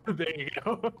do it too. there you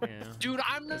go. Yeah. Dude,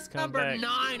 I'm Let's come number back.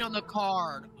 9 on the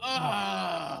card.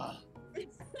 Ugh.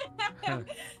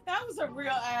 That was a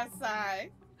real ass sigh.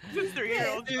 Just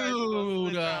 3-year-olds.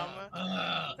 Dude.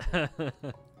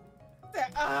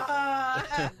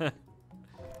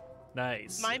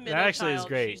 Nice. My That middle actually is child,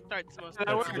 great. She starts most That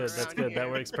That's works. good. That's good. That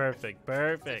works perfect.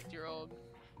 Perfect. 6-year-old.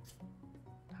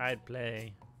 Hide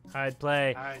play. Hide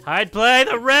play. Hide. Hide play.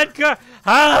 The red card.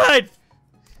 Hide.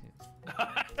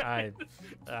 I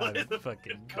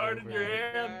fucking Card in your over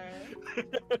it.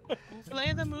 hand.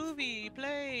 Play the movie.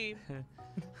 Play.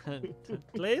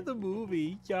 Play the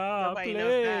movie. Yeah, Nobody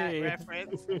knows that play.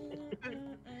 reference.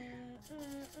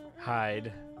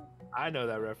 Hide. I know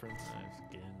that reference.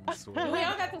 I fucking We swear.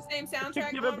 all got the same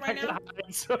soundtrack Give on it right back to now.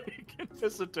 Hyde so he can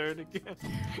miss a turn again.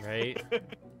 Right?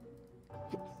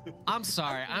 I'm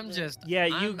sorry. I'm just. Yeah,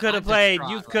 you I'm- could have I'm played. distraught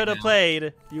You right could have now.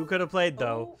 played. You could have played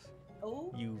though.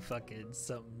 Oh, You fucking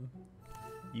something.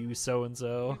 You so and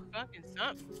so. Fucking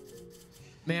something.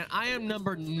 Man, I am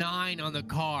number 9 on the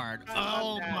card. I love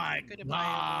Oh that. my Good to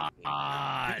buy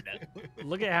god.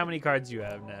 Look at how many cards you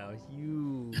have now.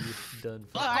 You done.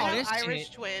 Well, Oh, I have this Irish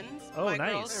shit. twins. Oh, My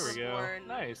nice. girls There we were go. born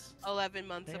Nice. 11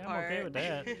 months Hey, I'm apart. okay with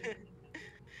that.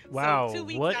 So Wow, 2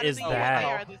 weeks what out is of the year, that? They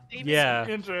are the same Yeah,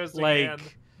 Interesting like hand.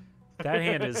 that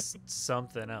hand is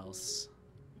something else.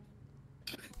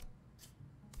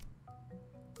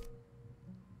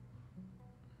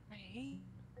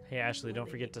 Hey Ashley, don't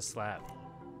forget to slap.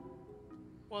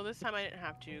 Well, this time I didn't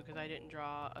have to because I didn't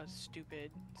draw a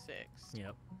stupid 6.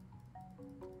 Yep.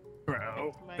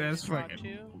 Bro, Might that's draw fucking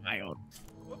 2. wild.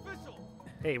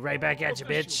 Hey, right back at you,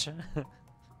 bitch.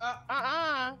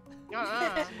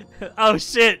 Oh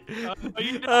shit!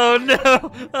 Oh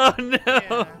no! Oh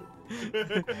no!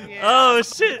 Yeah. Oh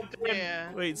shit!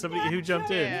 Yeah. Wait, somebody who jumped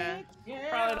in?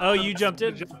 Yeah. Oh, you jumped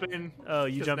in? Jump in. Oh,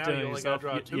 you 'Cause jumped now in you on only yourself.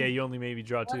 gotta draw 2. Yeah, you only made me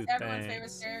draw 2. What's everyone's favorite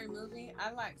Thanks. scary movie?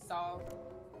 I like Saw.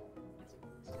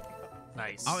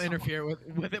 Nice. I'll interfere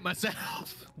with it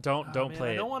myself. Don't Man,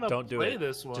 play I don't it. want to Don't do play it.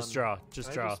 this one. Just draw.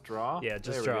 Just Can I draw. Just draw. Yeah,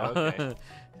 just There we draw. go, okay.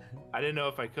 I didn't know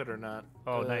if I could or not.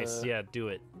 Oh, nice. Yeah, do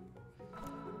it.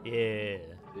 Yeah.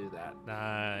 Do that.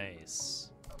 Nice.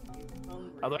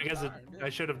 Although I guess I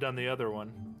should have done the other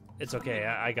one. It's okay.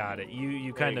 I got it. You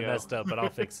There kind of you go. messed up, but I'll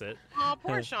fix it. Oh,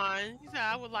 poor Sean. He said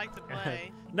I would like to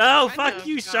play. No, I fuck know,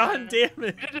 you, Sean. Sean. Damn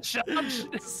it. Sean.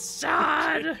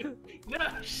 Sean. No,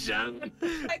 Sean.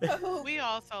 Like Kahoot. We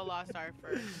also lost our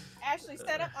first. Ashley,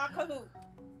 set up our Kahoot.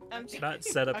 I'm just Not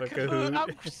set up a Kahoot. Kahoot.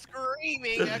 I'm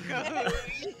screaming a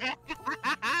Kahoot.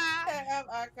 set up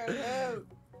our Kahoot.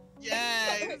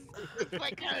 Yes. It's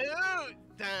like Kahoot.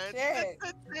 Dun, Yes.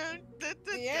 dun, dun, dun, dun,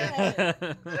 dun.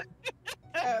 Yeah.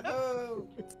 Kahoot.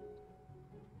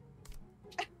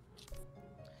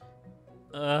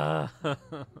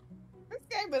 This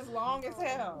game is long as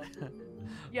hell.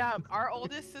 Yeah, our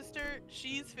oldest sister,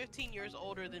 she's 15 years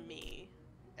older than me.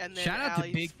 And then Shout out to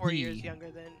Allie's Big 4 P. years younger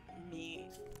than me.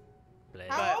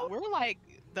 How But we're like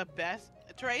the best.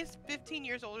 Trey's 15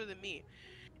 years older than me.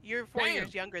 You're 4 Damn.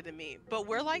 years younger than me. But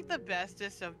we're like the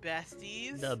bestest of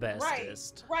besties. The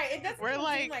bestest. Right, it doesn't We're even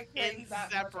like seem like friends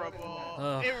that much older than inseparable. that.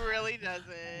 Ugh. It really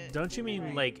doesn't. Don't you mean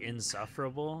Right. like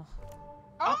insufferable?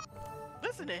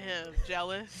 Listen to him,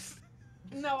 jealous.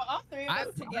 No, all three of I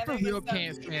us together. for was real something.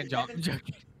 can't stand y'all. I'm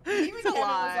joking. Even It's a Kevin was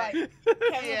lot. like, Kevin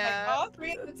Yeah. was like, all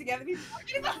three of them together. He's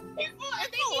talking about people and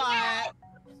It's a lot.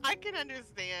 I can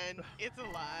understand. It's a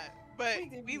lot. But We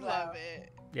do we be love loud.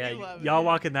 it. Yeah, We love y'all it.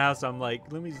 walk in the house. I'm like,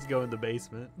 let me just go in the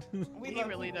basement. We He love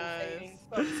really people does. shading.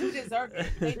 So who deserve it?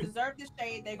 They deserve the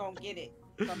shade. They gonna get it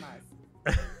from us.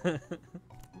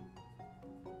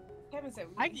 Kevin said,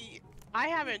 I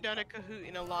haven't done a Kahoot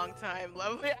in a long time,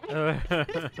 lovely.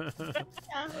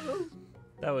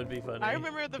 That would be funny. I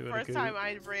remember the doing a first time Kahoot.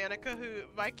 I ran a Kahoot,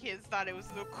 my kids thought it was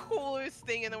the coolest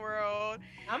thing in the world.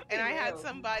 I'm And I had real.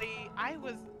 somebody,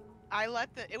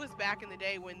 it was back in the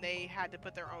day when they had to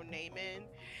put their own name in.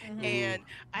 Mhm. And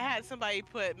I had somebody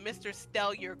put Mr.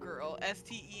 Stellar Girl, Stell.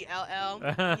 He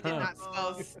did not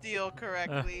spell steal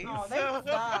correctly. Oh, they so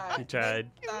tried. He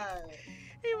tried. They tried.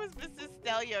 he was Mr.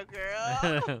 Stellar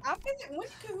Girl. I think when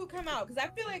did Kahoot come out? Because I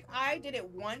feel like I did it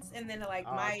once and then like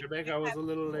my Jamaica was a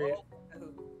little late.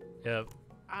 Yep.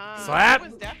 It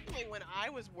was definitely when I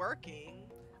was working.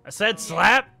 I said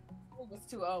slap. It was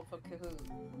too old for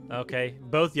Kahoot. Okay,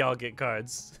 both y'all get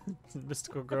cards.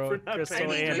 Mystical Girl, For not Crystal, paying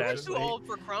I mean, and we were Ashley. too old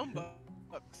for Chromebooks,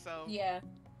 so Yeah.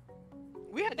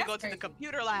 we had to That's go to the crazy.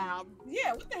 computer lab.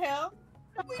 Yeah. What the hell?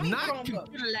 We need Not Chromebook.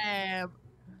 computer lab.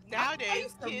 Nowadays,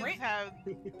 used to kids rent- have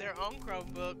their own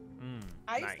Chromebook.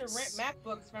 I used Nice. to rent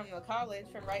MacBooks from the college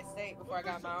from Wright State before I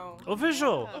got my own.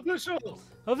 Official. Yeah. Official.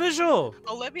 Official.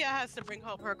 Olivia has to bring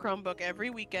home her Chromebook every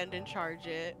weekend and charge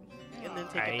it, and then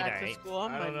take it back to Aight. school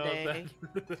on I don't know Monday.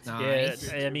 if that.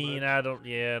 Nice. Yeah, I mean, I don't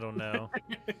know.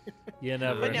 You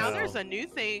never But now know. there's a new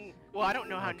thing. Well, I don't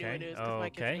know how new Okay. it is because my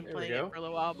kids Okay. been There we playing go. it for a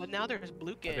little while. But now there's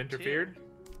Bluekin. I've interfered.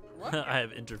 What? I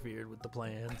have interfered with the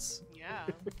plans. Too. Yeah.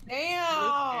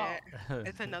 Damn. Bluekin.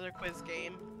 It's another quiz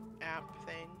game app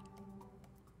thing.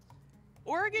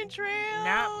 Oregon Trail.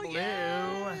 Not blue.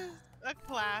 yes! A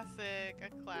classic. A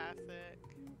classic.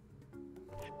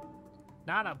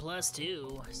 Not a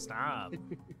 +2. Stop.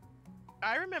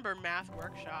 I remember Math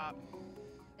Workshop.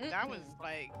 That was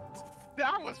like,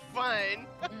 that was fun.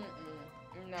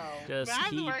 Mm-mm. No. Just Math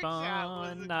keep Workshop was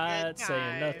a on good not saying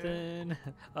time.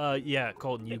 nothing. Yeah,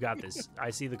 Colton, you got this. I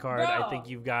see the card. I think Bro.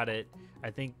 you've got it. I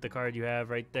think the card you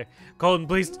have right there. Colton,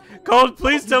 please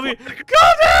tell me.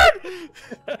 Colton!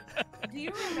 Do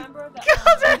you remember the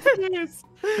Colton!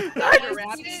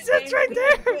 Rabbit? It sits right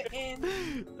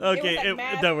there. Okay, like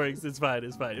math. that works. It's fine.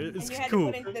 It's fine. It's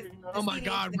cool. Oh my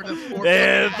God, we're the fourth.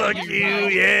 Yeah, one. fuck you.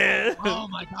 Yeah. Oh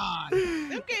my God.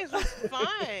 Them games was fun.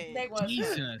 They was.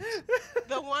 Jesus.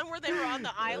 The one where they were on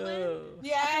the island.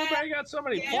 Yeah. Everybody got so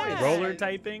many Yeah. points. Roller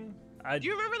typing. Do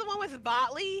you remember the one with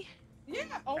Botley Yeah.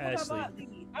 Oh my Ashley. God.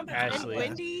 I'm Ashley. and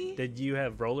Wendy? Did you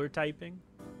have roller typing?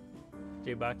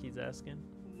 Jay Baki's asking.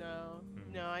 No,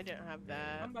 no, I didn't have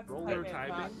that. I'm about to Roller type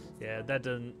in typing? Yeah, that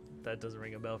doesn't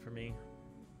ring a bell for me.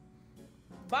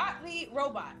 Botley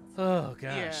robots. Oh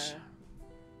gosh. Yeah.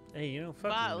 Hey, you know,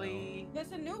 fuck Botley.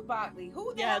 There's a new Botley.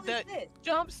 Who the Yeah, hell is this?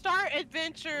 Jumpstart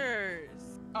Adventures.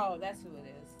 Oh, that's who it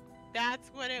is. That's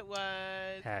what it was.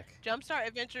 Heck. Jumpstart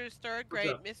Adventures, third What's grade,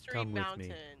 up? Mystery Come with me.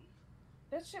 Mountain.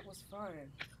 That shit was fun.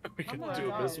 We can Oh my do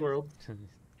God. this world.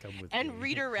 Come with And me.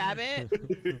 Reader Rabbit.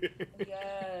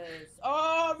 Yes.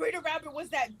 Oh, Reader Rabbit was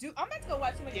that dude. I'm about to go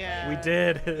watch somebody. Yeah. We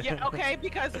did. Yeah, okay,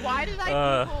 because why did I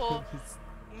Uh, Google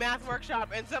Math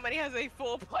Workshop and somebody has a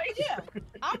full play? Yeah.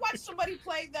 I watched somebody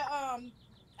play the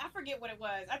I forget what it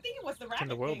was. I think it was the rabbit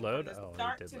the world thing load? from the Oh, it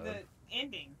start did to load. the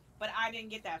ending, but I didn't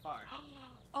get that far.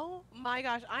 Oh my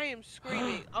gosh, I am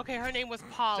screaming. Okay, her name was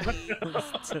Polly.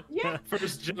 Yeah.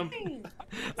 First jump.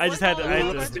 I just had to. I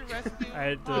Polly had to, rescue I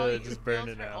had to Polly just who burn fails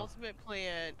it her out. Ultimate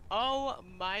plan. Oh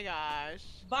my gosh.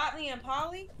 Botley and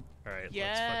Polly. All right, let's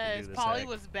Yes, fucking do this. Polly hack.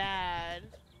 was bad.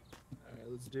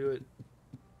 Alright, let's do it.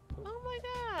 Oh my Why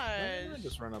did I gosh.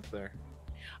 just run up there?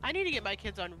 I need to get my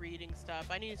kids on reading stuff.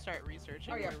 I need to start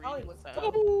researching. Oh, yeah, more Polly reading was stuff.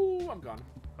 Oh, I'm gone.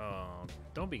 Oh,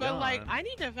 don't be But gone. like, I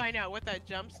need to find out what that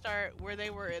jump start where they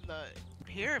were in the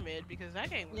pyramid because that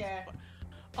game was. Yeah. Fun.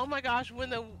 Oh my gosh, when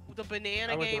the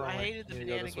banana I went the game, wrong I way. hated the You need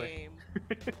to go banana this way.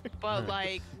 game. But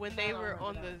like when they I don't were remember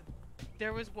on that.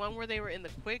 there was one where they were in the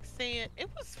quicksand. It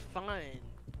was fun.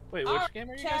 Wait, Oh, which game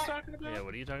are you guys chat. talking about? Yeah,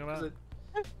 what are you talking Is about? it-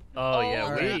 Oh yeah,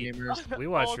 All Old right, we gamers.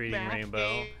 watched old Reading math Rainbow.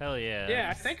 game. Hell yeah. Yeah,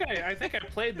 I think I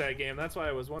played that game. That's why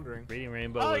I was wondering. Reading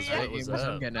Rainbow Oh, was yeah. what was Gamers,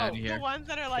 I'm up. getting Oh, out of the here. ones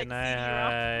that are like Good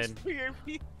CD-ROMs night. for your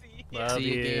PC. Love See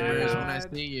you, you. gamers, when I Bye.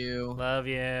 see you. Love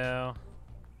you. All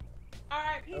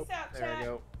right. Peace Oh, out, there chat. we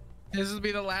go. This will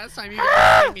be the last time you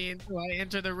guys see me until I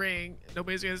enter the ring.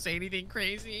 Nobody's gonna say anything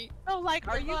crazy. So like,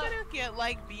 are Good you luck. gonna get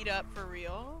like beat up for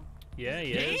real? Yeah,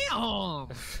 he is. Damn!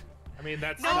 I mean,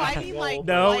 that's No, not I the mean, goal, like- but-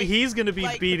 No, Like- he's gonna be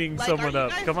Like- beating like, someone are you up.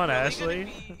 guys Come on, really gonna Ashley.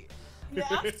 be- Yeah,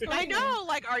 I'm I screaming. know.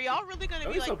 Like, are y'all really gonna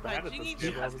Don't be be so like bad at punching this each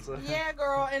game all other? of a sudden. Yeah,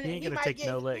 girl, and He ain't gonna might take get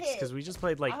no licks hit. because we just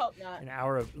played like I hope not. an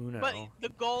hour of Uno. But the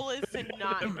goal is to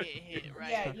not get hit, right?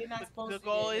 Yeah, you're not The- supposed The to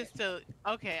goal get is to.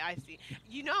 Okay, I see.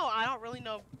 You know, I don't really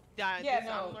know. Yeah, I'm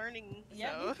no. learning.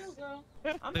 Yeah, So. me too, girl.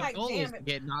 I'm The like, goal is damn to it.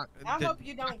 get knocked. I to hope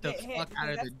you don't knock the get hit. fuck out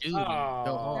of because the dude and go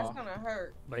Oh. That's home. gonna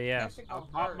hurt. But yeah, That shit I'll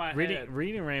gonna pop hurt. my reading head.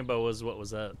 Reading Rainbow was what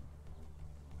was up.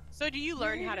 So do you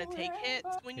learn how to take hits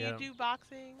when Yeah. you do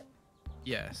boxing?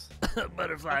 Yes.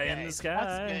 Butterfly in Okay, the sky.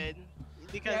 That's good.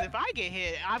 Because Yep. if I get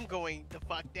hit, I'm going the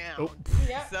fuck down. Oh,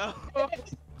 Yeah. So.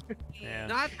 yeah.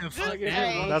 Not the fuck get hit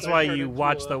down. once, That's I why turn you into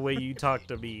watch a- the way you talk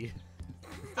to me.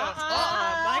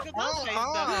 Michael, don't say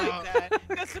stuff like that.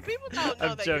 Because the people don't know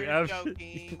I'm that joking, you're I'm-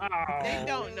 joking. Oh. They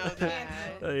don't know that.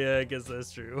 Yeah, I guess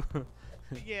that's true.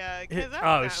 Yeah, because that's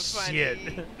Oh, not funny.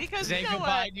 shit. Because Say you know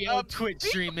goodbye what? to your Twitch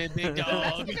streaming, big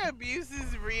dog. Domestic abuse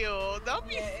is real. Don't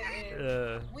be. Yeah, it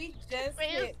is. We We just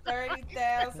hit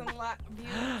 30,000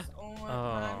 views on my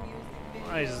Oh, music video.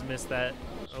 I just missed that.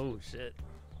 Oh shit.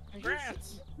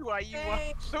 Congrats. Why you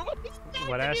Thanks. watch?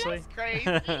 What, Ashley? That's crazy.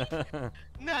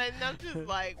 Nothing. I'm just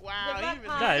like, wow. Good luck, Even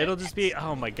Mom. Nah, it'll just be.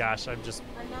 Oh my gosh, I'm just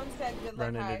I know said good luck,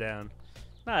 running hi. it down.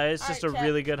 Nah, it's just a Alright, chat.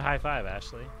 really good high five,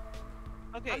 Ashley.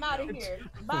 Okay. I'm out of here.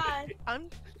 Bye.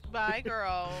 Bye,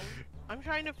 girl. I'm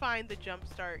trying to find the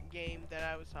jumpstart game that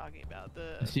I was talking about.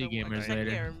 See you the one- gamers I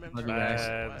later. can't remember Love you what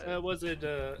guys. it was. Was it?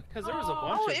 Because there was a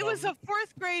bunch Oh, of it was them. a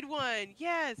 4th grade one.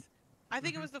 Yes. I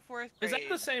think it was the 4th grade. Is that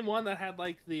the same one that had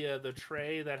like the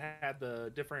tray that had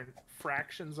the different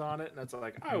fractions on it, and it's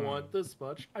like, I want this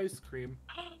much ice cream.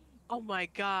 Oh my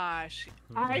gosh.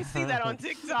 I see that on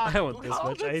TikTok. I want this all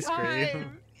much the ice cream.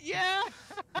 time. Yeah.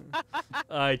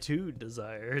 I too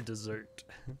desire dessert.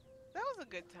 That was a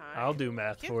good time. I'll do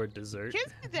math Kids- for dessert.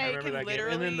 Kids today remember can that game.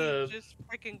 literally And then just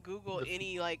freaking Google the-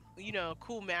 any like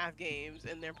cool math games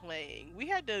and they're playing. We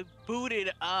had to boot it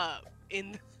up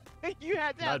in. You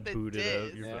had to have Not the booted up.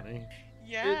 disc. You're Yeah. funny.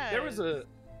 Yeah.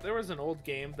 There was an old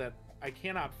game that I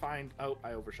cannot find. Oh,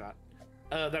 I overshot.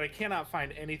 that I cannot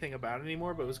find anything about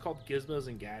anymore, but it was called Gizmos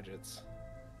and Gadgets.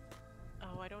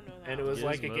 Oh, I don't know that. And it was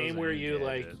like a Gizmos game where and you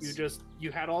Gadgets.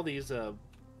 you had all these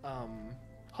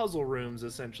puzzle rooms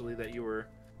essentially that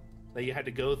you had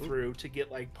to go through to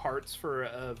get like parts for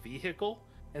a vehicle,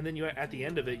 and then at the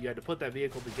end of it you had to put that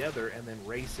vehicle together and then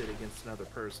race it against another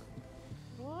person.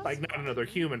 Well, Like not another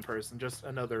human person, just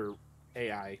another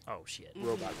AI Oh shit!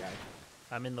 robot guy.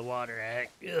 I'm in the water. Heck.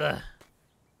 Ugh.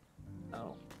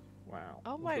 Oh, wow.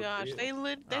 Oh my Good for gosh, you. they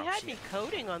Oh, had shit. me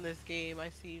coding on this game. I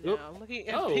see Oop. now. I'm looking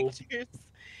at Oh. pictures.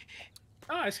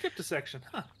 Oh, I skipped a section.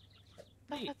 Huh.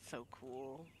 Oh, Neat. that's so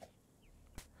cool.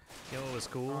 You know what was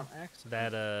cool? On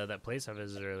accident. That place I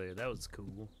visited earlier. That was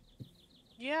cool.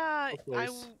 Yeah, What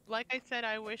place? like I said,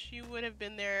 I wish you would have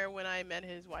been there when I met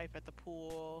his wife at the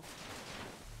pool.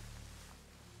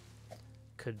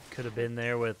 Could have been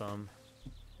there with them.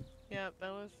 Yeah,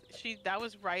 that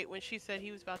was right when she said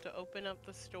he was about to open up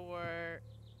the store,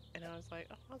 and I was like,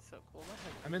 oh, that's so cool. My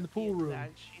husband I'm in the would be pool into room. that.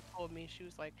 And she told me, she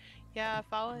was like, yeah,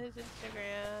 follow his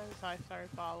Instagram. So I started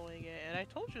following it, and I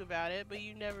told you about it, but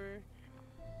you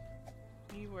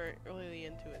weren't really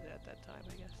into it at that time,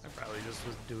 I guess. I probably just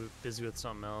was busy with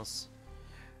something else.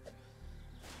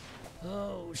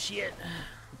 Oh shit!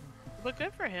 But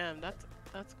good for him. That's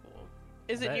cool.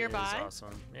 Is it That nearby? Is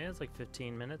awesome. Yeah, it's like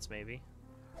 15 minutes maybe.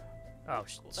 Oh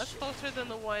Cool. That's shit. closer than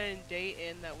the one in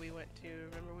Dayton that we went to.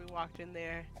 Remember we walked in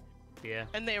there Yeah.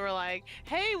 and they were like,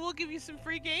 "Hey, we'll give you some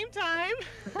free game time."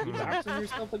 You doxing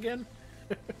yourself again?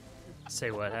 Say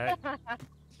what, Heck?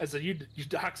 I said you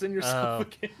doxing yourself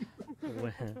Oh.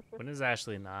 again. when is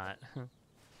Ashley not?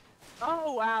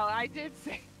 Oh wow, I did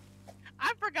say.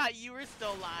 I forgot you were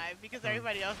still live because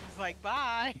everybody else was like,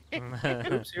 "Bye."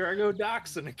 Oops, here I go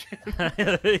doxing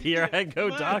again. Here I go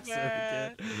My doxing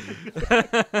bad.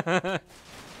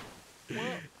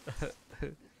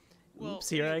 again. Well, Oops,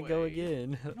 here I go anyway,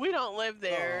 again. We don't live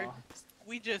there. Aw.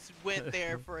 We just went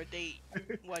there for a date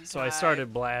one time. So I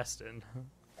started blasting.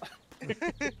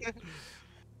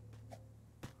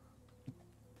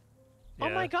 Oh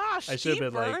my gosh, I should've Steve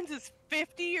been like- Burns is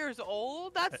 50 years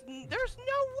old? There's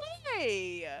no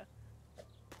way!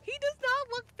 He does not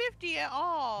look 50 at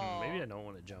all. Maybe I don't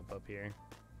want to jump up here.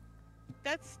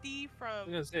 That's Steve I was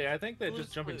from... gonna say, I think that Blue's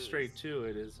just jumping Clues. straight to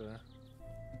it is.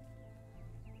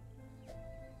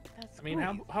 That's I mean,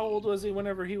 cool. how old was he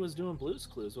whenever he was doing Blue's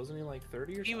Clues? Wasn't he like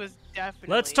 30 or something? He was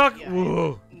definitely... Let's talk. Yeah,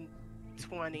 Whoa.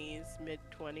 20s,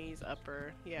 mid-20s,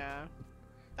 upper, yeah.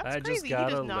 That's I crazy. just got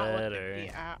he does a not look letter. 50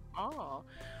 at all.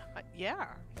 Yeah.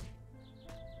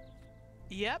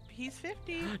 Yep, he's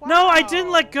 50. No, I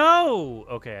didn't let Wow. go.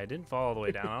 Okay, I didn't fall all the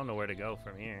way down. I don't know where to go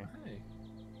from here. Hey,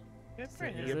 Good for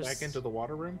Is you him. get this- back into the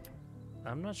water room?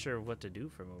 I'm not sure what to do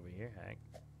from over here, Hank.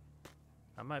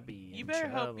 I might be. You in better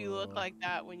hope you look trouble. like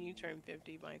that when you turn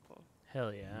 50, Michael.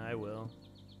 Hell yeah, I will.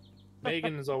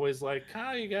 Megan is always like,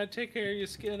 Kyle, you gotta take care of your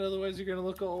skin, otherwise you're gonna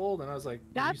look old. And I was like, "Have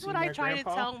you That's seen what I my try grandpa?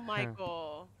 to tell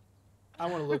Michael. I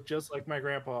want to look just like my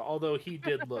grandpa, although he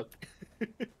did look. He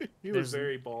There's- was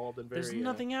very bald and very. There's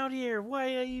nothing out here.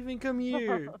 Why I even come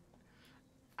here?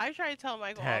 I try to tell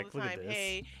Michael Heck, all the look at time, this.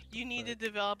 hey, you need to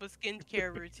develop a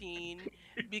skincare routine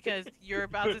because you're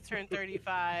about to turn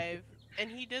 35, and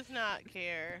he does not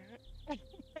care. Can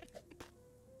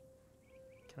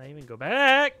I even go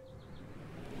back?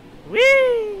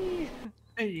 Whee!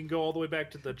 Hey, you can go all the way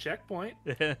back to the checkpoint.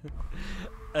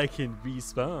 I can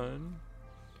respawn.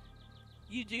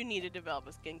 You do need to develop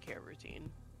a skincare routine.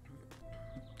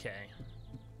 Okay.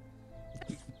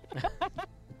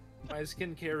 My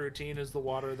skincare routine is the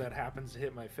water that happens to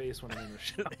hit my face when I'm in the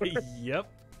shower.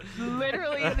 Yep.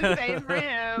 Literally the same for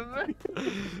him.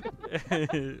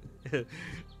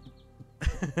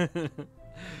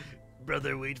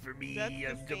 Brother, wait for me. That's the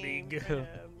I'm same coming. for him.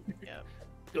 Yep.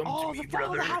 Come Oh, to the me, Follow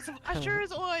the brother. House of Usher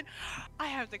is on. I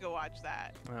have to go watch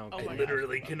that. Okay. Oh I my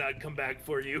literally cannot come back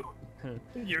for you.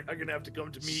 You're not gonna have to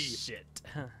come to me. Shit.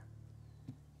 Can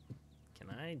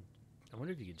I? I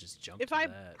wonder if you could just jump If to I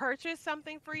that. purchase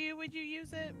something for you, would you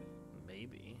use it?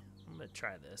 Maybe. I'm gonna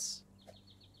try this.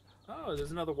 Oh,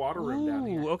 there's another water room down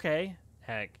here. Ooh, okay.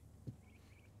 Heck.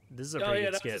 This is a Oh pretty yeah,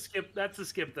 good that's skip. a skip. That's a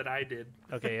skip that I did.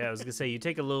 Okay, yeah, I was gonna say you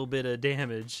take a little bit of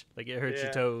damage, like it hurts your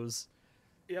Yeah. toes.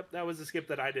 Yep, that was a skip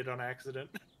that I did on accident.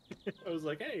 I was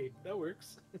like, hey, that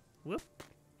works. Whoop.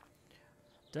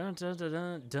 Dun dun dun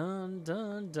dun dun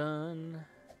dun dun.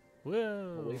 I'm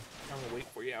Whoa. gonna wait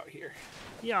for you out here.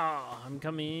 Yeah, I'm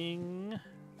coming.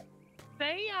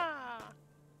 Say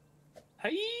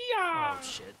Hey, Oh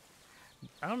shit.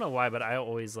 I don't know why, but I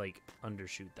always like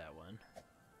undershoot that one.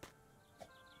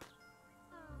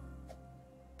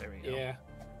 There we go. Yeah.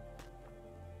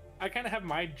 I kind of have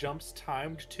my jumps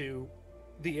timed to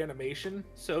the animation.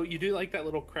 So you do like that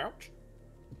little crouch.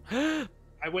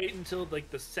 I wait until like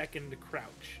the second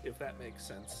crouch, if that makes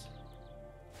sense.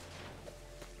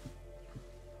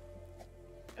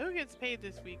 Who gets paid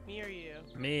this week, me or you?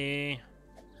 Me.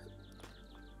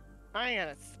 I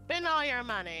gotta spend all your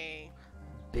money.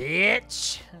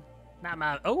 Bitch. Not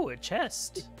my. Oh, a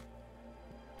chest.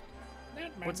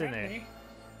 What's in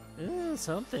there?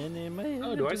 Something in my.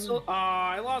 Oh, do I still? Oh,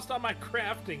 I lost all my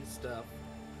crafting stuff.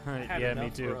 Had Yeah, me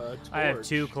enough too. for a I have torch.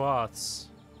 2 cloths.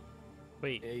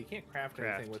 Wait. Yeah, you can't craft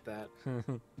Craft. anything with that.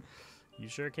 You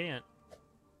sure can't.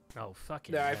 Oh,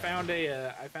 fucking. Yeah, I hell. found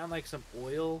I found like some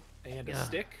oil and a Yeah.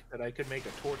 stick that I could make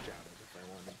a torch out of if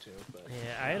I wanted to. But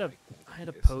Yeah, I had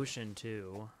a guess- potion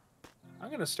too. I'm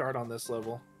gonna start on this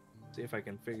level, see if I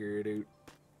can figure it out.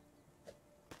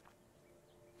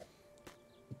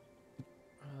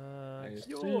 I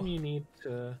assume you need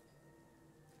to.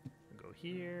 Go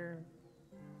here.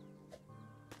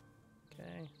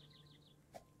 Okay.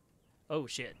 Oh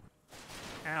shit!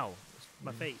 Ow!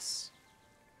 My face.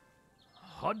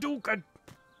 Hadouken!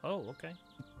 Oh, okay.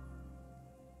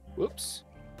 Whoops,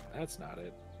 that's not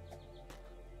it.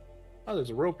 Oh, there's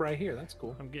a rope right here. That's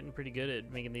cool. I'm getting pretty good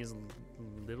at making these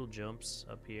little jumps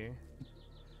up here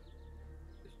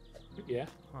Yeah.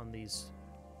 on these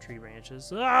tree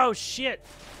branches. Oh shit!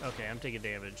 Okay, I'm taking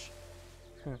damage.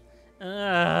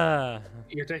 Ah,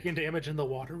 You're taking damage in the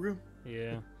water room.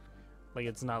 yeah. Like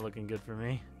it's not looking good for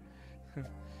me.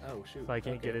 Oh shoot! If I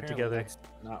can't get it apparently together. That's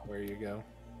not where you go.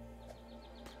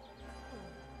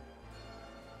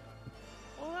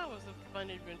 Well, that was a fun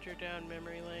adventure down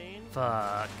memory lane.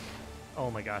 Fuck.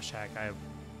 Oh my gosh, Hack, I have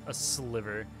a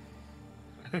sliver.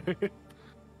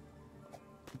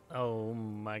 Oh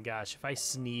my gosh, if I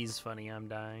sneeze funny, I'm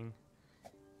dying.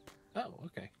 Oh,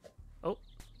 okay. Oh.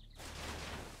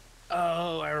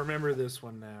 Oh, I remember this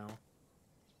one now.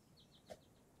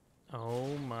 Oh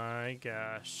my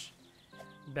gosh.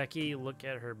 Becky, look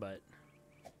at her butt.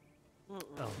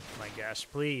 Oh my gosh,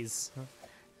 please.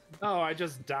 Oh, I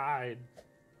just died.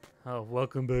 Oh,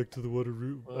 welcome back to the water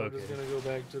room. Well, I'm just gonna go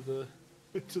back to the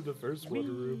to the first water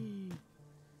room.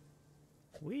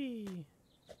 Wee.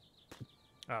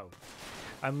 Oh,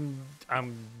 I'm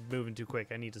moving too quick.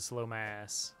 I need to slow my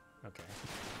ass. Okay,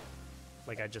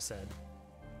 like I just said.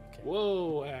 Okay.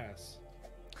 Whoa, ass.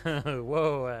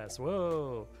 Whoa, ass.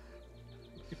 Whoa.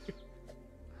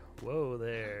 Whoa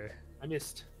there. I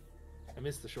missed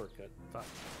the shortcut. Fuck.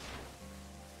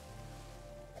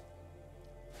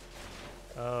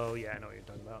 Oh yeah, I know what you're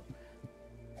talking about.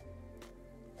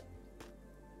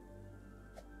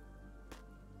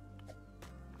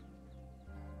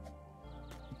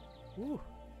 Woo.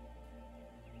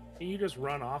 Can you just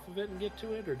run off of it and get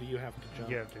to it, or do you have to jump?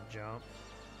 You have to jump.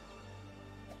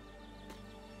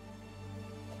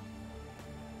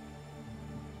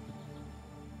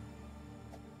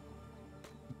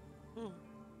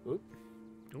 Oop.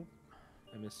 Oop.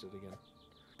 I missed it again.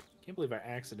 Can't believe I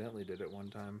accidentally did it one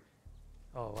time.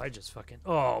 Oh, I just fucking.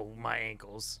 Oh, my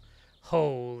ankles.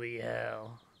 Holy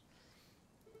hell.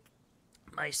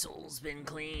 My soul's been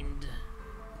cleaned.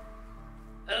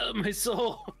 My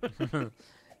soul.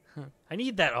 I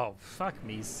need that. Oh, fuck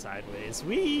me sideways.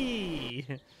 Wee!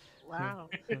 Wow.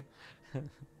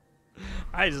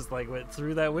 I just like went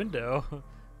through that window.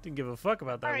 Didn't give a fuck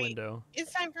about that Alright. window.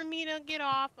 It's time for me to get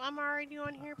off. I'm already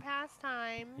on here past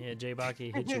time. Yeah, J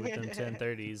Baki hit you with them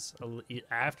 1030s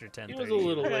after 10:30. It was a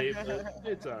little late, but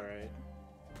it's all right.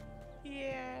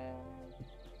 Yeah.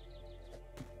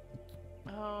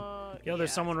 Yo,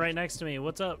 there's someone right next to me.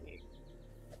 What's up?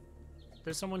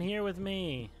 There's someone here with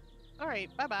me. All right.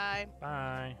 Bye bye.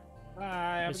 Bye. Bye.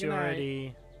 Have a Miss good you night.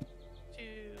 already. Two.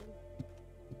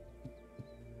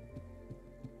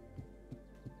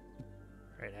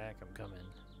 Right, Hack, I'm coming.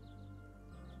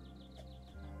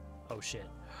 Oh shit.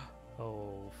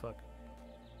 Oh fuck.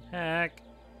 Hack,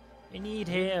 I need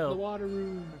The help. water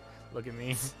room. Look at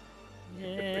me.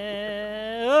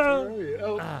 Yeah. Where Oh. are you?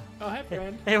 Oh, Ah. oh, hi,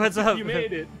 friend. Hey, what's up? You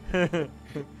made it.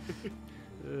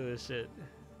 Oh shit.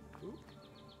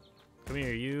 Come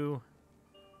here, you.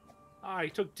 Ah, he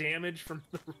took damage from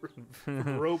the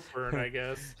rope burn, I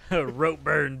guess. Rope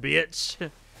burn, bitch.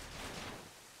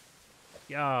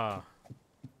 Yeah.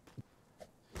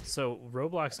 So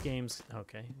Roblox games,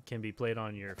 okay, can be played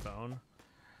on your phone.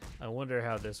 I wonder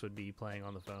how this would be playing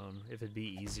on the phone. If it'd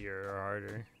be easier or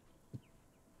harder.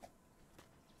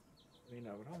 I mean,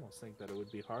 I would almost think that it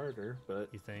would be harder, but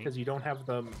You think? because you don't have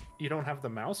the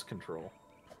mouse control.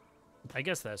 I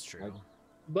guess that's true.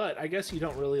 But I guess you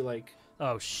don't really like.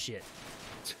 Oh shit.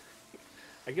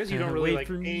 I guess you don't really Wait like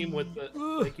for aim me. with the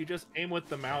like you just aim with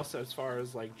the mouse as far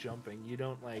as like jumping. You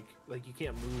don't like you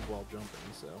can't move while jumping.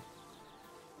 So.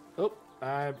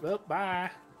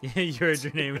 Bye. You heard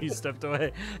your name when you stepped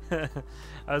away.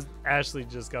 Ashley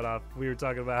just got off. We were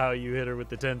talking about how you hit her with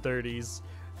the 1030s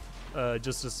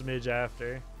just a smidge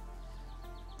after.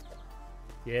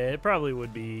 Yeah, it probably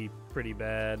would be pretty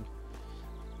bad.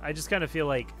 I just kind of feel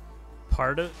like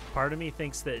part of me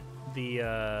thinks that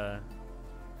the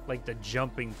like the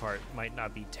jumping part might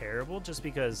not be terrible, just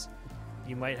because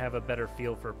you might have a better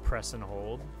feel for press and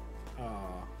hold.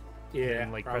 Yeah,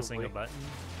 than like probably. pressing a button,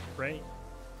 right?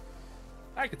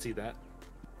 I could see that.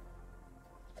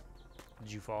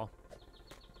 Did you fall?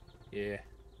 Yeah.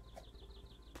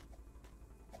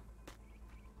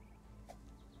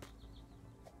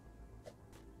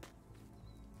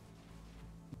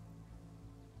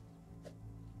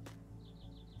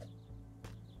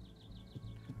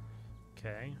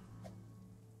 Okay.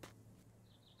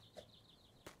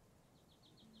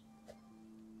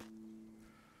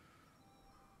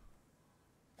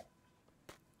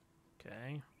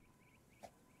 Okay.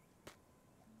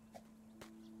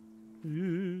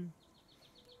 I'm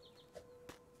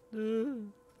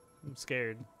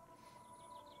scared.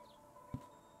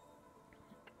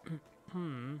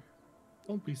 Don't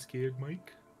be scared,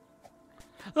 Mike.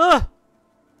 Ah!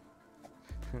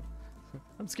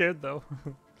 I'm scared though.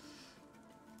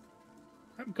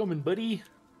 I'm coming, buddy.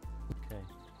 Okay.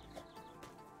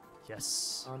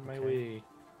 Yes. On my okay. way.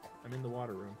 I'm in the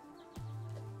water room.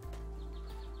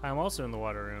 I'm also in the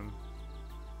water room.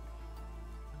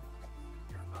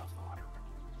 You're above the water room.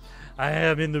 I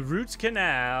am in the root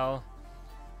canal.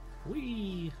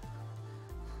 Whee!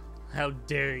 How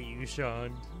dare you,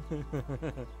 Sean?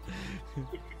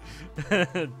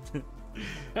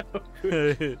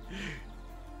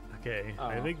 Okay,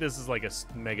 I think this is like a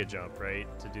mega jump, right?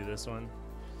 To do this one.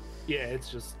 Yeah, it's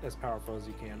just as powerful as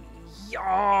you can.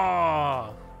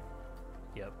 Yeah.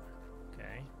 Yep.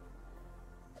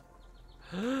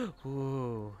 Okay.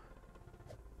 Ooh.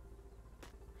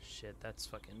 Shit, that's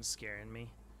fucking scaring me.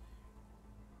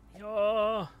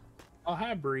 Yo. Oh,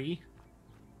 hi, Bree.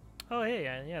 Oh, hey,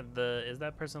 yeah. Is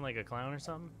that person like a clown or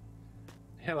something?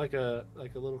 Yeah, like a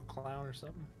little clown or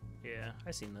something. Yeah,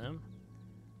 I seen them.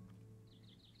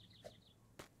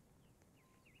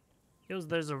 Yo,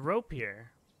 there's a rope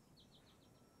here.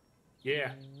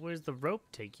 Yeah. Where's the rope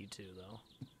take you to, though?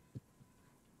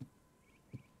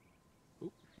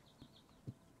 Oop.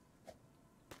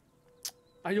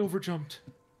 I overjumped.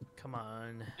 Come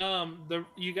on.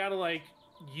 You gotta like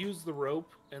use the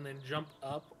rope and then jump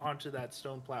up onto that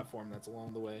stone platform that's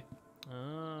along the way.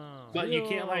 Oh. But you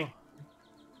can't like.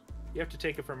 You have to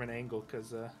take it from an angle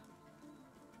because. Oh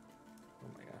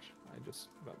my gosh! I just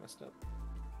about messed up.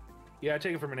 Yeah, I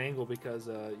take it from an angle because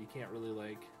you can't really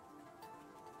like.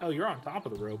 Oh, you're on top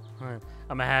of the rope.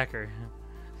 I'm a hacker.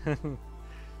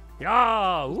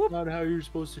 Yeah. Whoop. Not how you're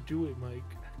supposed to do it, Mike.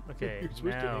 Okay, You're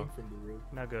supposed to now, hang from the rope.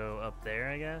 now go up there,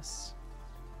 I guess.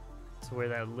 To where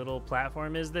that little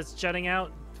platform is that's jutting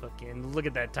out. Fucking look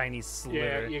at that tiny Yeah,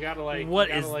 sliver. you gotta like. What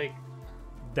you gotta, is like?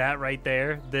 that right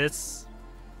there? This?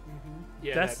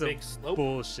 Yeah, That's that some big slope.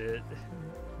 bullshit.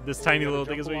 This Yeah, tiny you gotta little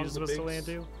thing jump is where you're along the supposed to big land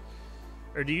to?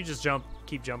 Or do you just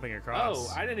keep jumping across?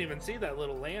 Oh, I didn't even see that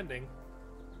little landing.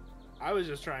 I was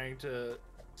just trying to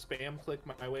spam click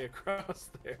my way across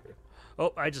there.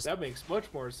 Oh, I just That makes much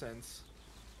more sense.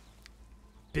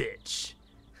 bitch.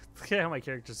 Look at how my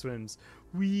character swims.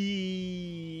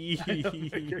 Wee. My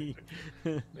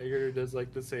character does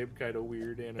like the same kind of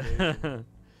weird animation.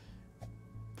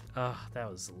 Oh, that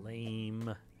was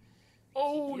lame.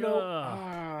 Oh no! Yeah.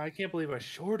 Ah, I can't believe I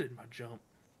shorted my jump.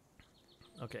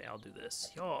 Okay, I'll do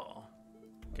this. Yo.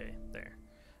 Okay, there.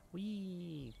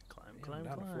 Wee. Climb, climb,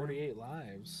 Down to climb. 48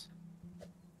 lives.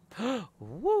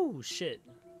 Woo, shit.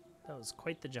 That was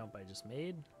quite the jump I just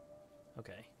made.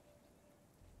 Okay.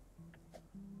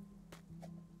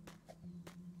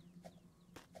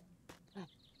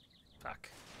 Fuck.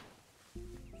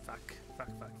 Fuck, fuck,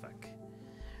 fuck, fuck.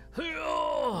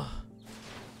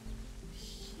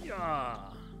 Yeah.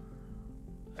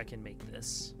 I can make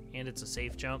this. And it's a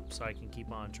safe jump, so I can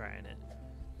keep on trying it.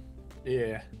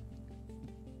 Yeah.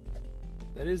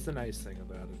 That is the nice thing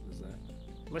about it, is that.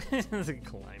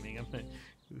 Climbing. I'm like,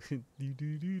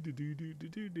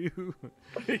 do.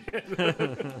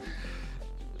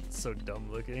 It's so dumb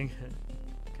looking.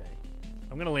 Okay.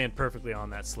 I'm gonna land perfectly on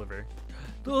that sliver.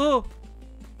 Oh!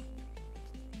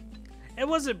 It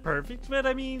wasn't perfect, but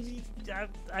I mean,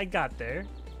 I got there.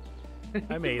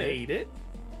 I made it.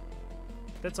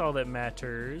 That's all that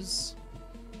matters.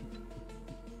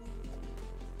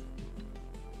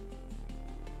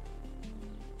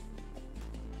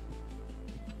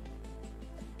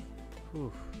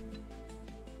 Whew.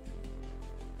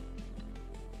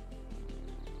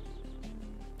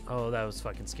 Oh, that was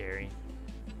fucking scary.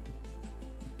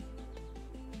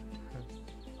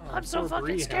 I'm so poor fucking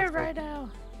Bree scared has to- right now.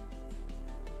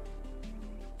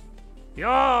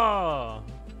 Yeah.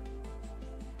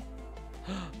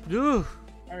 Dude.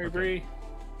 Hurry, Okay. Bree.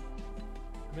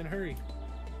 I'm in a hurry.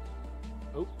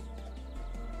 Oh.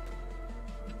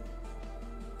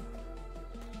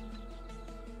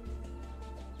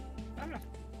 Ah.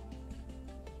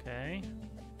 Okay.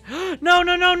 No,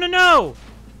 no, no, no, no!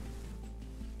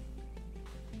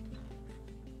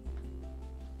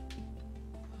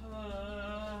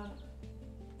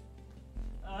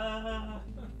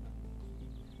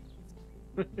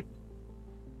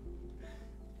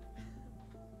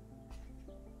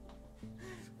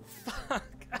 Fuck!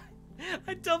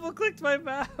 I double clicked my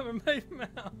mouse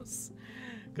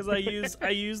because I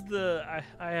use the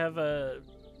I have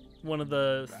one of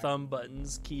the thumb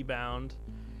buttons key bound.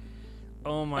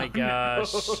 Oh my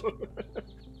gosh! No.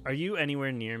 Are you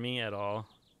anywhere near me at all?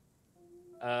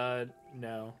 No,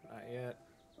 not yet.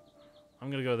 I'm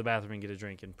gonna go to the bathroom and get a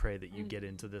drink and pray that you get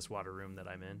into this water room that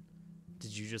I'm in.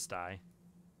 Did you just die?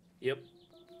 Yep.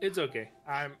 It's okay.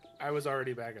 I was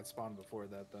already back at spawn before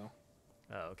that though.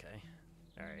 Oh, okay.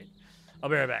 All right. I'll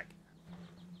be right back.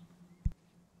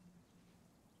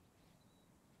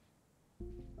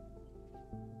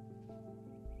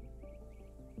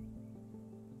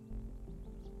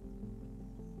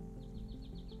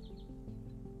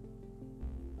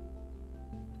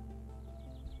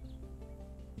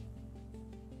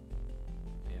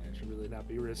 Yeah, I should really not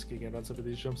be risking it on some of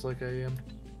these jumps like I am.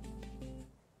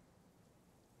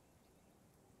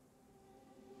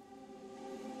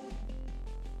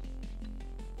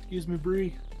 Excuse me,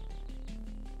 Bree.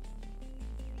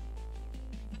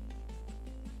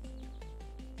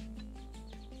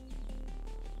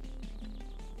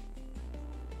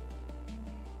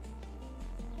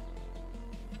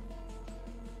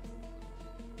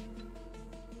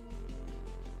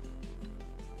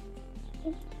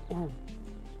 Ooh.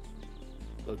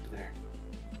 Look there.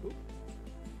 Ooh.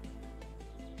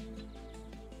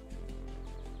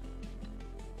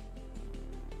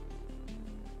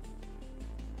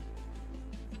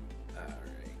 All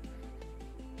right.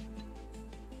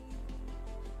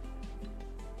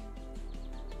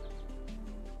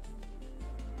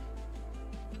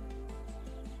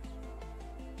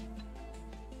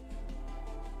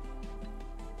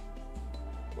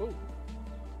 Whoa.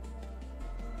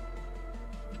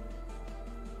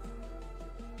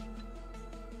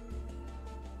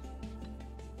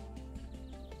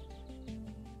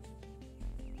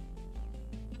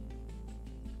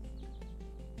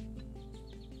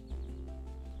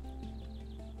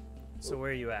 So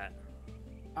where are you at?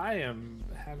 I am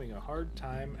having a hard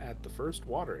time at the first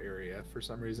water area for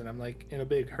some reason. I'm like in a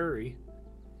big hurry.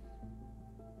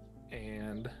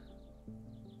 And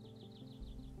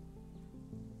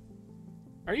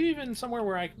are you even somewhere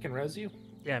where I can res you?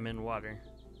 Yeah, I'm in water.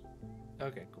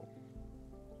 Okay, cool.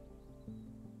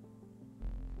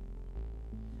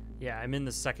 Yeah, I'm in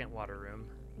the second water room.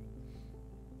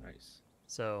 Nice.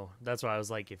 So that's why I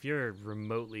was like, if you're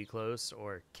remotely close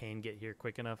or can get here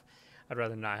quick enough, I'd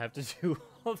rather not have to do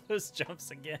all those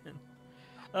jumps again.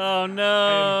 Oh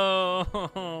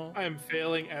no! I am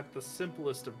failing at the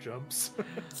simplest of jumps.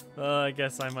 I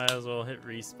guess I might as well hit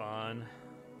respawn.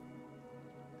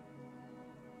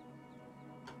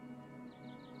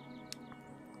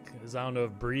 Cause I don't know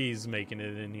if Bree's making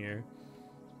it in here.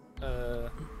 I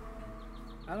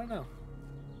don't know.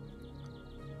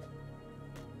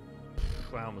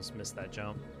 I almost missed that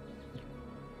jump.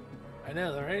 I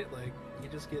know, right? Like, you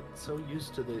just get so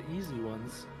used to the easy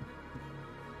ones.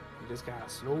 You just gotta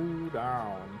slow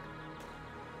down.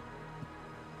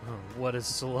 Oh, what is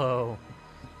slow?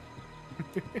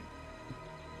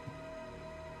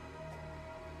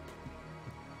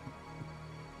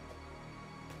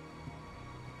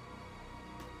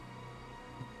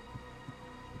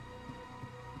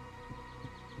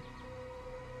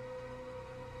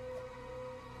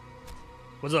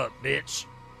 What's up, bitch?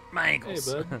 My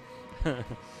ankles. Hey, bud.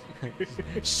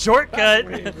 Shortcut.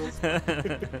 My ankles.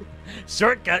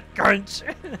 Shortcut crunch.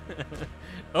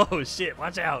 Oh shit!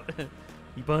 Watch out.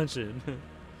 You punching.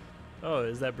 Oh,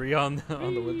 is that Bree on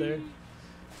the wood there?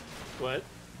 What?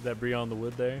 Is that Bree on the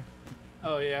wood there?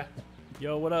 Oh, yeah.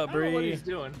 Yo, what up, I don't know what Bree? he's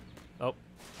doing. Oh,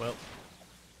 well,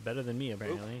 better than me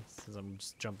apparently, since I'm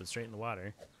just jumping straight in the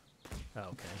water. Oh,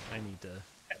 okay, I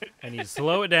need to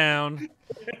slow it down.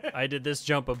 I did this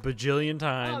jump a bajillion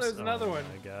times. there's another one.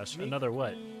 Oh my gosh, another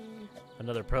what?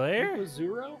 Another player?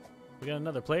 Zero? We got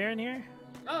another player in here?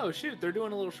 Oh, shoot, they're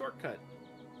doing a little shortcut.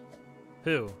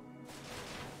 Who?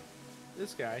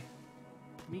 This guy,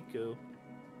 Miko.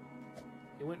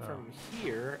 It went from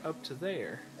here up to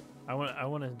there. I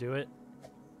want to do it.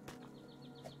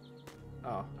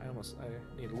 Oh, I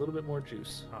need a little bit more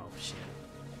juice. Oh shit.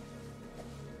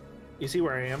 You see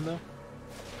where I am though?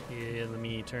 Yeah, let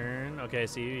me turn. Okay, I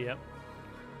see you. Yep.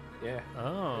 Yeah.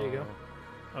 Oh. There you go.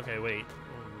 Okay, wait.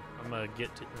 I'm gonna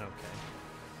get to. Okay.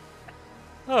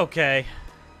 Okay.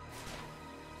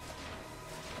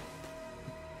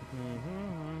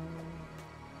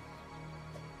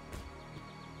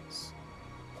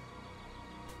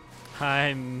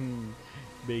 I'm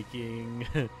making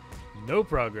no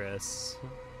progress.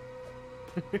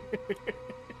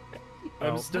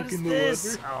 I'm stuck what in is the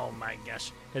this? water. Oh my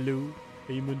gosh. Hello?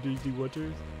 I'm under the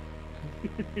water.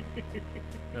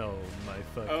 Oh my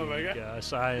fucking Oh my God.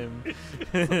 gosh. I am.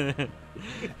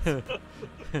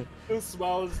 The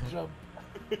smallest jump.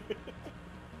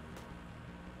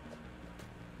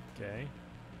 Okay.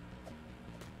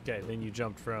 Okay, then you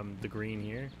jumped from the green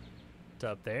here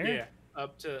to up there? Yeah,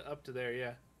 up to there.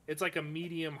 Yeah, it's like a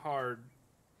medium hard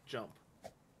jump.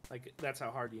 Like that's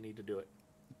how hard you need to do it.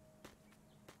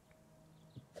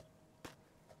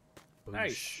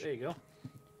 Nice. Boosh. There you go.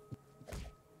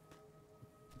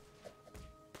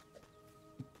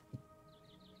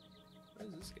 What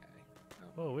is this guy?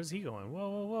 Whoa, where's he going? Whoa,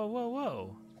 whoa, whoa, whoa,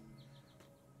 whoa.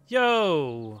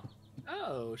 Yo!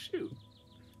 Oh shoot.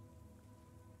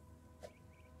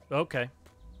 Okay.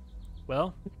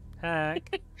 Well,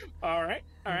 hack. All right.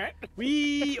 All right.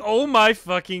 Oh my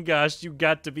fucking gosh, you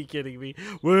got to be kidding me.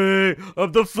 Way,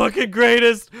 I'm the fucking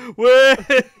greatest. Way.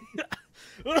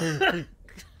 I'm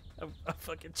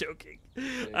fucking joking.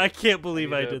 I can't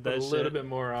believe I did that A shit. little bit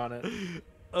more on it.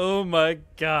 Oh my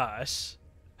gosh.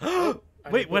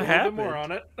 Wait, what happened? More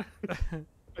on it.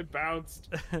 I bounced.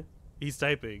 He's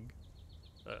typing.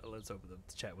 Let's open the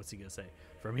chat. What's he gonna say?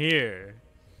 From here.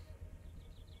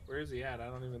 Where is he at? I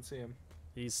don't even see him.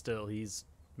 He's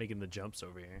making the jumps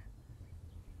over here.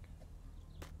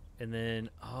 And then,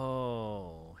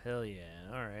 oh, hell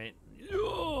yeah. All right.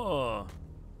 Oh.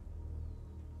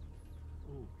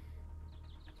 Ooh.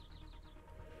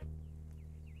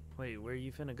 Wait, where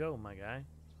you finna go, my guy?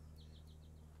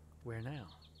 Where now?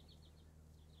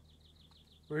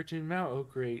 Virgin Mount. Oh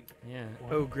great. Yeah.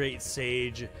 What? Oh, great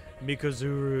sage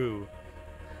Mikazuru.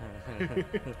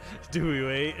 Do we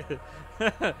wait?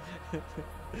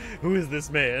 Who is this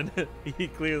man? He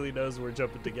clearly knows we're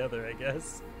jumping together, I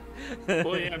guess.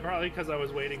 Well, yeah, probably because I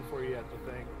was waiting for you at the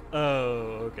thing.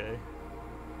 Oh, okay.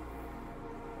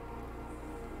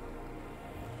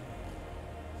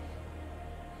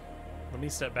 Let me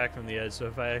step back from the edge so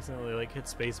if I accidentally like hit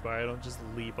spacebar, I don't just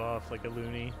leap off like a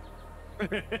loony.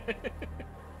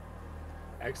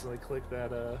 Accidentally click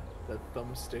that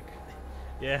thumbstick.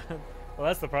 Yeah. Well,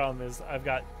 that's the problem is I've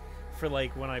got, for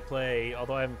like when I play,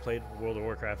 although I haven't played World of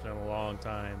Warcraft in a long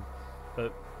time,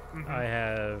 but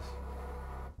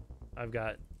I've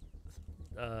got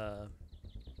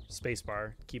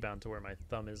spacebar keybound to where my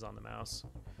thumb is on the mouse,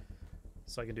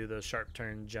 so I can do those sharp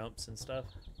turn jumps and stuff.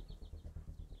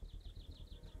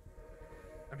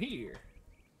 I'm here.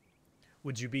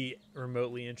 Would you be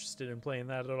remotely interested in playing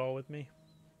that at all with me?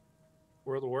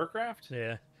 World of Warcraft?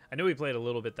 Yeah, I know we played a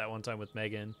little bit that one time with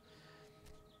Megan.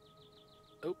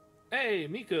 Oh, hey,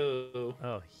 Miko.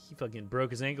 Oh, he fucking broke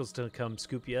his ankles to come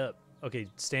scoop you up. Okay,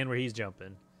 stand where he's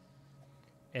jumping.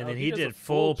 And then he does a did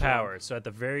full jump. power. So at the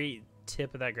very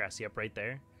tip of that grass, yep, right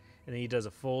there. And then he does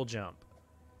a full jump.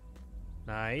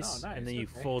 Nice. Oh, nice, And then you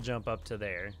okay. full jump up to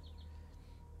there.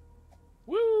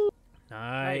 Woo!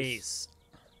 Nice.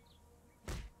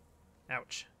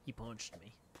 Ouch. He punched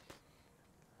me.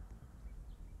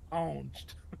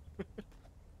 Ounched.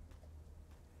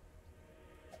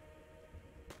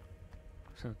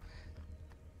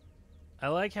 I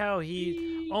like how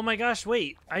he... Oh my gosh,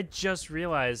 wait. I just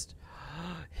realized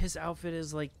his outfit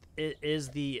is like... It is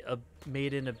the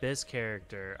Made in Abyss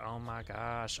character. Oh my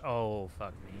gosh. Oh,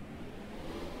 fuck me.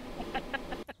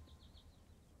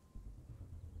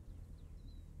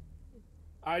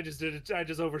 I just did it. I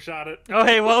just overshot it. Oh,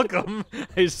 hey, welcome.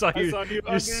 I saw I you, saw you your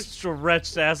under-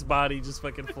 stretched ass body just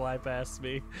fucking fly past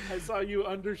me. I saw you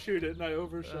undershoot it and I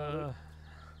overshot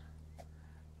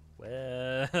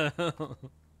Well.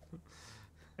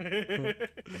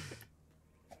 it.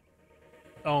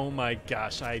 Oh my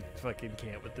gosh, I fucking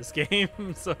can't with this game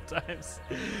sometimes.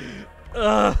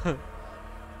 Ugh.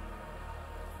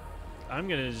 I'm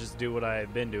gonna just do what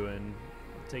I've been doing.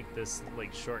 Take this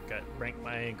like shortcut, break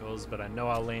my ankles, but I know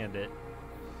I'll land it.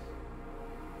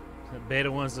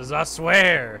 Beta 1 says, I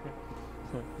swear!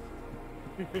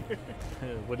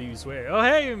 What do you swear? Oh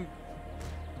hey!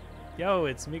 Yo,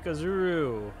 it's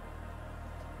Mikazuru.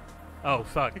 Oh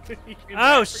fuck. He came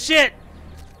Oh back for you. shit!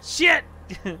 Shit!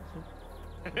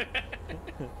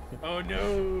 Oh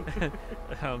no.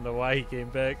 I don't know why he came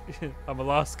back. I'm a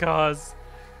lost cause.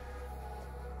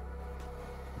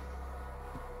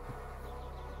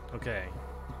 Okay.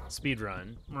 Speed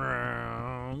run.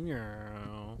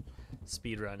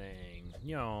 Speed running.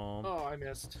 Yo. Oh, I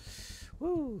missed.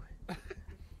 Woo.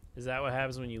 Is that what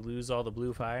happens when you lose all the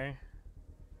blue fire?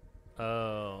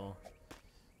 Oh.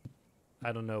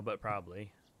 I don't know, but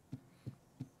probably.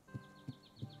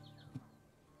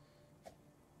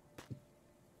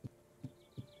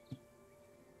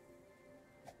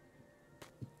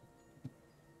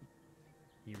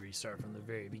 You restart from the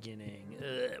very beginning.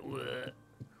 What?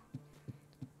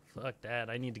 Fuck that.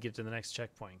 I need to get to the next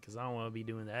checkpoint because I don't want to be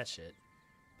doing that shit.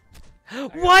 I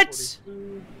got What?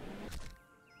 42.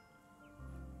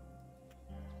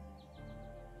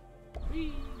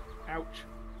 Whee! Ouch.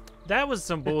 That was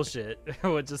some bullshit.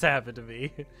 What just happened to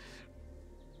me?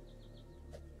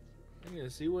 I'm gonna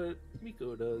see what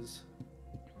Miko does.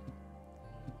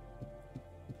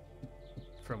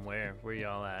 From where? Where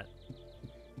y'all at?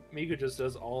 Miko just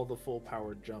does all the full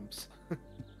powered jumps.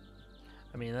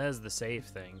 I mean, that is the safe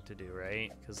thing to do,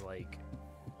 right? Because, like,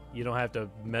 you don't have to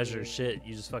measure shit.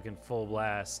 You just fucking full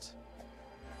blast.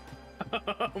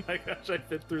 Oh my gosh, I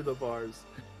fit through the bars.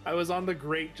 I was on the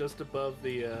grate just above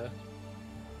the,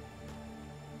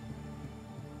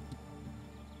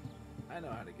 I know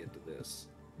how to get to this.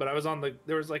 But I was on the,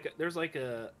 there's like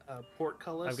a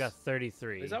portcullis. I've got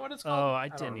 33. Is that what it's called? Oh, I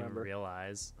don't didn't even remember.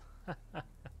 realize.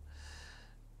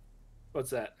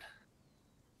 What's that?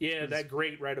 Yeah, that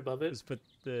grate right above it. Just put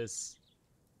this.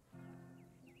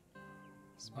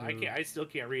 I can't. I still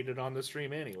can't read it on the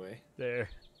stream anyway. There.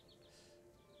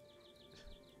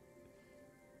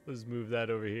 Let's move that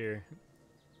over here.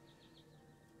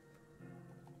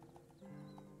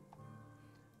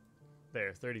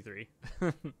 There, 33.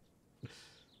 I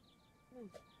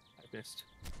missed.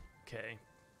 Okay,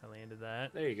 I landed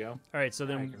that. There you go. All right, so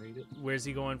Now I then can read it. where's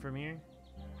he going from here?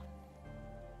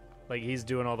 Like, he's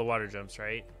doing all the water jumps,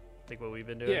 right? Like what we've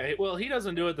been doing? Yeah, well, he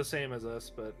doesn't do it the same as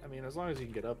us, but I mean, as long as you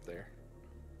can get up there.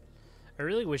 I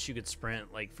really wish you could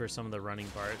sprint, like, for some of the running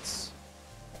parts.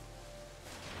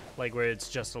 Like, where it's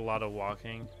just a lot of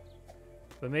walking.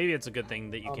 But maybe it's a good thing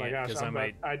that you Oh my can't, gosh, because I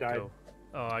might I died. go...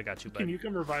 Oh, I got you, bud. Can you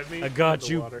come revive me? I got in the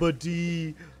you, water?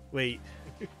 buddy. Wait.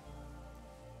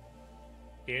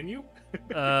 Can you?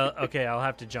 Okay, I'll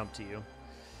have to jump to you.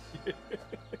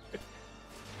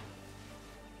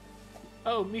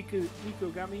 Oh, Miko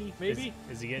got me. Maybe.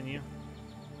 Is he getting you?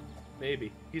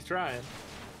 Maybe. He's trying.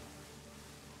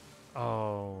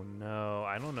 Oh, no.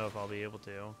 I don't know if I'll be able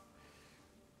to.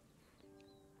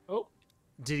 Oh.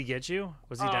 Did he get you?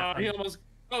 Was he down? He almost.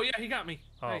 Oh yeah, he got me.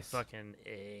 Oh, Nice. fucking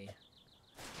A.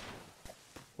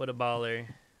 What a baller.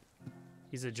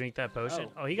 He's a drink that potion.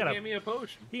 Oh, he got gave me a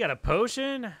potion. He got a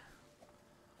potion?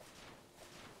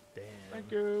 Damn.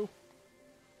 Thank you.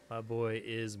 My boy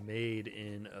is made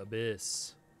in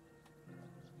abyss.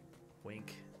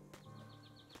 Wink.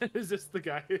 Is this the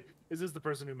guy? Is this the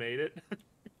person who made it?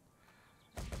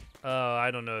 I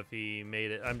don't know if he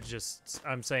made it.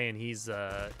 I'm saying he's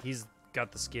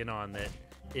got the skin on that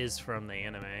is from the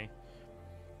anime.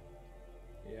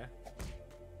 Yeah.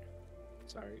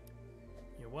 Sorry.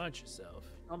 You watch yourself.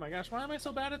 Oh my gosh, why am I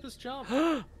so bad at this jump?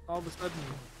 All of a sudden.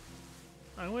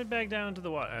 I went back down to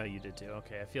the water. Oh, you did too.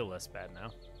 Okay, I feel less bad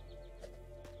now.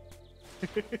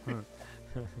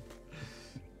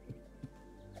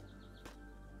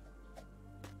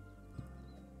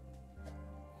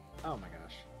 Oh my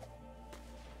gosh.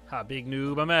 Ha, big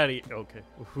noob. I'm out of here. Okay.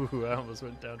 Ooh, I almost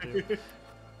went down too.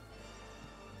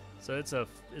 So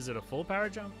is it a full power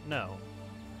jump? No.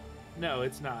 No,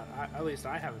 it's not. At least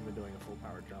I haven't been doing a full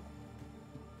power jump.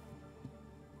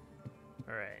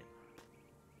 All right.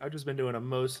 I've just been doing a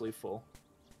mostly full.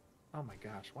 Oh my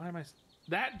gosh, why am I...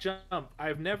 That jump,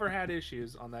 I've never had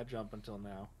issues on that jump until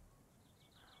now.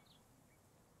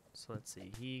 So let's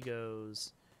see. He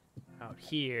goes out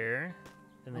here,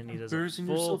 and then he does Embarrassing a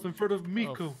full, yourself in front of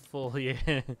Miko. a full, yeah,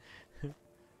 a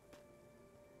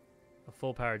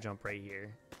full power jump right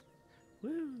here.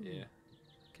 Woo. Yeah.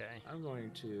 Okay. I'm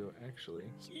going to actually...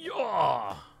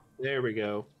 Yeah. There we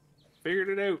go. Figured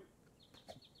it out.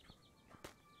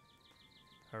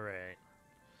 All right.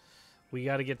 We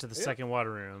got to get to the Yep. second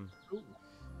water room. Ooh.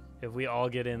 If we all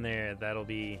get in there, that'll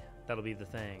be the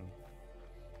thing.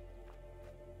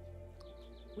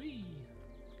 Whee!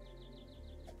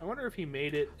 I wonder if he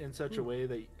made it in such a way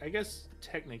that... I guess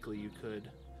technically you could.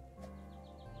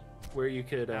 Where you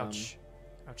could... Ouch.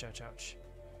 Ouch, ouch, ouch.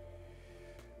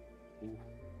 Ooh.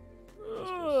 was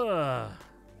close.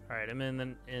 All right, I'm in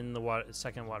the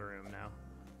second water room now.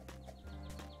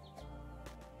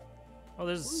 Oh,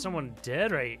 there's someone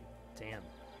dead right. Damn.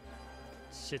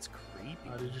 Shit's creepy.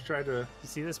 Did you try to? You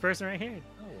see this person right here?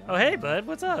 Oh, Oh, hey, bud.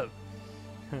 What's up?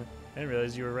 I didn't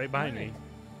realize you were right behind me.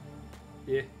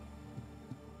 Yeah.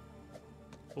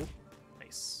 Oh,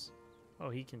 nice. Oh,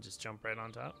 he can just jump right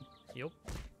on top. Yup.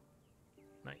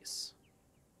 Nice.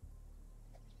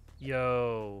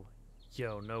 Yo.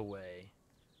 Yo, no way.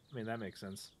 I mean, that makes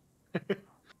sense.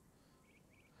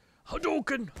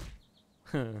 Hadouken!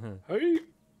 Hey.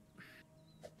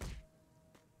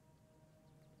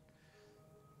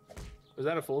 Was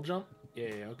that a full jump?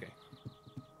 Yeah, okay.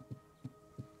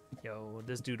 Yo,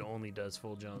 this dude only does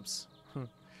full jumps.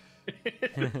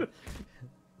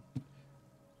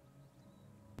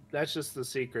 That's just the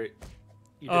secret.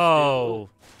 You just Oh.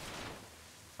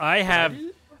 I Did have do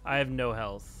it? I have no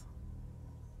health.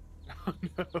 Oh,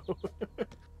 no.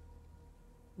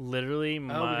 Literally,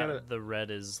 gotta- the red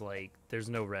is like, there's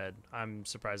no red. I'm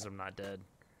surprised I'm not dead.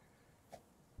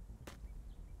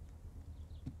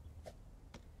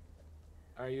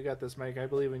 All right, you got this, Mike. I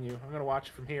believe in you. I'm gonna watch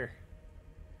it from here.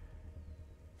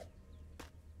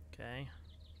 Okay.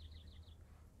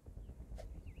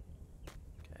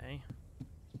 Okay.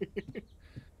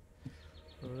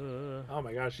 Oh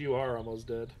my gosh, you are almost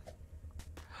dead.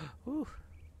 Whew.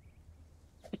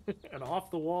 And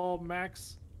off the wall,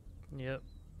 Max. Yep.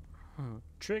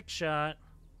 Trick shot.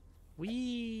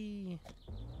 Wee.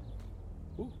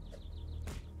 Ooh.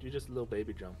 You just a little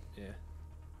baby jump. Yeah.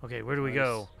 Okay, where do we Nice.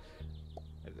 go?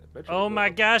 I bet you Oh we'll my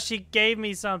go. gosh, he gave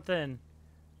me something.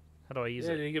 How do I use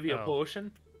Yeah, it? did he give you a Oh,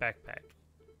 potion? backpack.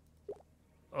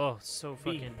 Oh, so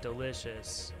fucking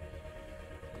delicious.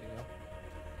 There you go.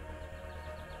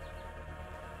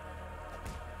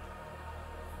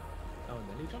 Oh, and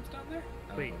then he jumps down there?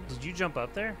 Oh, Wait, bonus. did you jump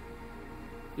up there?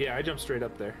 Yeah, I jumped straight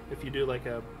up there. If you do like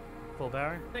a... Full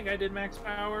power? I think I did max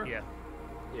power. Yeah.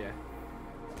 Yeah.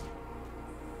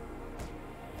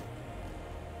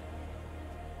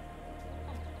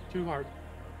 Too hard.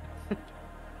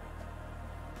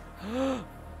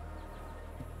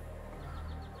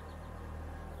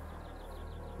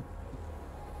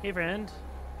 Hey, friend.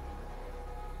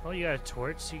 Oh, you got a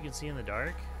torch so you can see in the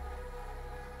dark?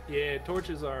 Yeah,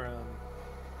 torches are,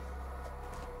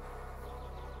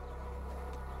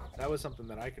 that was something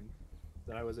that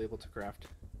I was able to craft.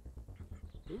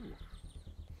 Ooh.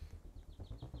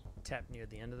 Tap near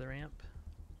the end of the ramp.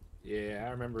 Yeah,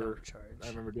 I remember. Don't charge. I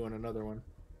remember doing another one.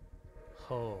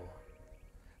 Oh.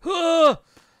 Ah!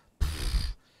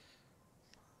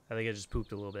 I think I just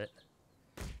pooped a little bit.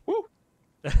 Woo!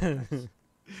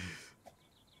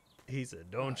 He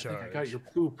said, "Don't I think charge." I got your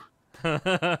poop.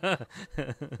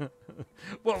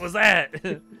 What was that?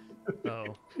 Oh,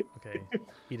 okay.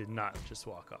 He did not just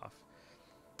walk off.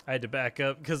 I had to back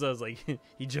up because I was like,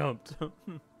 he jumped.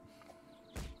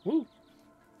 Woo!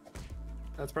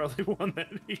 That's probably one that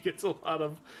he gets a lot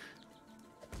of.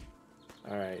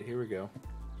 All right, here we go.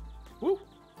 Woo!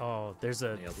 Oh, there's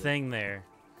a Nailed it. thing there.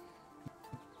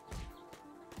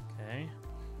 Okay.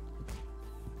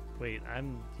 Wait,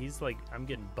 I'm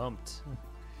getting bumped.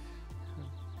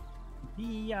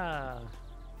 Yeah.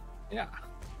 Yeah.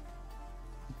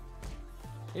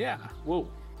 Yeah. Whoa.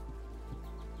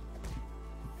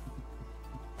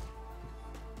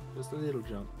 Just a little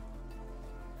jump.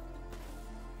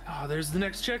 Oh, there's the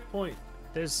next checkpoint.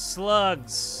 There's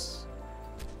slugs.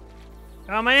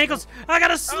 Oh, my ankles! I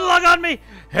got a slug on me!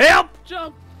 Help!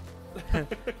 Jump!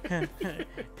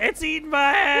 It's eating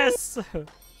my ass!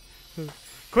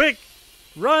 Quick!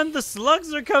 Run! The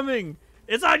slugs are coming!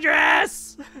 It's on your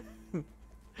ass!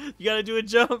 You gotta do a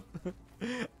jump.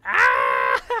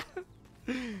 Ah!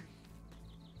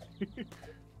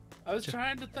 I was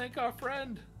trying to thank our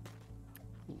friend.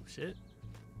 Oh, shit.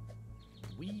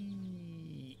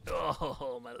 Wee!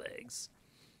 Oh, my legs.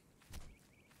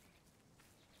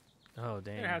 Oh,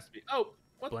 damn. There has to be. Oh,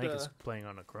 what Blank the? is playing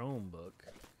on a Chromebook.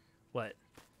 What?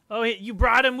 Oh, you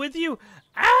brought him with you? No,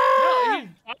 Ah!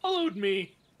 he followed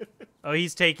me. Oh,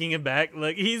 he's taking him back.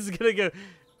 Look, he's gonna go.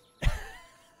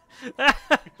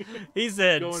 He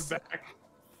said. Going back.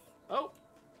 Oh.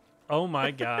 Oh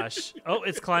my gosh. Oh,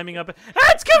 it's climbing up.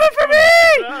 Ah, it's coming for me!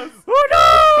 Yes.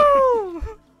 Oh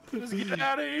no! Just get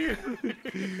out of here.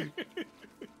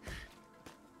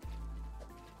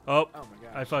 Oh, Oh my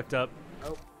gosh. I fucked up.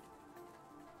 Oh.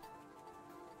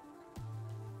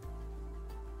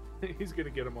 He's gonna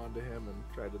get him onto him and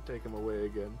try to take him away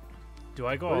again. Do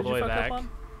I go What all did the you way fuck up back? on?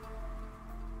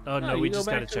 Oh No, no, you we go just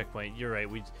got a back to- checkpoint. You're right.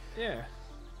 Yeah.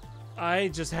 I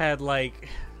just had like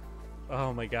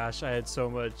Oh my gosh, I had so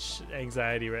much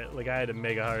anxiety. Right? Like I had a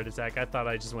mega heart attack. I thought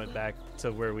I just went back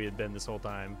to where we had been this whole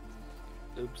time.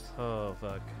 Oops. Oh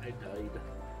fuck. I died.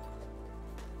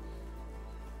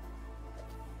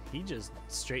 He just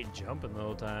straight jumping the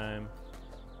whole time.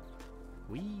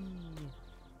 Whee.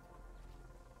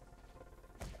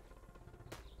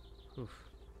 Oof.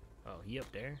 Oh, he up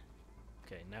there?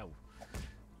 Okay, now.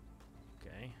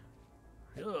 Okay.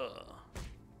 Ugh.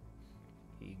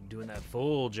 He doing that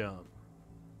full jump.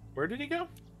 Where did he go?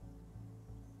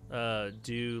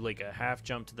 Do like a half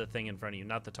jump to the thing in front of you,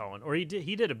 not the tall one. Or he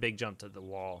did a big jump to the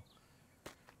wall.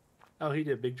 Oh, he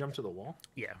did a big jump to the wall?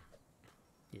 Yeah.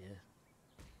 Yeah.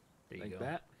 There you Like go.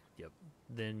 that? Yep.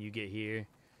 Then you get here.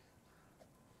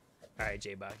 All right,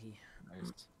 J Baki.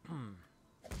 Nice. And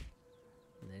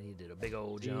then he did a big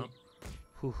old See? jump.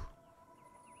 Whew.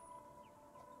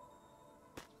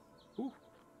 Ooh.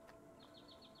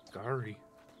 Scary.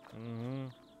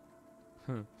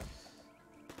 Mm-hmm.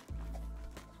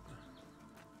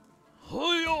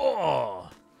 Hoya!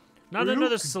 Not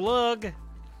another slug.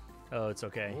 Oh, it's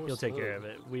okay. More He'll take care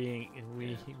slug. of it. We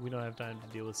don't have time to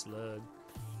deal with slug.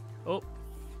 Oh,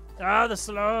 the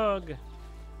slug.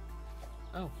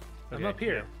 Oh, I'm Okay, up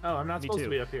here. yeah. Oh, I'm not Me supposed too. to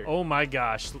be up here. Oh my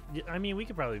gosh. I mean, we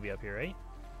could probably be up here, right?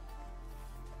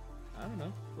 I don't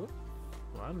know. Oop.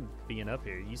 Well, I'm being up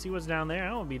here. You see what's down there? I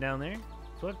don't want to be down there.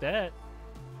 Fuck that.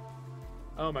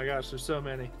 Oh my gosh, there's so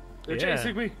many. They're Yeah.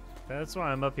 chasing me. That's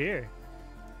why I'm up here.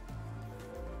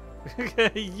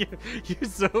 You're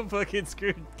so fucking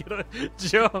screwed. Get on,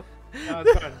 jump. No,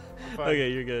 it's fine. I'm fine.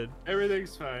 Okay, you're good.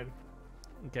 Everything's fine.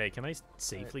 Okay, can I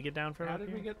safely get down from How up did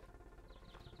here? we get?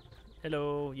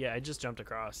 Hello. Yeah, I just jumped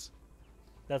across.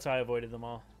 That's how I avoided them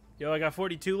all. Yo, I got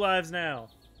 42 lives now.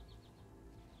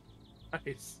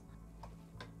 Nice.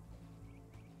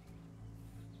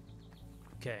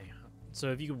 Okay,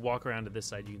 so if you could walk around to this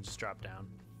side, you can just drop down.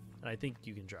 And I think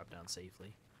you can drop down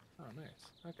safely. Oh,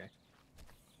 nice. Okay.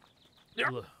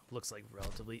 Looks like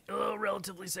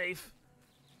relatively safe.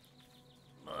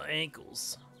 My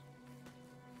ankles.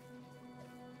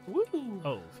 Woo!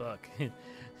 Oh fuck.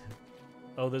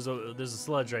 Oh, there's a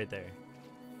sludge right there.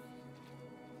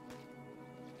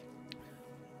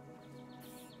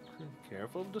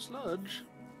 Careful of the sludge.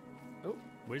 Oh,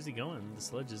 Where's he going? The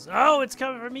sludge is. Oh, it's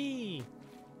coming for me.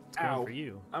 It's Ow. going for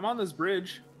you. I'm on this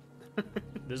bridge.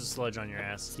 There's a sludge on your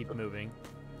ass. Keep moving.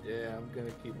 Yeah, I'm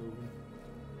gonna keep moving.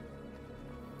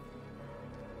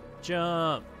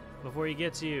 Jump before he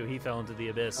gets you. He fell into the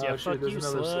abyss. Oh, Yeah, shit, fuck there's you,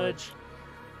 another sludge.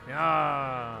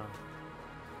 Ah.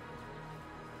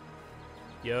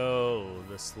 Yo,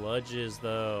 the sludges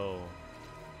though.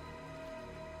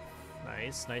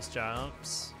 Nice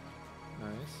jumps.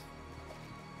 Nice.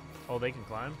 Oh, they can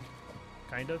climb,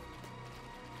 kind of.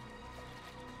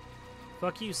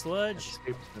 Fuck you, sludge.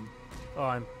 Escaped them.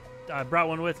 Oh, I brought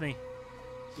one with me.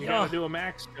 You Yeah. gotta do a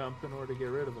max jump in order to get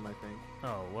rid of them, I think.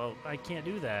 Oh well, I can't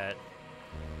do that.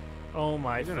 Oh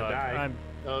my You're gonna fuck! die. I'm.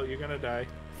 Oh, you're gonna die.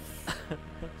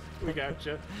 We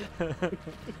gotcha.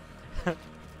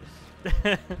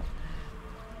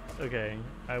 Okay,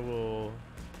 I will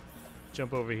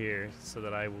jump over here so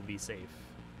that I will be safe.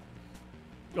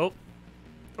 Oh,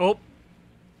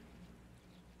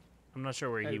 I'm not sure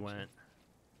where he Ouch. went.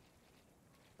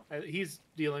 He's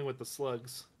dealing with the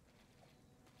slugs.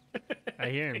 I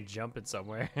hear him jumping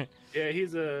somewhere. Yeah,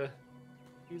 he's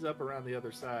up around the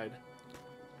other side.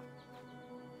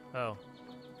 Oh.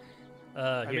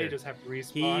 I Here. may just have to He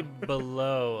respawn.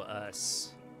 below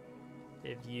us.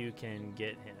 If you can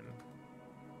get him.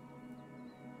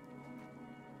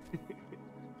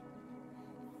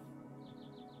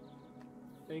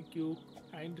 Thank you,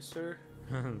 kind sir.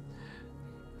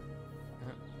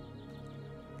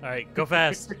 Alright, go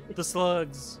fast. The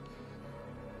slugs.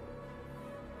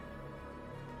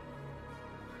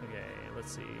 Okay,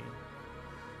 let's see.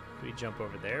 Do we jump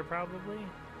over there, probably?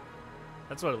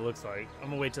 That's what it looks like. I'm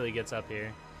gonna wait till he gets up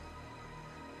here.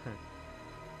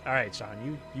 Alright,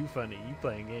 Sean, you funny. You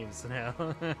playing games now.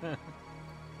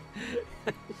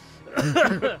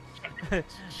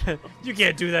 You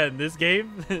can't do that in this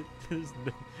game.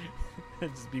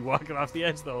 Just be walking off the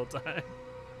edge the whole time.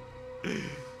 You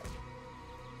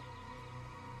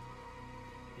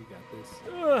got this.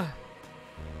 Ugh.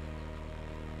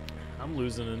 I'm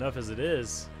losing enough as it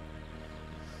is.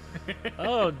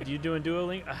 Oh, you doing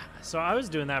Duolingo? So I was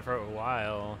doing that for a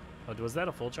while. Oh, was that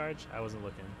a full charge? I wasn't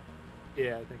looking.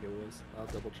 Yeah, I think it was. I'll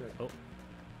double check. Oh.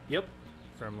 Yep.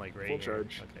 From like right Full here.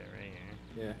 charge. Okay, right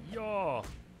here. Yeah. Yo.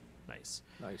 Nice.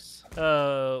 Nice.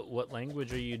 What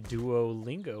language are you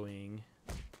Duolingoing?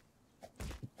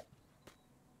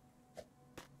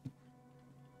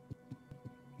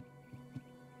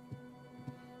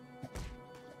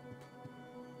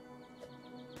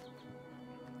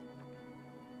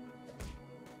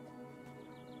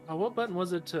 what button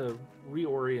was it to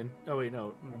reorient? Oh wait,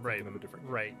 no. I'm Right, thinking of a different.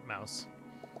 right mouse.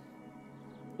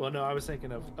 Well, no, I was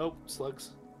thinking of. Oh,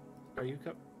 slugs. Are you?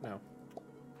 No.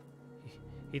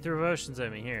 He threw potions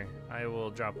at me. Here, I will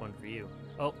drop one for you.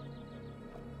 Oh,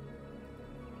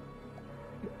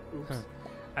 Oops.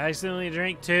 I accidentally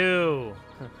drank 2.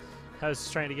 I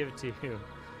was trying to give it to you.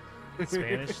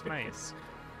 Spanish, nice.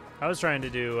 I was trying to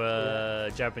do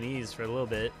Japanese for a little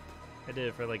bit. I did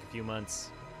it for like a few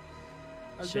months.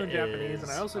 I was Shit doing Japanese,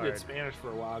 and I is also hard. did Spanish for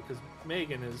a while because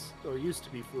Megan is or used to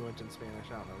be fluent in Spanish.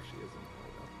 I don't know if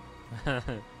she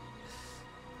isn't.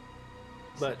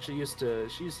 But she used to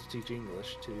teach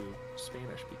English to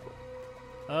Spanish people.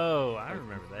 Oh, I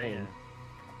remember that. Yeah.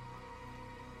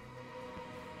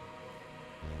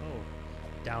 Oh,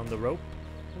 down the rope.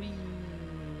 Whee.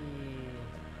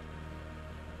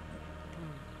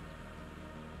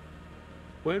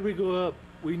 Why did we go up?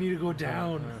 We need to go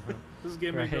down. This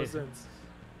game makes no Right. sense.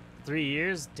 3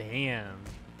 years? Damn.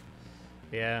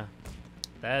 Yeah,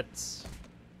 that's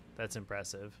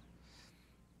impressive.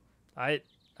 I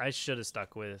should have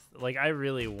stuck with, like, I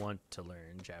really want to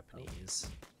learn Japanese.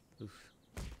 Oof.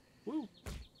 Woo.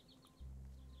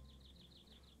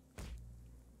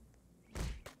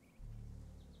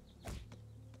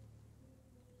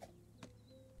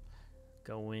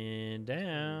 Going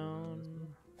down.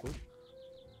 Oop.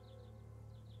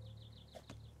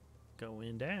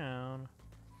 Going down.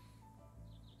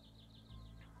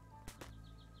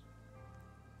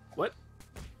 What?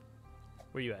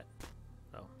 Where you at?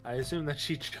 I assume that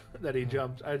that he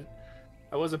jumped. I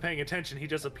wasn't paying attention. He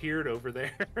just appeared over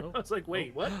there. Oh. I was like,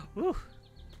 wait, what? Woo.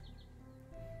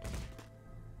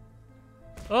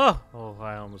 Oh! Oh,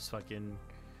 I almost fucking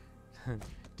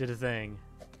did a thing.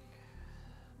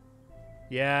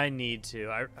 Yeah, I need to.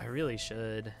 I really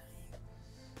should.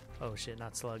 Oh shit,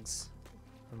 not slugs.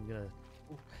 I'm gonna...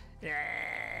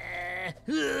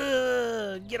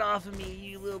 Get off of me,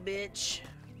 you little bitch.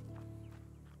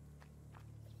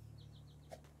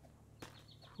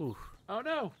 Whew. Oh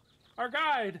no, our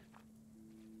guide.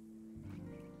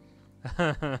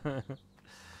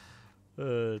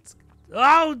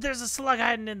 Oh, there's a slug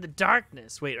hiding in the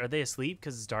darkness. Wait, are they asleep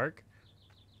because it's dark?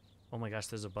 Oh my gosh,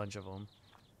 there's a bunch of them.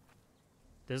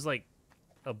 There's like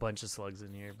a bunch of slugs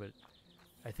in here, but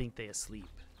I think they asleep.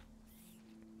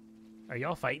 Are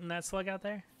y'all fighting that slug out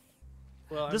there?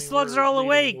 Well, The slugs are all leading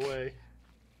awake. the way.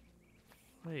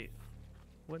 Wait,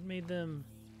 what made them...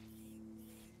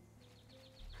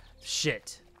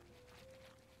 Shit.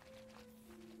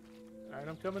 All right,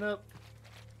 I'm coming up.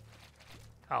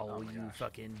 Oh, my you gosh.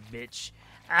 fucking bitch.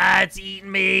 Ah, it's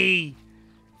eating me!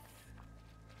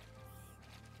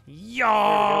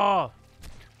 Yaw!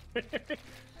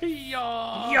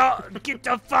 Yaw! Yaw! Get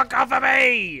the fuck off of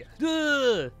me!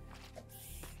 Ugh.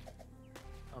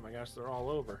 Oh my gosh, they're all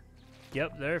over.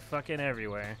 Yep, they're fucking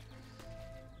everywhere.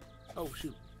 Oh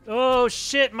shoot. Oh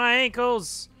shit, my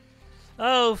ankles!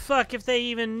 Oh fuck, if they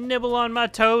even nibble on my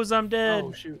toes, I'm dead.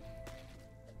 Oh shoot.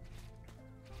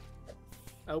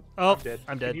 Oh, Oh, I'm dead.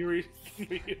 I'm dead. Can you heal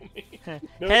me?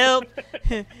 No. Help!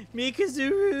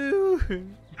 Mikazuru!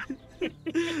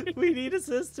 We need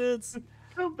assistance.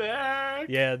 Come back.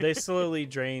 Yeah, they slowly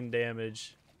drain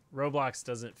damage. Roblox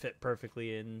doesn't fit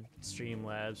perfectly in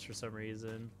Streamlabs for some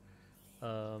reason.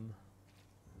 There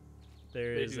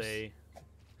They is do a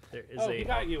Oh, he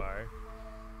got health you. bar.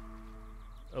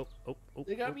 Oh, oh, oh!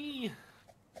 They got oh. me.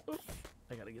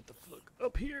 I gotta get the fuck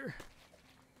up here.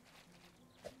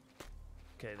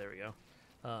 Okay, there we go.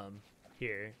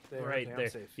 Here, There, right okay, I'm there,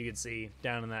 safe. you can see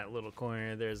down in that little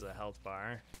corner. There's a health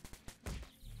bar.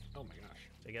 Oh my gosh.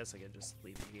 I guess I could just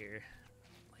leave it here,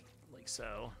 like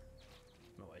so.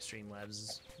 I don't know why Streamlabs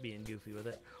is being goofy with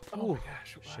it. Oh Ooh, my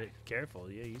gosh. Why? shit!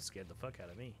 Careful, yeah, you scared the fuck out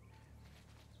of me.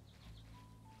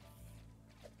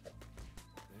 There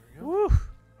we go. Woo!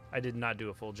 I did not do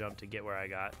a full jump to get where I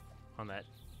got on that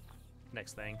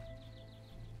next thing.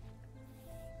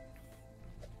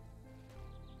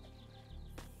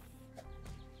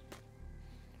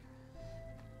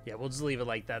 Yeah, we'll just leave it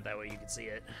like that. That way you can see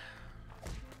it.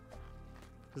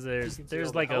 Because You can see all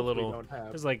there's the like a health we little, don't have.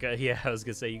 there's like a, yeah, I was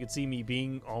gonna say you could see me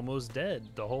being almost dead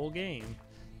the whole game.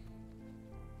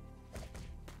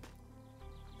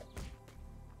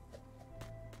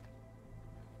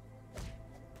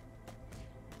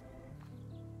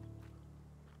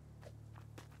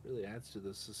 Really adds to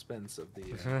the suspense of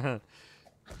the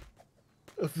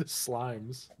of the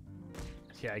slimes.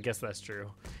 Yeah, I guess that's true.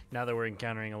 Now that we're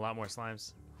encountering a lot more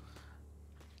slimes.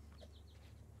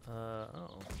 Oh.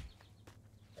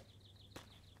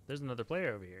 There's another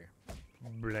player over here.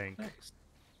 Blank. Nice.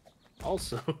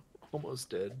 Also, almost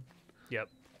dead. Yep.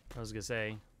 I was gonna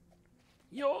say.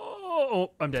 Yo!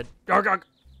 Oh, I'm dead. Garg, garg.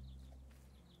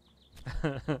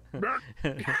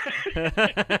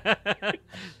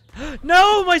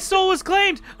 No, my soul was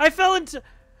claimed. I fell into.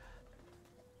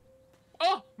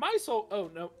 Oh, my soul. Oh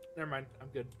no, never mind. I'm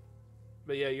good.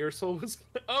 But yeah, your soul was.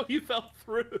 Oh, you fell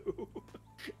through.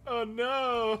 Oh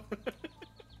no.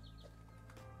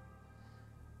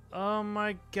 Oh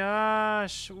my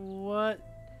gosh! What?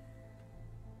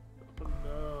 Oh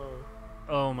no.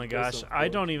 Oh my That's gosh! so I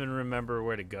cool. don't even remember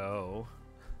where to go.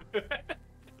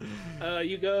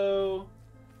 You go.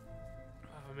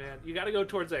 Oh man, you got to go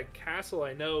towards that castle.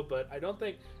 I know, but I don't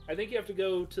think. I think you have to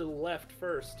go to the left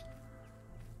first.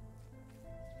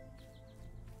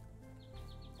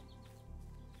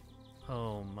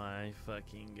 Oh my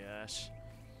fucking gosh.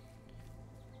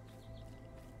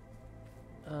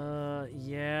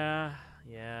 Yeah,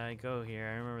 I go here.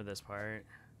 I remember this part.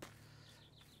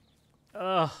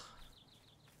 Ugh.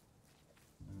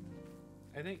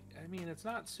 I think. I mean, it's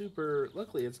not super.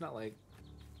 Luckily, it's not like.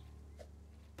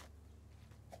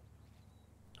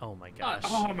 Oh my gosh.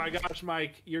 Oh my gosh,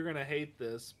 Mike, you're gonna hate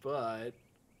this, but.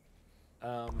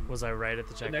 Was I right at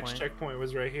the The checkpoint? next checkpoint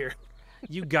was right here.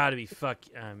 You gotta be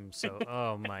I'm so.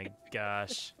 Oh my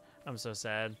gosh. I'm so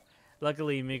sad.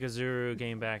 Luckily, Mikazuru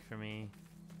came back for me.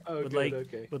 Oh, Would good, like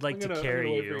okay. would like I'm to gonna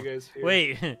carry wait for you. guys here.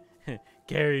 Wait,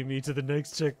 carry me to the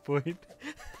next checkpoint.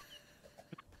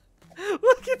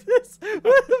 Look at this!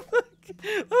 What the fuck?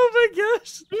 Oh my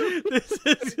gosh! This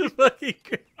is fucking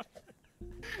great.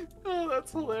 Oh,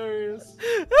 that's hilarious.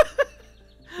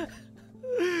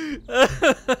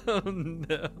 Oh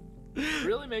no!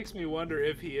 Really makes me wonder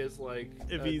if he is like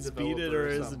If a he's beat it developer or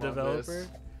is a something on developer.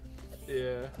 this.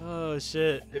 Yeah. Oh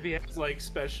shit! If he has like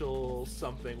special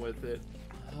something with it.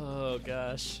 Oh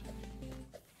gosh.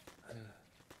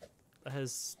 That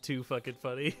is too fucking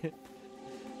funny.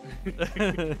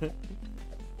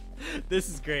 This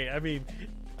is great. I mean,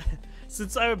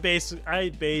 since I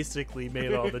basically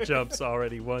made all the jumps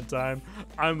already one time,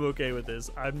 I'm okay with this.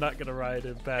 I'm not gonna ride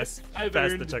him past I've the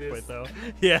earned checkpoint this. though.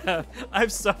 Yeah,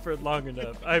 I've suffered long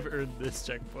enough. I've earned this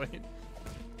checkpoint.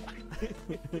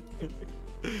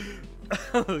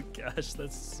 Oh gosh,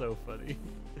 that's so funny.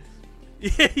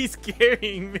 Yeah, he's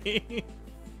carrying me.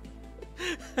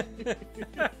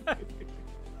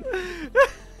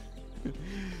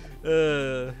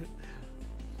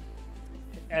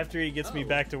 After he gets me Oh.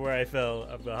 back to where I fell,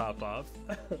 I'm gonna hop off.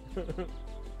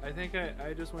 I think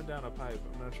I just went down a pipe.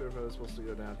 I'm not sure if I was supposed to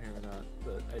go down here or not,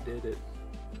 but I did it.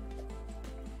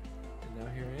 And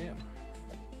now here I am.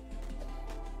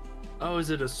 Oh, is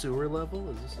it a sewer level?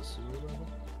 Is this a sewer level?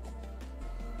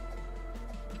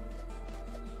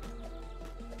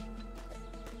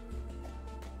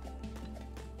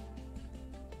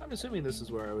 I'm assuming this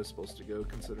is where I was supposed to go,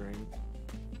 considering.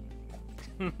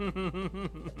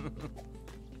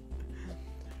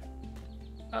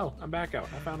 Oh, I'm back out.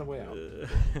 I found a way out.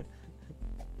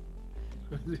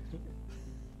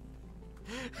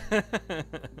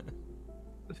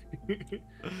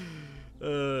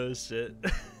 Oh shit.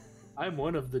 I'm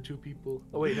one of the two people.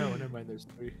 Oh wait, no, never mind. There's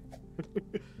three.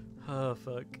 Oh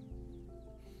fuck.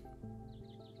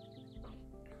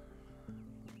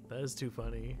 That is too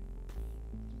funny.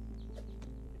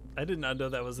 I did not know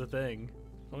that was a thing.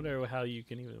 I wonder how you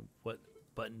can even, what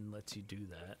button lets you do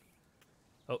that.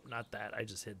 Oh, not that. I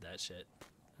just hid that shit.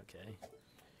 Okay.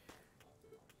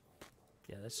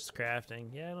 Yeah, that's just crafting.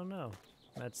 Yeah, I don't know.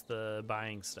 That's the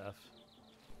buying stuff.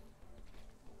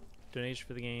 Donation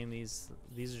for the game. These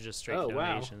are just straight Oh,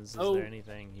 wow. donations. Is Oh. there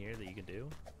anything here that you can do?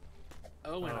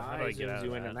 Oh, and how do I get out zooms of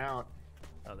you in that? and out.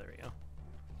 Oh, there we go.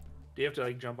 Do you have to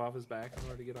like jump off his back in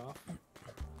order to get off?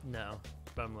 No,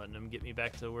 but I'm letting him get me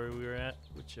back to where we were at,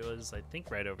 which was, I think,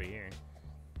 right over here.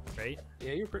 Right?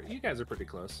 Yeah, you guys are pretty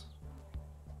close.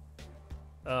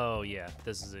 Oh yeah,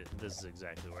 this is it. This is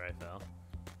exactly where I fell.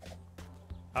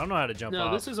 I don't know how to jump No,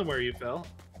 off. this isn't where you fell.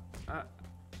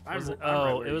 Was it? I'm right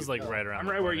Oh, where it was you like fell. right around I'm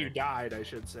the right where you corner. died, I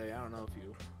should say. I don't know if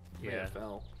you may Yeah. have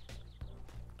fell.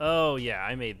 Oh yeah,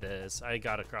 I made this. I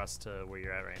got across to where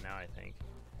you're at right now, I think.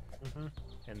 Mm-hmm.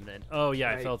 And then, oh yeah,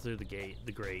 I Right. fell through the gate,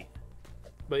 the grate.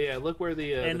 But yeah, look where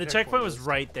the And the checkpoint was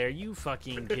right there. You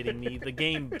fucking kidding me? The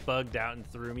game bugged out and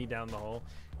threw me down the hole.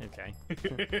 Okay.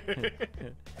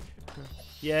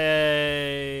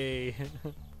 Yay!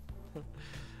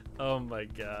 Oh my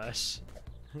gosh.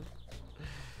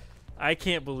 I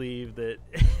can't believe that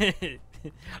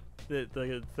that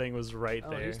the thing was right Oh,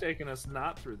 there. he's taking us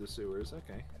not through the sewers.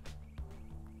 Okay.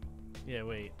 Yeah,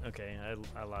 wait. Okay,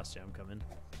 I lost you. I'm coming.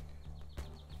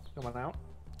 Coming out.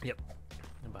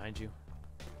 I'm behind you.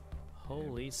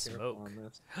 Holy Careful smoke. on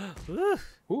this. Woo.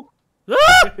 Ooh,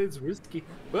 Ah! it's risky.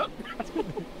 Well,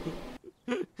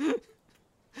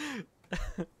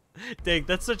 Dang,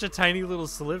 that's such a tiny little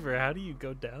sliver. How do you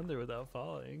go down there without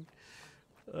falling?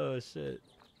 Oh shit.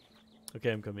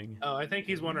 Okay, I'm coming. Oh, I think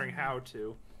he's wondering how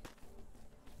to.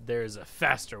 There's a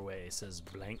faster way, says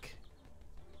Blank.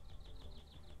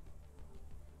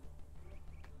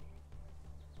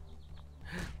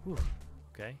 Whew.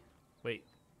 Okay. Wait.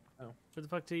 Oh. Where the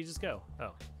fuck did he just go?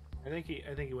 Oh. I think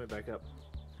he went back up.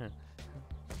 Huh.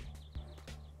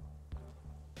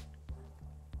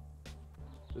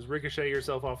 Just ricochet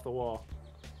yourself off the wall.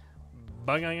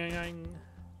 Bang, bang, bang,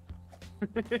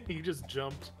 bang. You just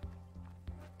jumped.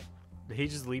 Did he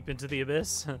just leap into the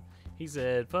abyss? He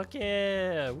said, fuck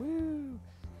yeah, woo.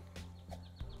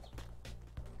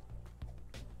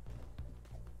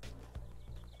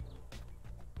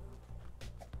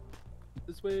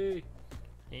 This way.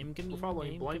 Aim We're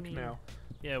following Blank now.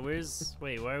 Yeah, where's...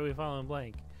 Wait, why are we following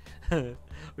Blank?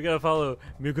 We gotta follow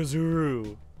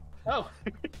Mikazuru. Oh,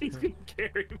 he's gonna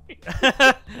carry me.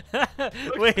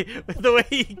 Wait, the way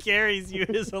he carries you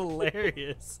is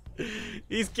hilarious.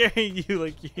 He's carrying you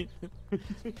like you...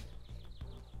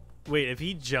 Wait, if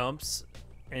he jumps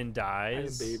and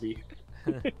dies... I am baby.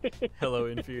 Hello,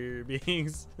 inferior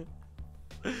beings.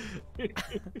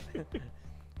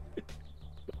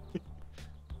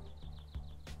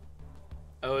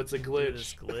 Oh, it's a Do glitch.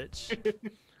 this glitch.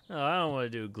 No, I don't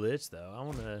want to do a glitch though. I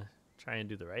want to try and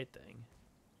do the right thing.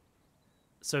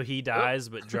 So he dies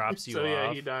but drops you so off.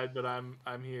 yeah, he died, but I'm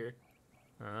here.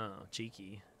 Oh,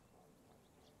 cheeky.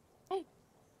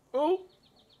 Oh,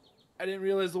 I didn't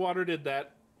realize the water did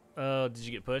that. Oh, did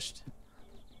you get pushed?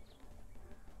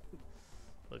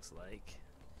 Looks like.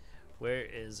 Where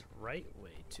is right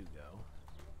way to go?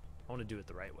 I want to do it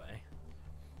the right way.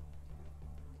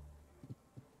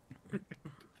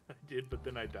 I did, but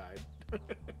then I died.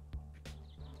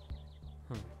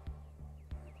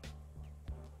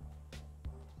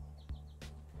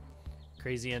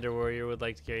 Crazy Ender Warrior would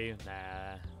like to carry you.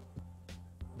 Nah.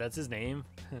 That's his name?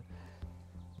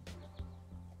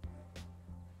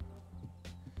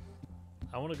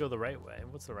 I want to go the right way.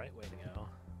 What's the right way to go?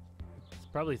 It's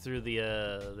probably through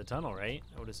the tunnel, right?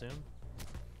 I would assume.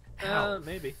 Ow,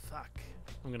 Maybe. Fuck.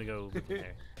 I'm gonna go look in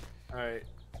there. All right.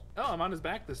 Oh, I'm on his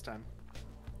back this time.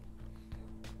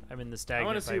 I'm in the I stagnant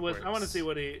want to see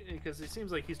what pipeworks. because it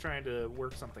seems like he's trying to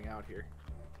work something out here.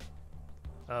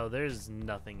 Oh, there's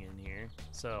nothing in here.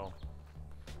 So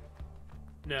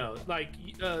No, like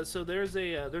so there's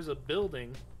a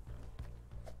building.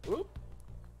 Whoop.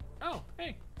 Oh,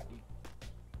 hey.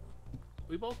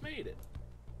 We both made it.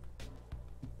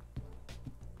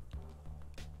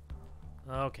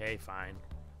 okay, fine.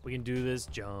 We can do this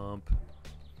jump.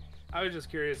 I was just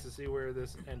curious to see where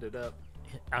this ended up.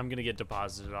 I'm gonna get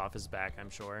deposited off his back, I'm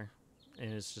sure,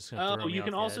 and it's just gonna. Throw Oh, me you off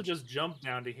can the also edge. just jump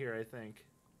down to here, I think.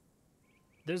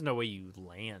 There's no way you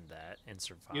land that and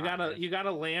survive. You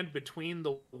gotta land between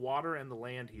the water and the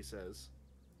land, he says.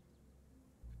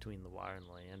 Between the water and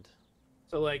land.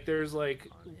 So like there's like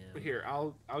On him. here,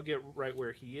 I'll get right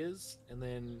where he is, and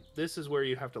then this is where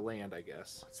you have to land, I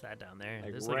guess. What's that down there?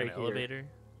 Like There's like right an here. elevator.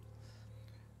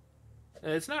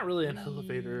 It's not really an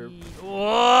elevator.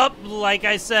 Whoop! Like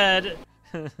I said.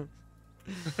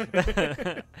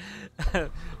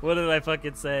 What did I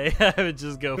fucking say? I would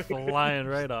just go flying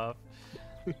right off.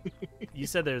 You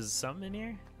said there's something in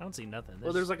here? I don't see nothing.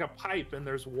 Well, there's like a pipe and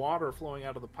there's water flowing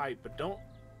out of the pipe, but don't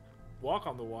walk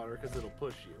on the water because it'll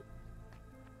push you.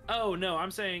 Oh no,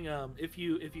 I'm saying if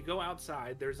you go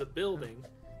outside, there's a building.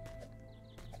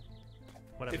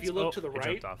 What if happens? you look Oh, to the I jumped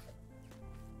right- off.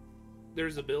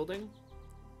 There's a building.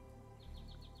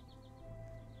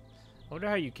 I wonder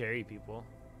how you carry people.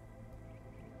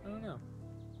 I don't know.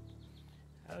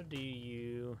 How do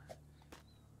you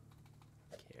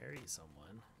carry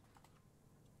someone?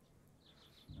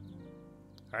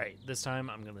 Alright, this time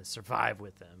I'm gonna survive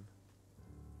with them.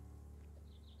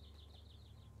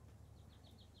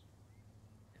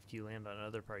 If you land on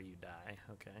another part, you die.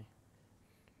 Okay.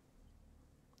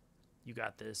 You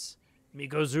got this.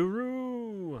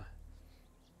 Mikozuru!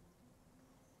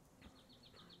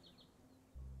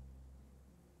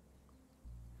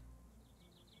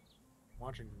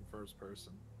 Watching from first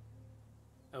person.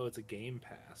 Oh, it's a game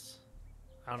pass.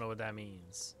 I don't know what that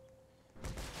means.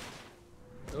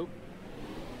 Oh,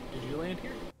 did you land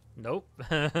here? Nope.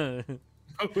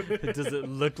 Does it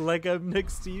look like I'm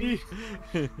next to you?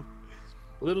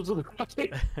 Little to the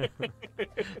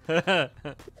right.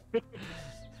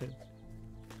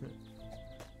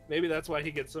 Maybe that's why he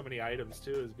gets so many items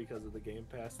too, is because of the Game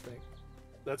Pass thing.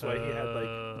 That's why he had like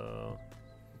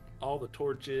all the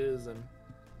torches and.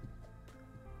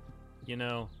 You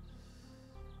know,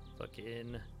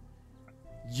 fucking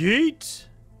Yeet.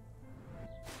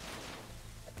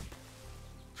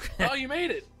 Oh, you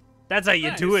made it. That's how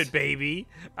you do Nice. it, baby.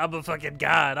 I'm a fucking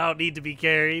god. I don't need to be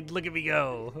carried. Look at me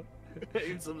go.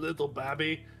 It's a little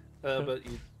babby. But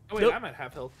you. Oh wait, Nope. I'm at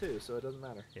half health too, so it doesn't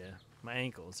matter. Yeah, my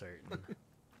ankle's hurting.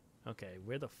 Okay,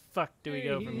 where the fuck do we Hey,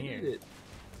 go he from did here?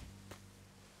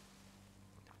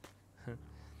 it.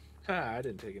 Ha, I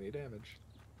didn't take any damage.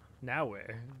 Now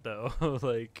where, though?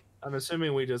 Like, I'm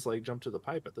assuming we just like jump to the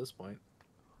pipe at this point.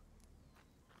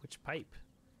 which pipe?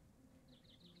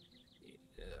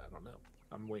 Yeah, I don't know.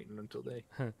 I'm waiting until they.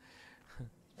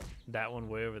 That one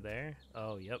way over there?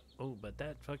 Oh, yep. Oh, but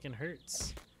that fucking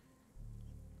hurts.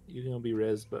 You're gonna be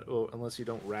rezzed, but unless you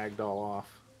don't ragdoll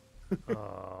off.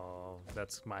 Oh,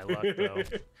 that's my luck, though.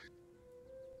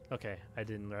 Okay, I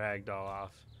didn't ragdoll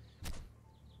off.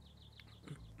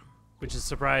 Which is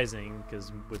surprising,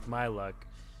 because with my luck,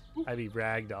 I'd be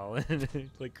ragdolling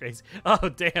like crazy. Oh,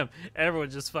 damn. Everyone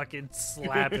just fucking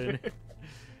slapping.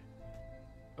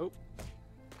 Oh.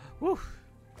 Woo.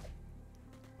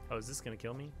 Oh, is this going to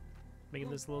kill me? Making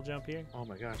this little jump here? Oh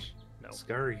my gosh. No.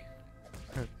 Scurry.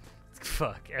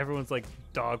 Fuck. Everyone's like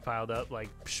dog piled up, like.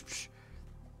 Psh, psh.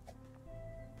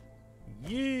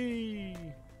 Yee.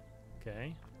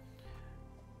 Okay.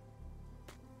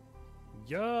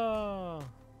 Yeah.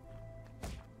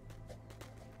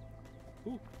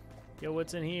 Ooh. Yo,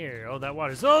 what's in here? Oh, that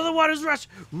water's. Oh, the water's rush.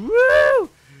 Woo!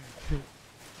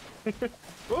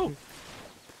 Oh.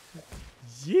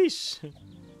 Yeesh.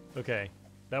 Okay,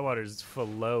 that water's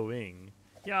flowing.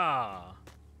 Yeah.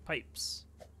 Pipes.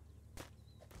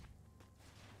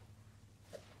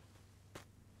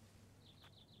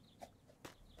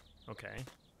 Okay.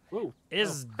 Whoa.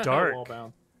 It's Oh, dark. wall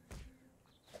bound.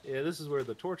 Yeah, this is where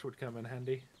the torch would come in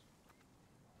handy.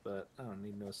 But I don't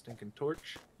need no stinking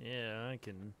torch. Yeah, I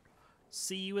can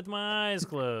see with my eyes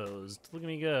closed. Look at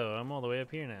me go. I'm all the way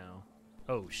up here now.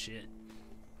 Oh, shit.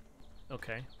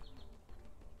 Okay.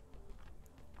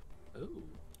 Ooh.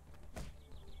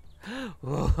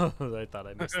 Whoa, I thought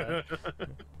I missed that.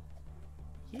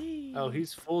 Yee. Oh,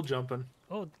 he's full jumping.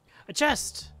 Oh, a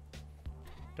chest!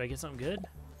 Do I get something good?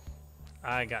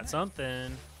 I got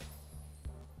something.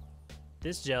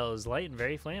 This gel is light and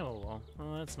very flammable.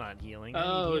 Oh, that's not healing. I need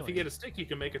Oh, if you healing. get a stick, you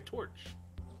can make a torch.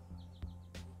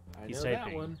 I He's know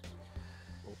typing. that one.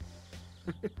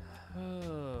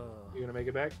 Oh. You gonna make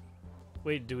it back?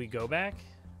 Wait, do we go back?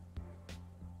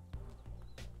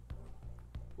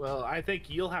 Well, I think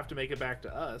you'll have to make it back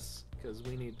to us because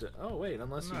we need to. Oh wait,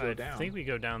 unless you No, go I down. think we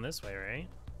go down this way, right?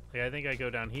 Like, I think I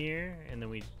go down here and then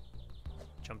we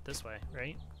jump this way,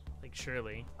 right? Like,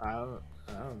 surely. I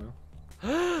don't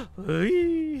know.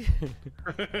 Whee!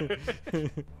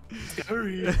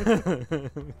 Scurry.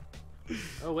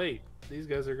 Oh wait, these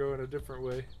guys are going a different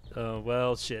way. Oh,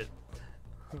 well, shit.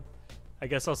 I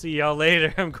guess I'll see y'all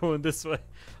later. I'm going this way.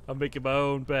 I'm making my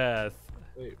own path.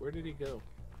 Wait, where did he go?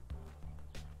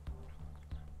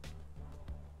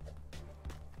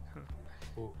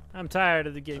 Ooh, I'm tired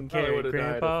of the I getting probably carried, would've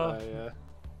died if Grandpa.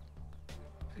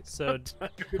 So,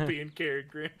 You're being carried,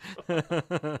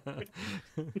 Grandpa.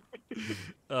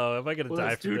 oh, am I gonna Well, die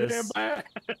that's for too damn this? bad.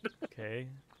 Okay.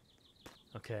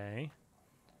 Okay.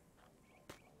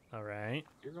 All right.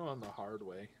 You're going the hard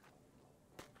way.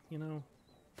 You know,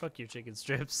 fuck your chicken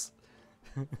strips.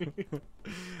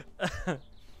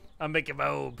 I'm making my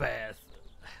own path.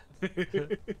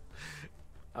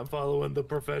 I'm following the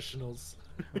professionals.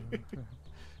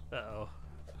 Uh-oh.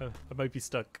 I might be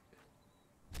stuck.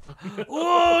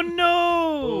 Oh,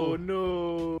 no! Oh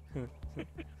no!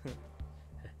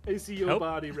 I see your Help.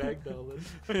 body ragdolling.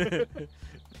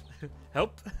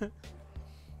 Help.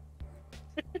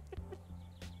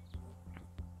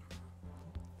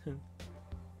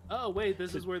 Oh wait,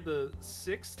 this is where the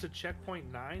 6 to checkpoint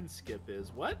 9 skip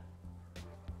is. What?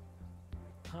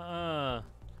 I'm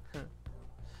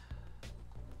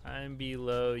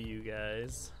below you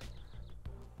guys.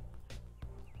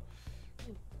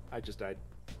 I just died.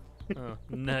 Oh,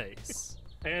 nice.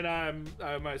 And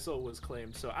my soul was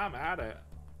claimed, so I'm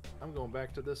going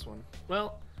back to this one.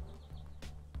 Well,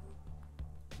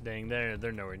 Dang, they're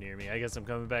nowhere near me. I guess I'm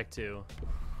coming back too.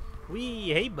 Wee,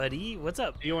 hey buddy, what's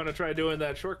up? do you want to try doing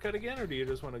that shortcut again, or do you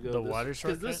just want to go The this, water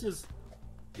 'cause this shortcut? is,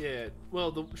 yeah,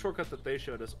 well, the shortcut that they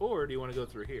showed us, or do you want to go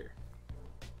through here?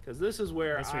 Because this is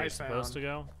where That's where I you're found. supposed to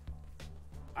go.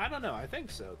 I don't know. I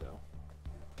think so though.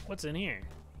 What's in here?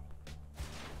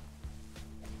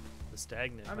 The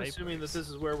stagnant. I'm pipe assuming works. that this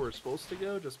is where we're supposed to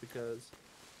go, just because.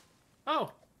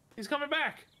 Oh, he's coming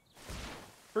back.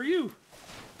 For you.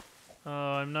 Oh,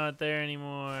 I'm not there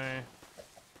anymore.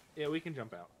 Yeah, we can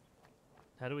jump out.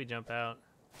 How do we jump out?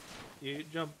 You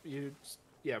jump. You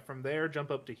yeah, from there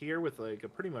jump up to here with like a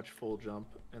pretty much full jump,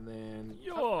 and then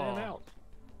up and Yeah. out.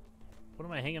 What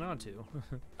am I hanging on to?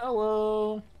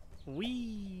 Hello.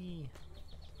 Wee.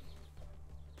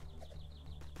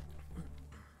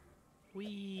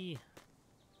 Wee.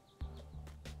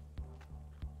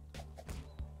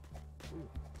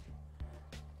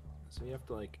 So you have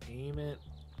to like aim it.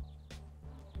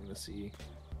 I'm gonna see.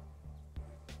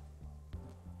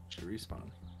 Should respawn.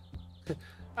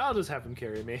 I'll just have him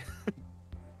carry me.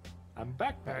 I'm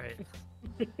backpack.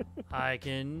 Alright. I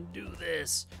can do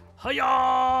this. Hiya!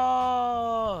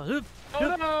 Hup,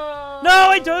 hup. Oh, No,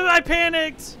 I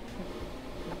panicked.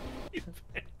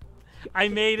 I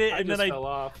made it, I and just then fell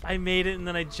off. I made it, and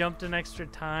then I jumped an extra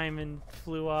time and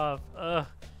flew off. Ugh.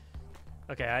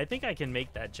 Okay, I think I can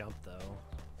make that jump though.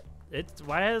 It's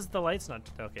why has the lights not?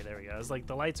 Okay, there we go. It's like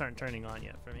the lights aren't turning on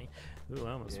yet for me. Ooh,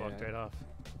 I almost walked Yeah. right off.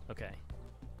 Okay,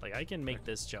 like I can make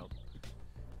this jump.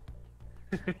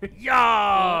 Yeah.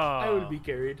 I would be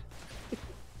carried.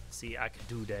 See, I could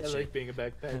do that I shit. like being a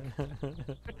backpack.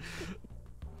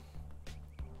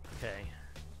 Okay.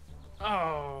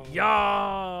 Oh.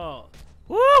 Yeah.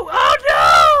 Woo!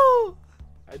 Oh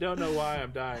I don't know why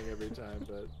I'm dying every time,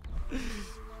 but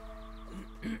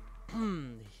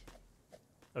no!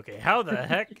 Okay, how the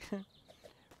heck?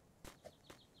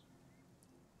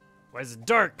 Why is it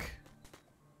dark?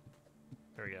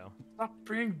 There we go. stop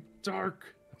being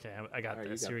dark. Okay, I got Alright,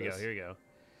 you this. got Here we go. this. Here we go.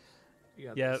 You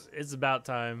got Yeah, this. it's about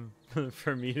time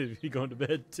for me to be going to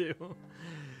bed too.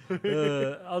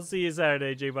 I'll see you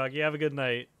Saturday, J-Bog. You have a good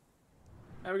night.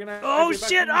 Have a good night. Oh Get back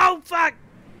shit! home. Oh fuck!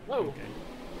 Whoa.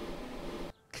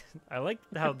 I like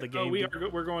how the game.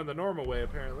 We're going the normal way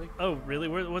apparently. Oh really?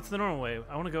 What's the normal way?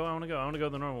 I want to go. I want to go. I want to go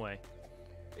the normal way.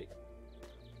 Hey.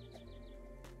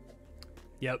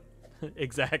 Yep.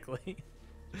 Exactly.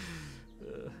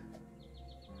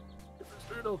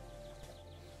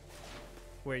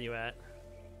 Where you at?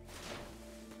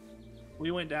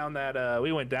 We went down that.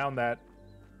 We went down that.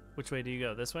 Which way do you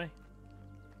go? This way?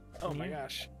 Oh my Here?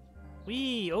 gosh.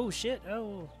 Wee! Oh shit!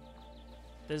 Oh,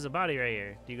 there's a body right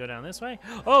here. Do you go down this way?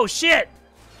 Oh shit!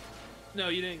 No,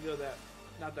 you didn't go that.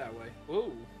 Not that way.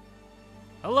 Whoa.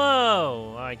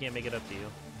 Hello! Oh, I can't make it up to you.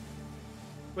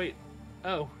 Wait.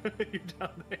 Oh, you're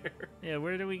down there. Yeah,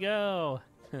 where do we go?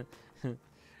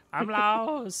 I'm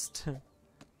lost.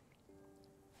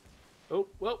 Oh,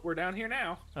 well, we're down here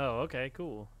now. Oh, okay,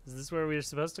 cool. Is this where we're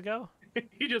supposed to go?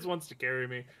 He just wants to carry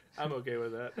me. I'm okay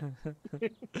with that.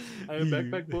 I'm a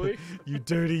backpack boy. You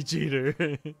dirty cheater.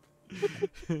 I'm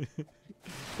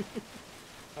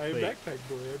Wait. backpack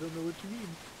boy. I don't know what you mean.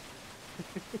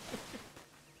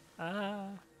 Ah.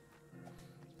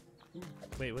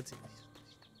 Wait, what's he?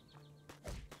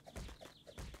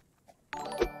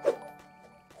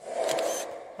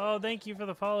 Oh, thank you for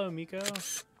the follow, Miko.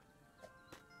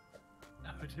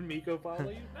 Oh, did Miko follow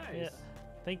you? Nice. Yeah.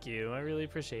 Thank you. I really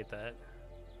appreciate that.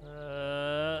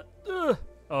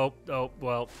 Oh,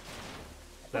 well.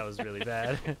 That was really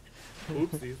bad.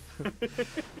 Oopsies.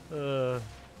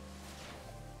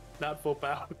 Not full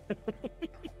power.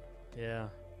 Yeah.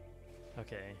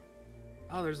 Okay.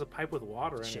 Oh, there's a pipe with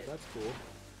water in Shit. it. That's cool.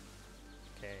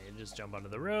 Okay, just jump onto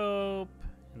the rope,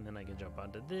 and then I can jump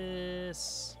onto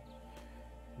this,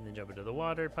 and then jump into the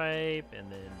water pipe,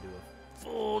 and then do a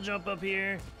full jump up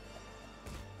here.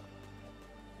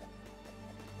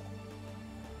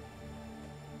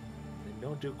 They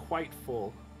don't do quite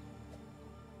full.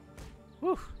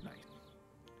 Woo! Nice.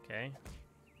 Okay.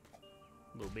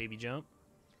 Little baby jump.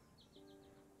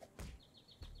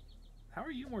 How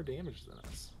are you more damaged than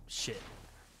us? Shit.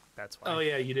 That's why. Oh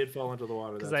yeah, you did fall into the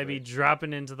water. Because That's I'd be right.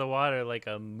 dropping into the water like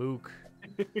a mook.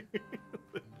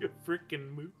 You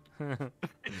freaking moot.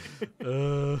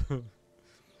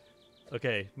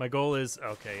 Okay, my goal is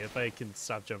okay. If I can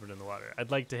stop jumping in the water,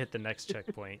 I'd like to hit the next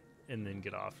checkpoint and then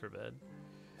get off for bed.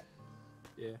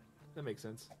 Yeah, that makes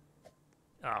sense.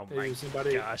 Oh Hey, my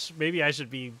somebody- gosh! Maybe I should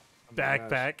be Oh my gosh.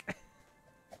 backpack.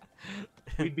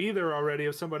 We'd be there already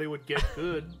if somebody would get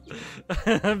good.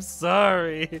 I'm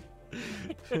sorry.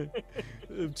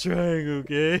 I'm trying,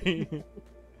 okay?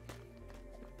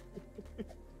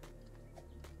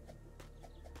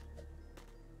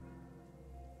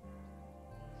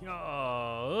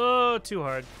 Oh, too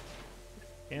hard.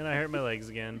 And I hurt my legs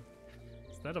again.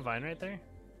 Is that a vine right there?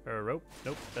 Or a rope?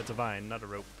 Nope, that's a vine, not a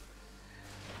rope.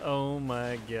 Oh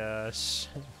my gosh.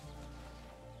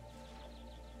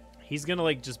 He's gonna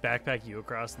like just backpack you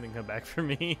across and then come back for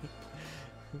me.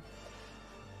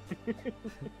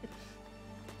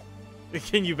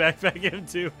 Can you backpack him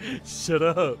too? Shut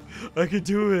up. I can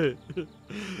do it.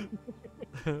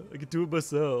 I can do it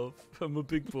myself. I'm a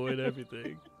big boy and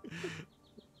everything.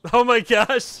 Oh my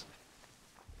gosh.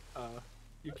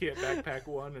 You can't backpack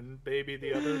one and baby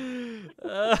the other.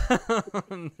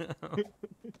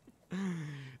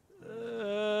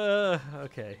 No.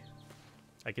 Okay.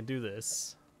 I can do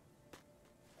this.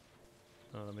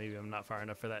 Maybe I'm not far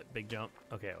enough for that big jump.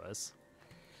 Okay, I was.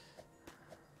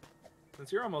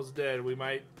 Since you're almost dead, we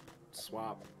might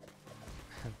swap.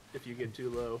 If you get too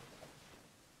low.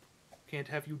 Can't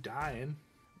have you dying.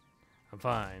 I'm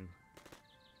fine.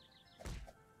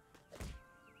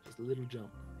 Just a little jump.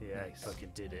 Yeah, Nice. I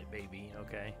fucking did it, baby.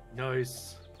 Okay.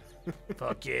 Nice.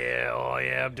 Fuck yeah. Oh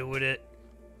yeah, I'm doing it.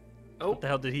 Oh, What the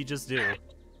hell did he just do?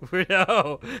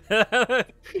 No. I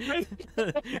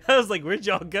was like, where'd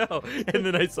y'all go? And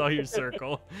then I saw your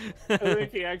circle. I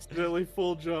think he accidentally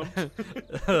full jumped. All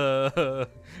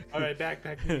Alright,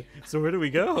 backpack me. So where do we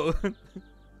go?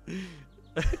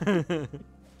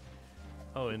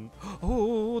 Oh, and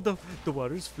oh, the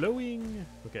water's flowing.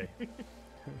 Okay.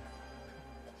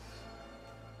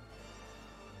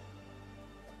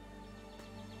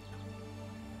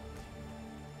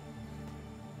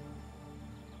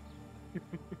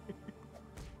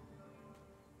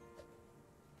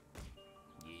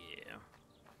 Yeah.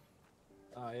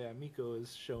 Oh yeah, Miko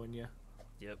is showing you.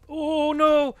 Yep. Oh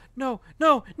no! No!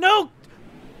 No! No!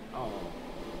 Oh.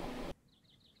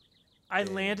 I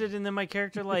landed and then my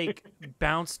character like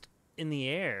bounced in the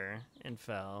air and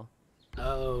fell.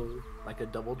 Oh, like a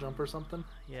double jump or something?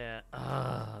 Yeah.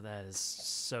 Ah, that is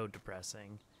so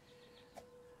depressing.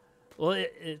 Well,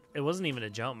 it wasn't even a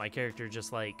jump. My character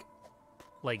just like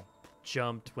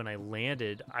jumped when I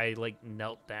landed. I like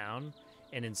knelt down,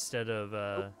 and instead of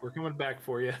We're coming back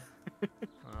for you.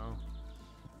 well,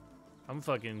 I'm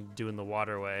fucking doing the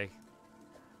waterway.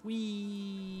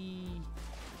 Wee.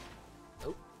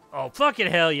 Oh. Oh fucking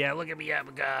hell yeah! Look at me, I'm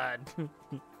a god.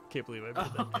 Can't believe I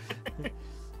did that.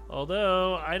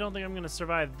 Although I don't think I'm gonna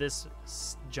survive this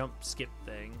jump skip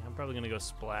thing. I'm probably gonna go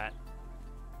splat.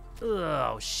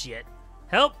 Oh shit!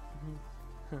 Help!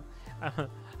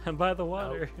 I'm by the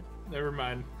water. Oh, never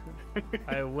mind.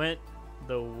 I went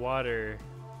the water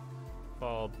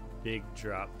fall big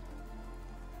drop.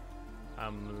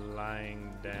 I'm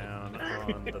lying down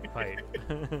on the pipe.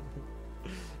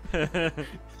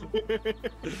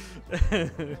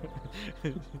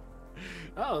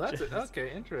 Oh, that's it.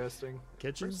 Okay, interesting.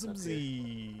 Catching First some up here.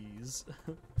 Z's.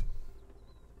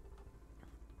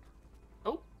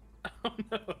 Oh. Oh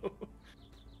no.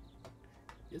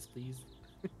 Yes, please.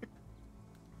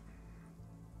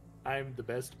 I'm the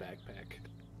best backpack.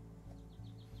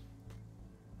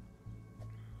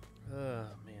 Oh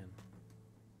man.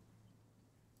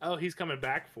 Oh, he's coming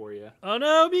back for you. Oh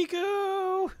no,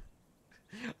 Miko!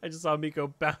 I just saw Miko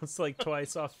bounce like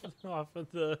twice off of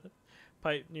the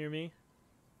pipe near me.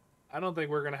 I don't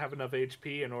think we're gonna have enough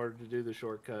HP in order to do the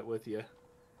shortcut with you.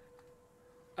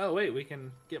 Oh wait, we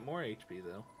can get more HP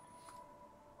though.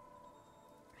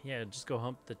 Yeah, just go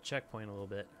hump the checkpoint a little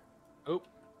bit. Oh.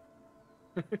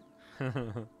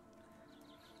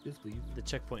 Yes, please. The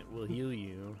checkpoint will heal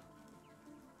you.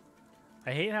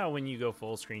 I hate how when you go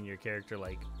full screen, your character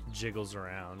like jiggles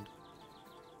around.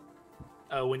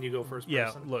 Oh, when you go first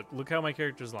person. Yeah, look how my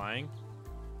character's lying.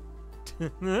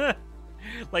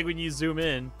 Like when you zoom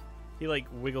in, he like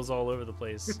wiggles all over the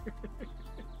place.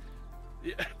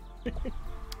 Yeah.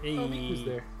 Hey. Oh, Miko's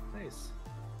there. Nice.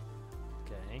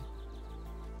 Okay.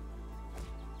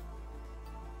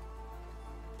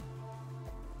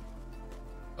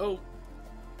 Oh.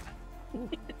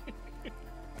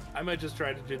 I might just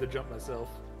try to do the jump myself.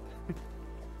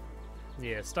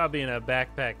 Yeah, stop being a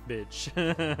backpack bitch.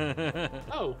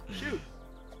 Oh, shoot.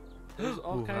 There's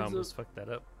all Ooh, I kinds almost of... fucked that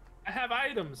up. I have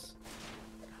items.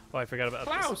 Oh, I forgot about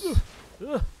Klaus! this.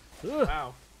 Ugh, ugh.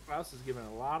 Wow. Klaus is giving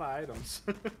a lot of items.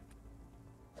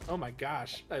 Oh my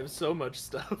gosh. I have so much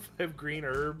stuff. I have green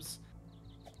herbs.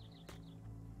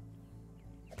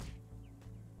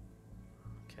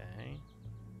 Okay.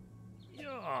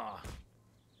 Yeah.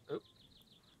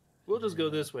 We'll just go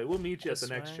this way. We'll meet you at This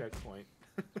the next way? checkpoint.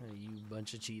 You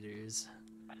bunch of cheaters.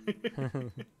 Okay.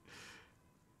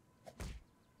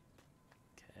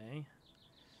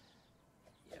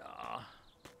 Yeah.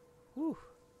 Whew.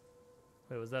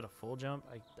 Wait, was that a full jump?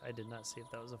 I did not see if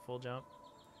that was a full jump.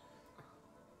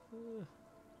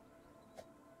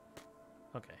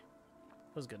 Okay.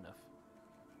 That was good enough.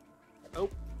 Oh.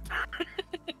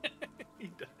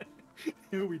 He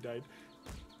died. We died.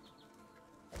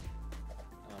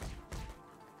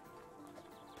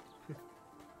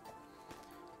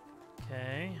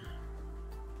 Okay.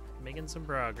 Making some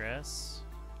progress.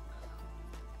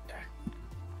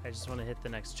 I just want to hit the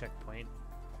next checkpoint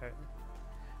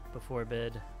before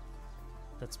bed.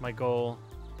 That's my goal.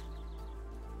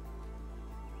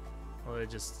 Well, it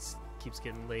just keeps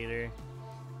getting later.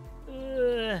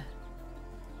 Why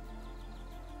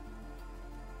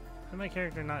is my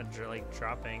character not like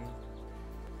dropping?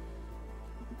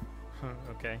 Huh,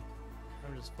 okay.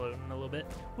 I'm just floating a little bit.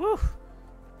 Woo!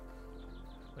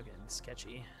 Looking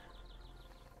sketchy.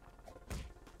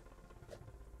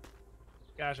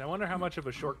 Gosh, I wonder how much of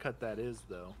a shortcut that is,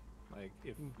 though. Like,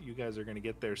 if you guys are going to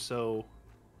get there so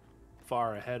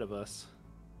far ahead of us.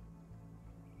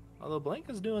 Although Blank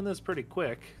is doing this pretty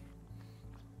quick.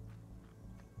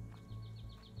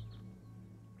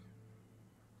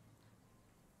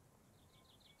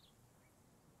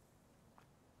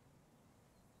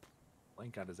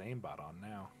 Blank got his aimbot on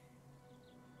now.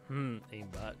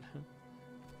 Aimbot.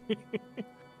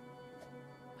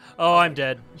 Oh, I'm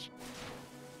dead.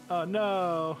 Oh,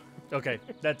 no. Okay,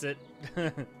 that's it.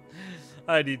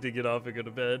 I need to get off and go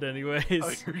to bed anyways.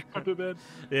 Oh, you're going to bed?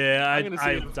 Yeah, I'm gonna see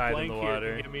I if died in Blank the here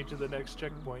water. can get me to the next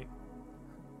checkpoint.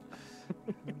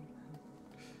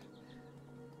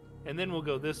 And then we'll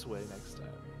go this way next time.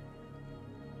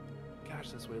 Gosh,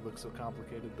 this way looks so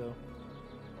complicated, though.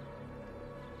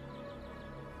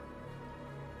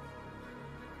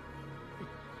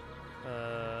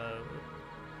 Oh.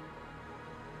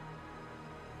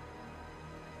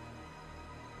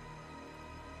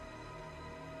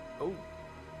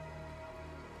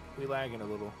 We lagging a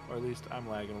little, or at least I'm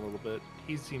lagging a little bit.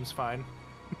 He seems fine.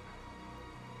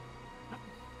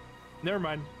 Never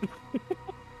mind.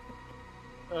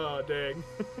 Oh, dang.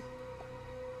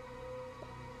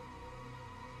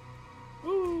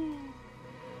 Woo!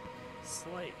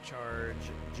 Slight charge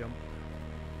jump.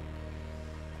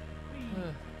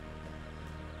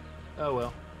 Oh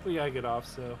well, we gotta get off,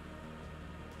 so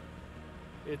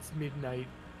it's midnight.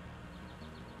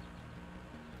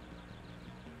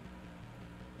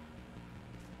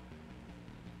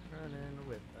 Running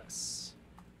with us.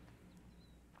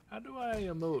 How do I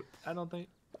emote? I don't think.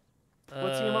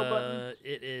 What's the emote button?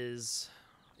 It is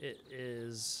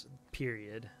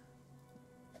period.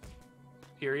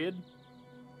 Period.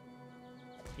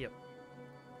 Yep.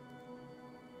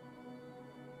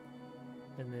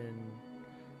 And then,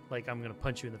 like, I'm gonna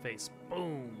punch you in the face.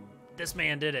 Boom! This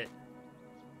man did it.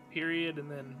 Period, and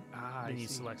then Then you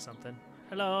select something.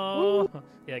 Hello. Woo.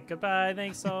 Yeah. Goodbye.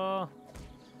 Thanks all.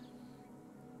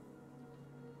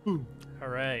 All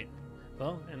right.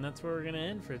 Well, and that's where we're gonna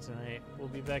end for tonight. We'll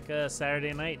be back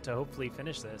Saturday night to hopefully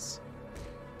finish this.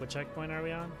 What checkpoint are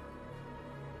we on?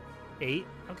 8.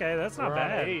 Okay, that's not We're on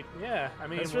bad. 8. Yeah, I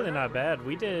mean That's we're really not bad.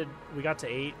 We got to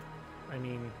 8. I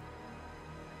mean,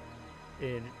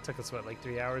 it took us what, like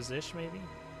 3 hours ish, maybe?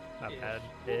 Not bad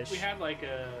ish. We had like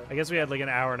a. I guess we had like an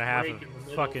hour and a half break of in the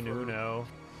middle fucking for- Uno.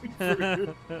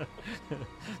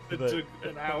 It But- took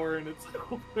an hour and it's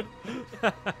over.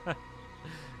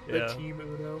 The Yeah. team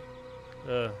Uno.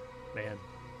 Man.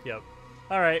 Yep.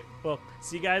 All right. Well,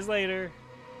 see you guys later.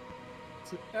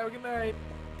 Have a good night.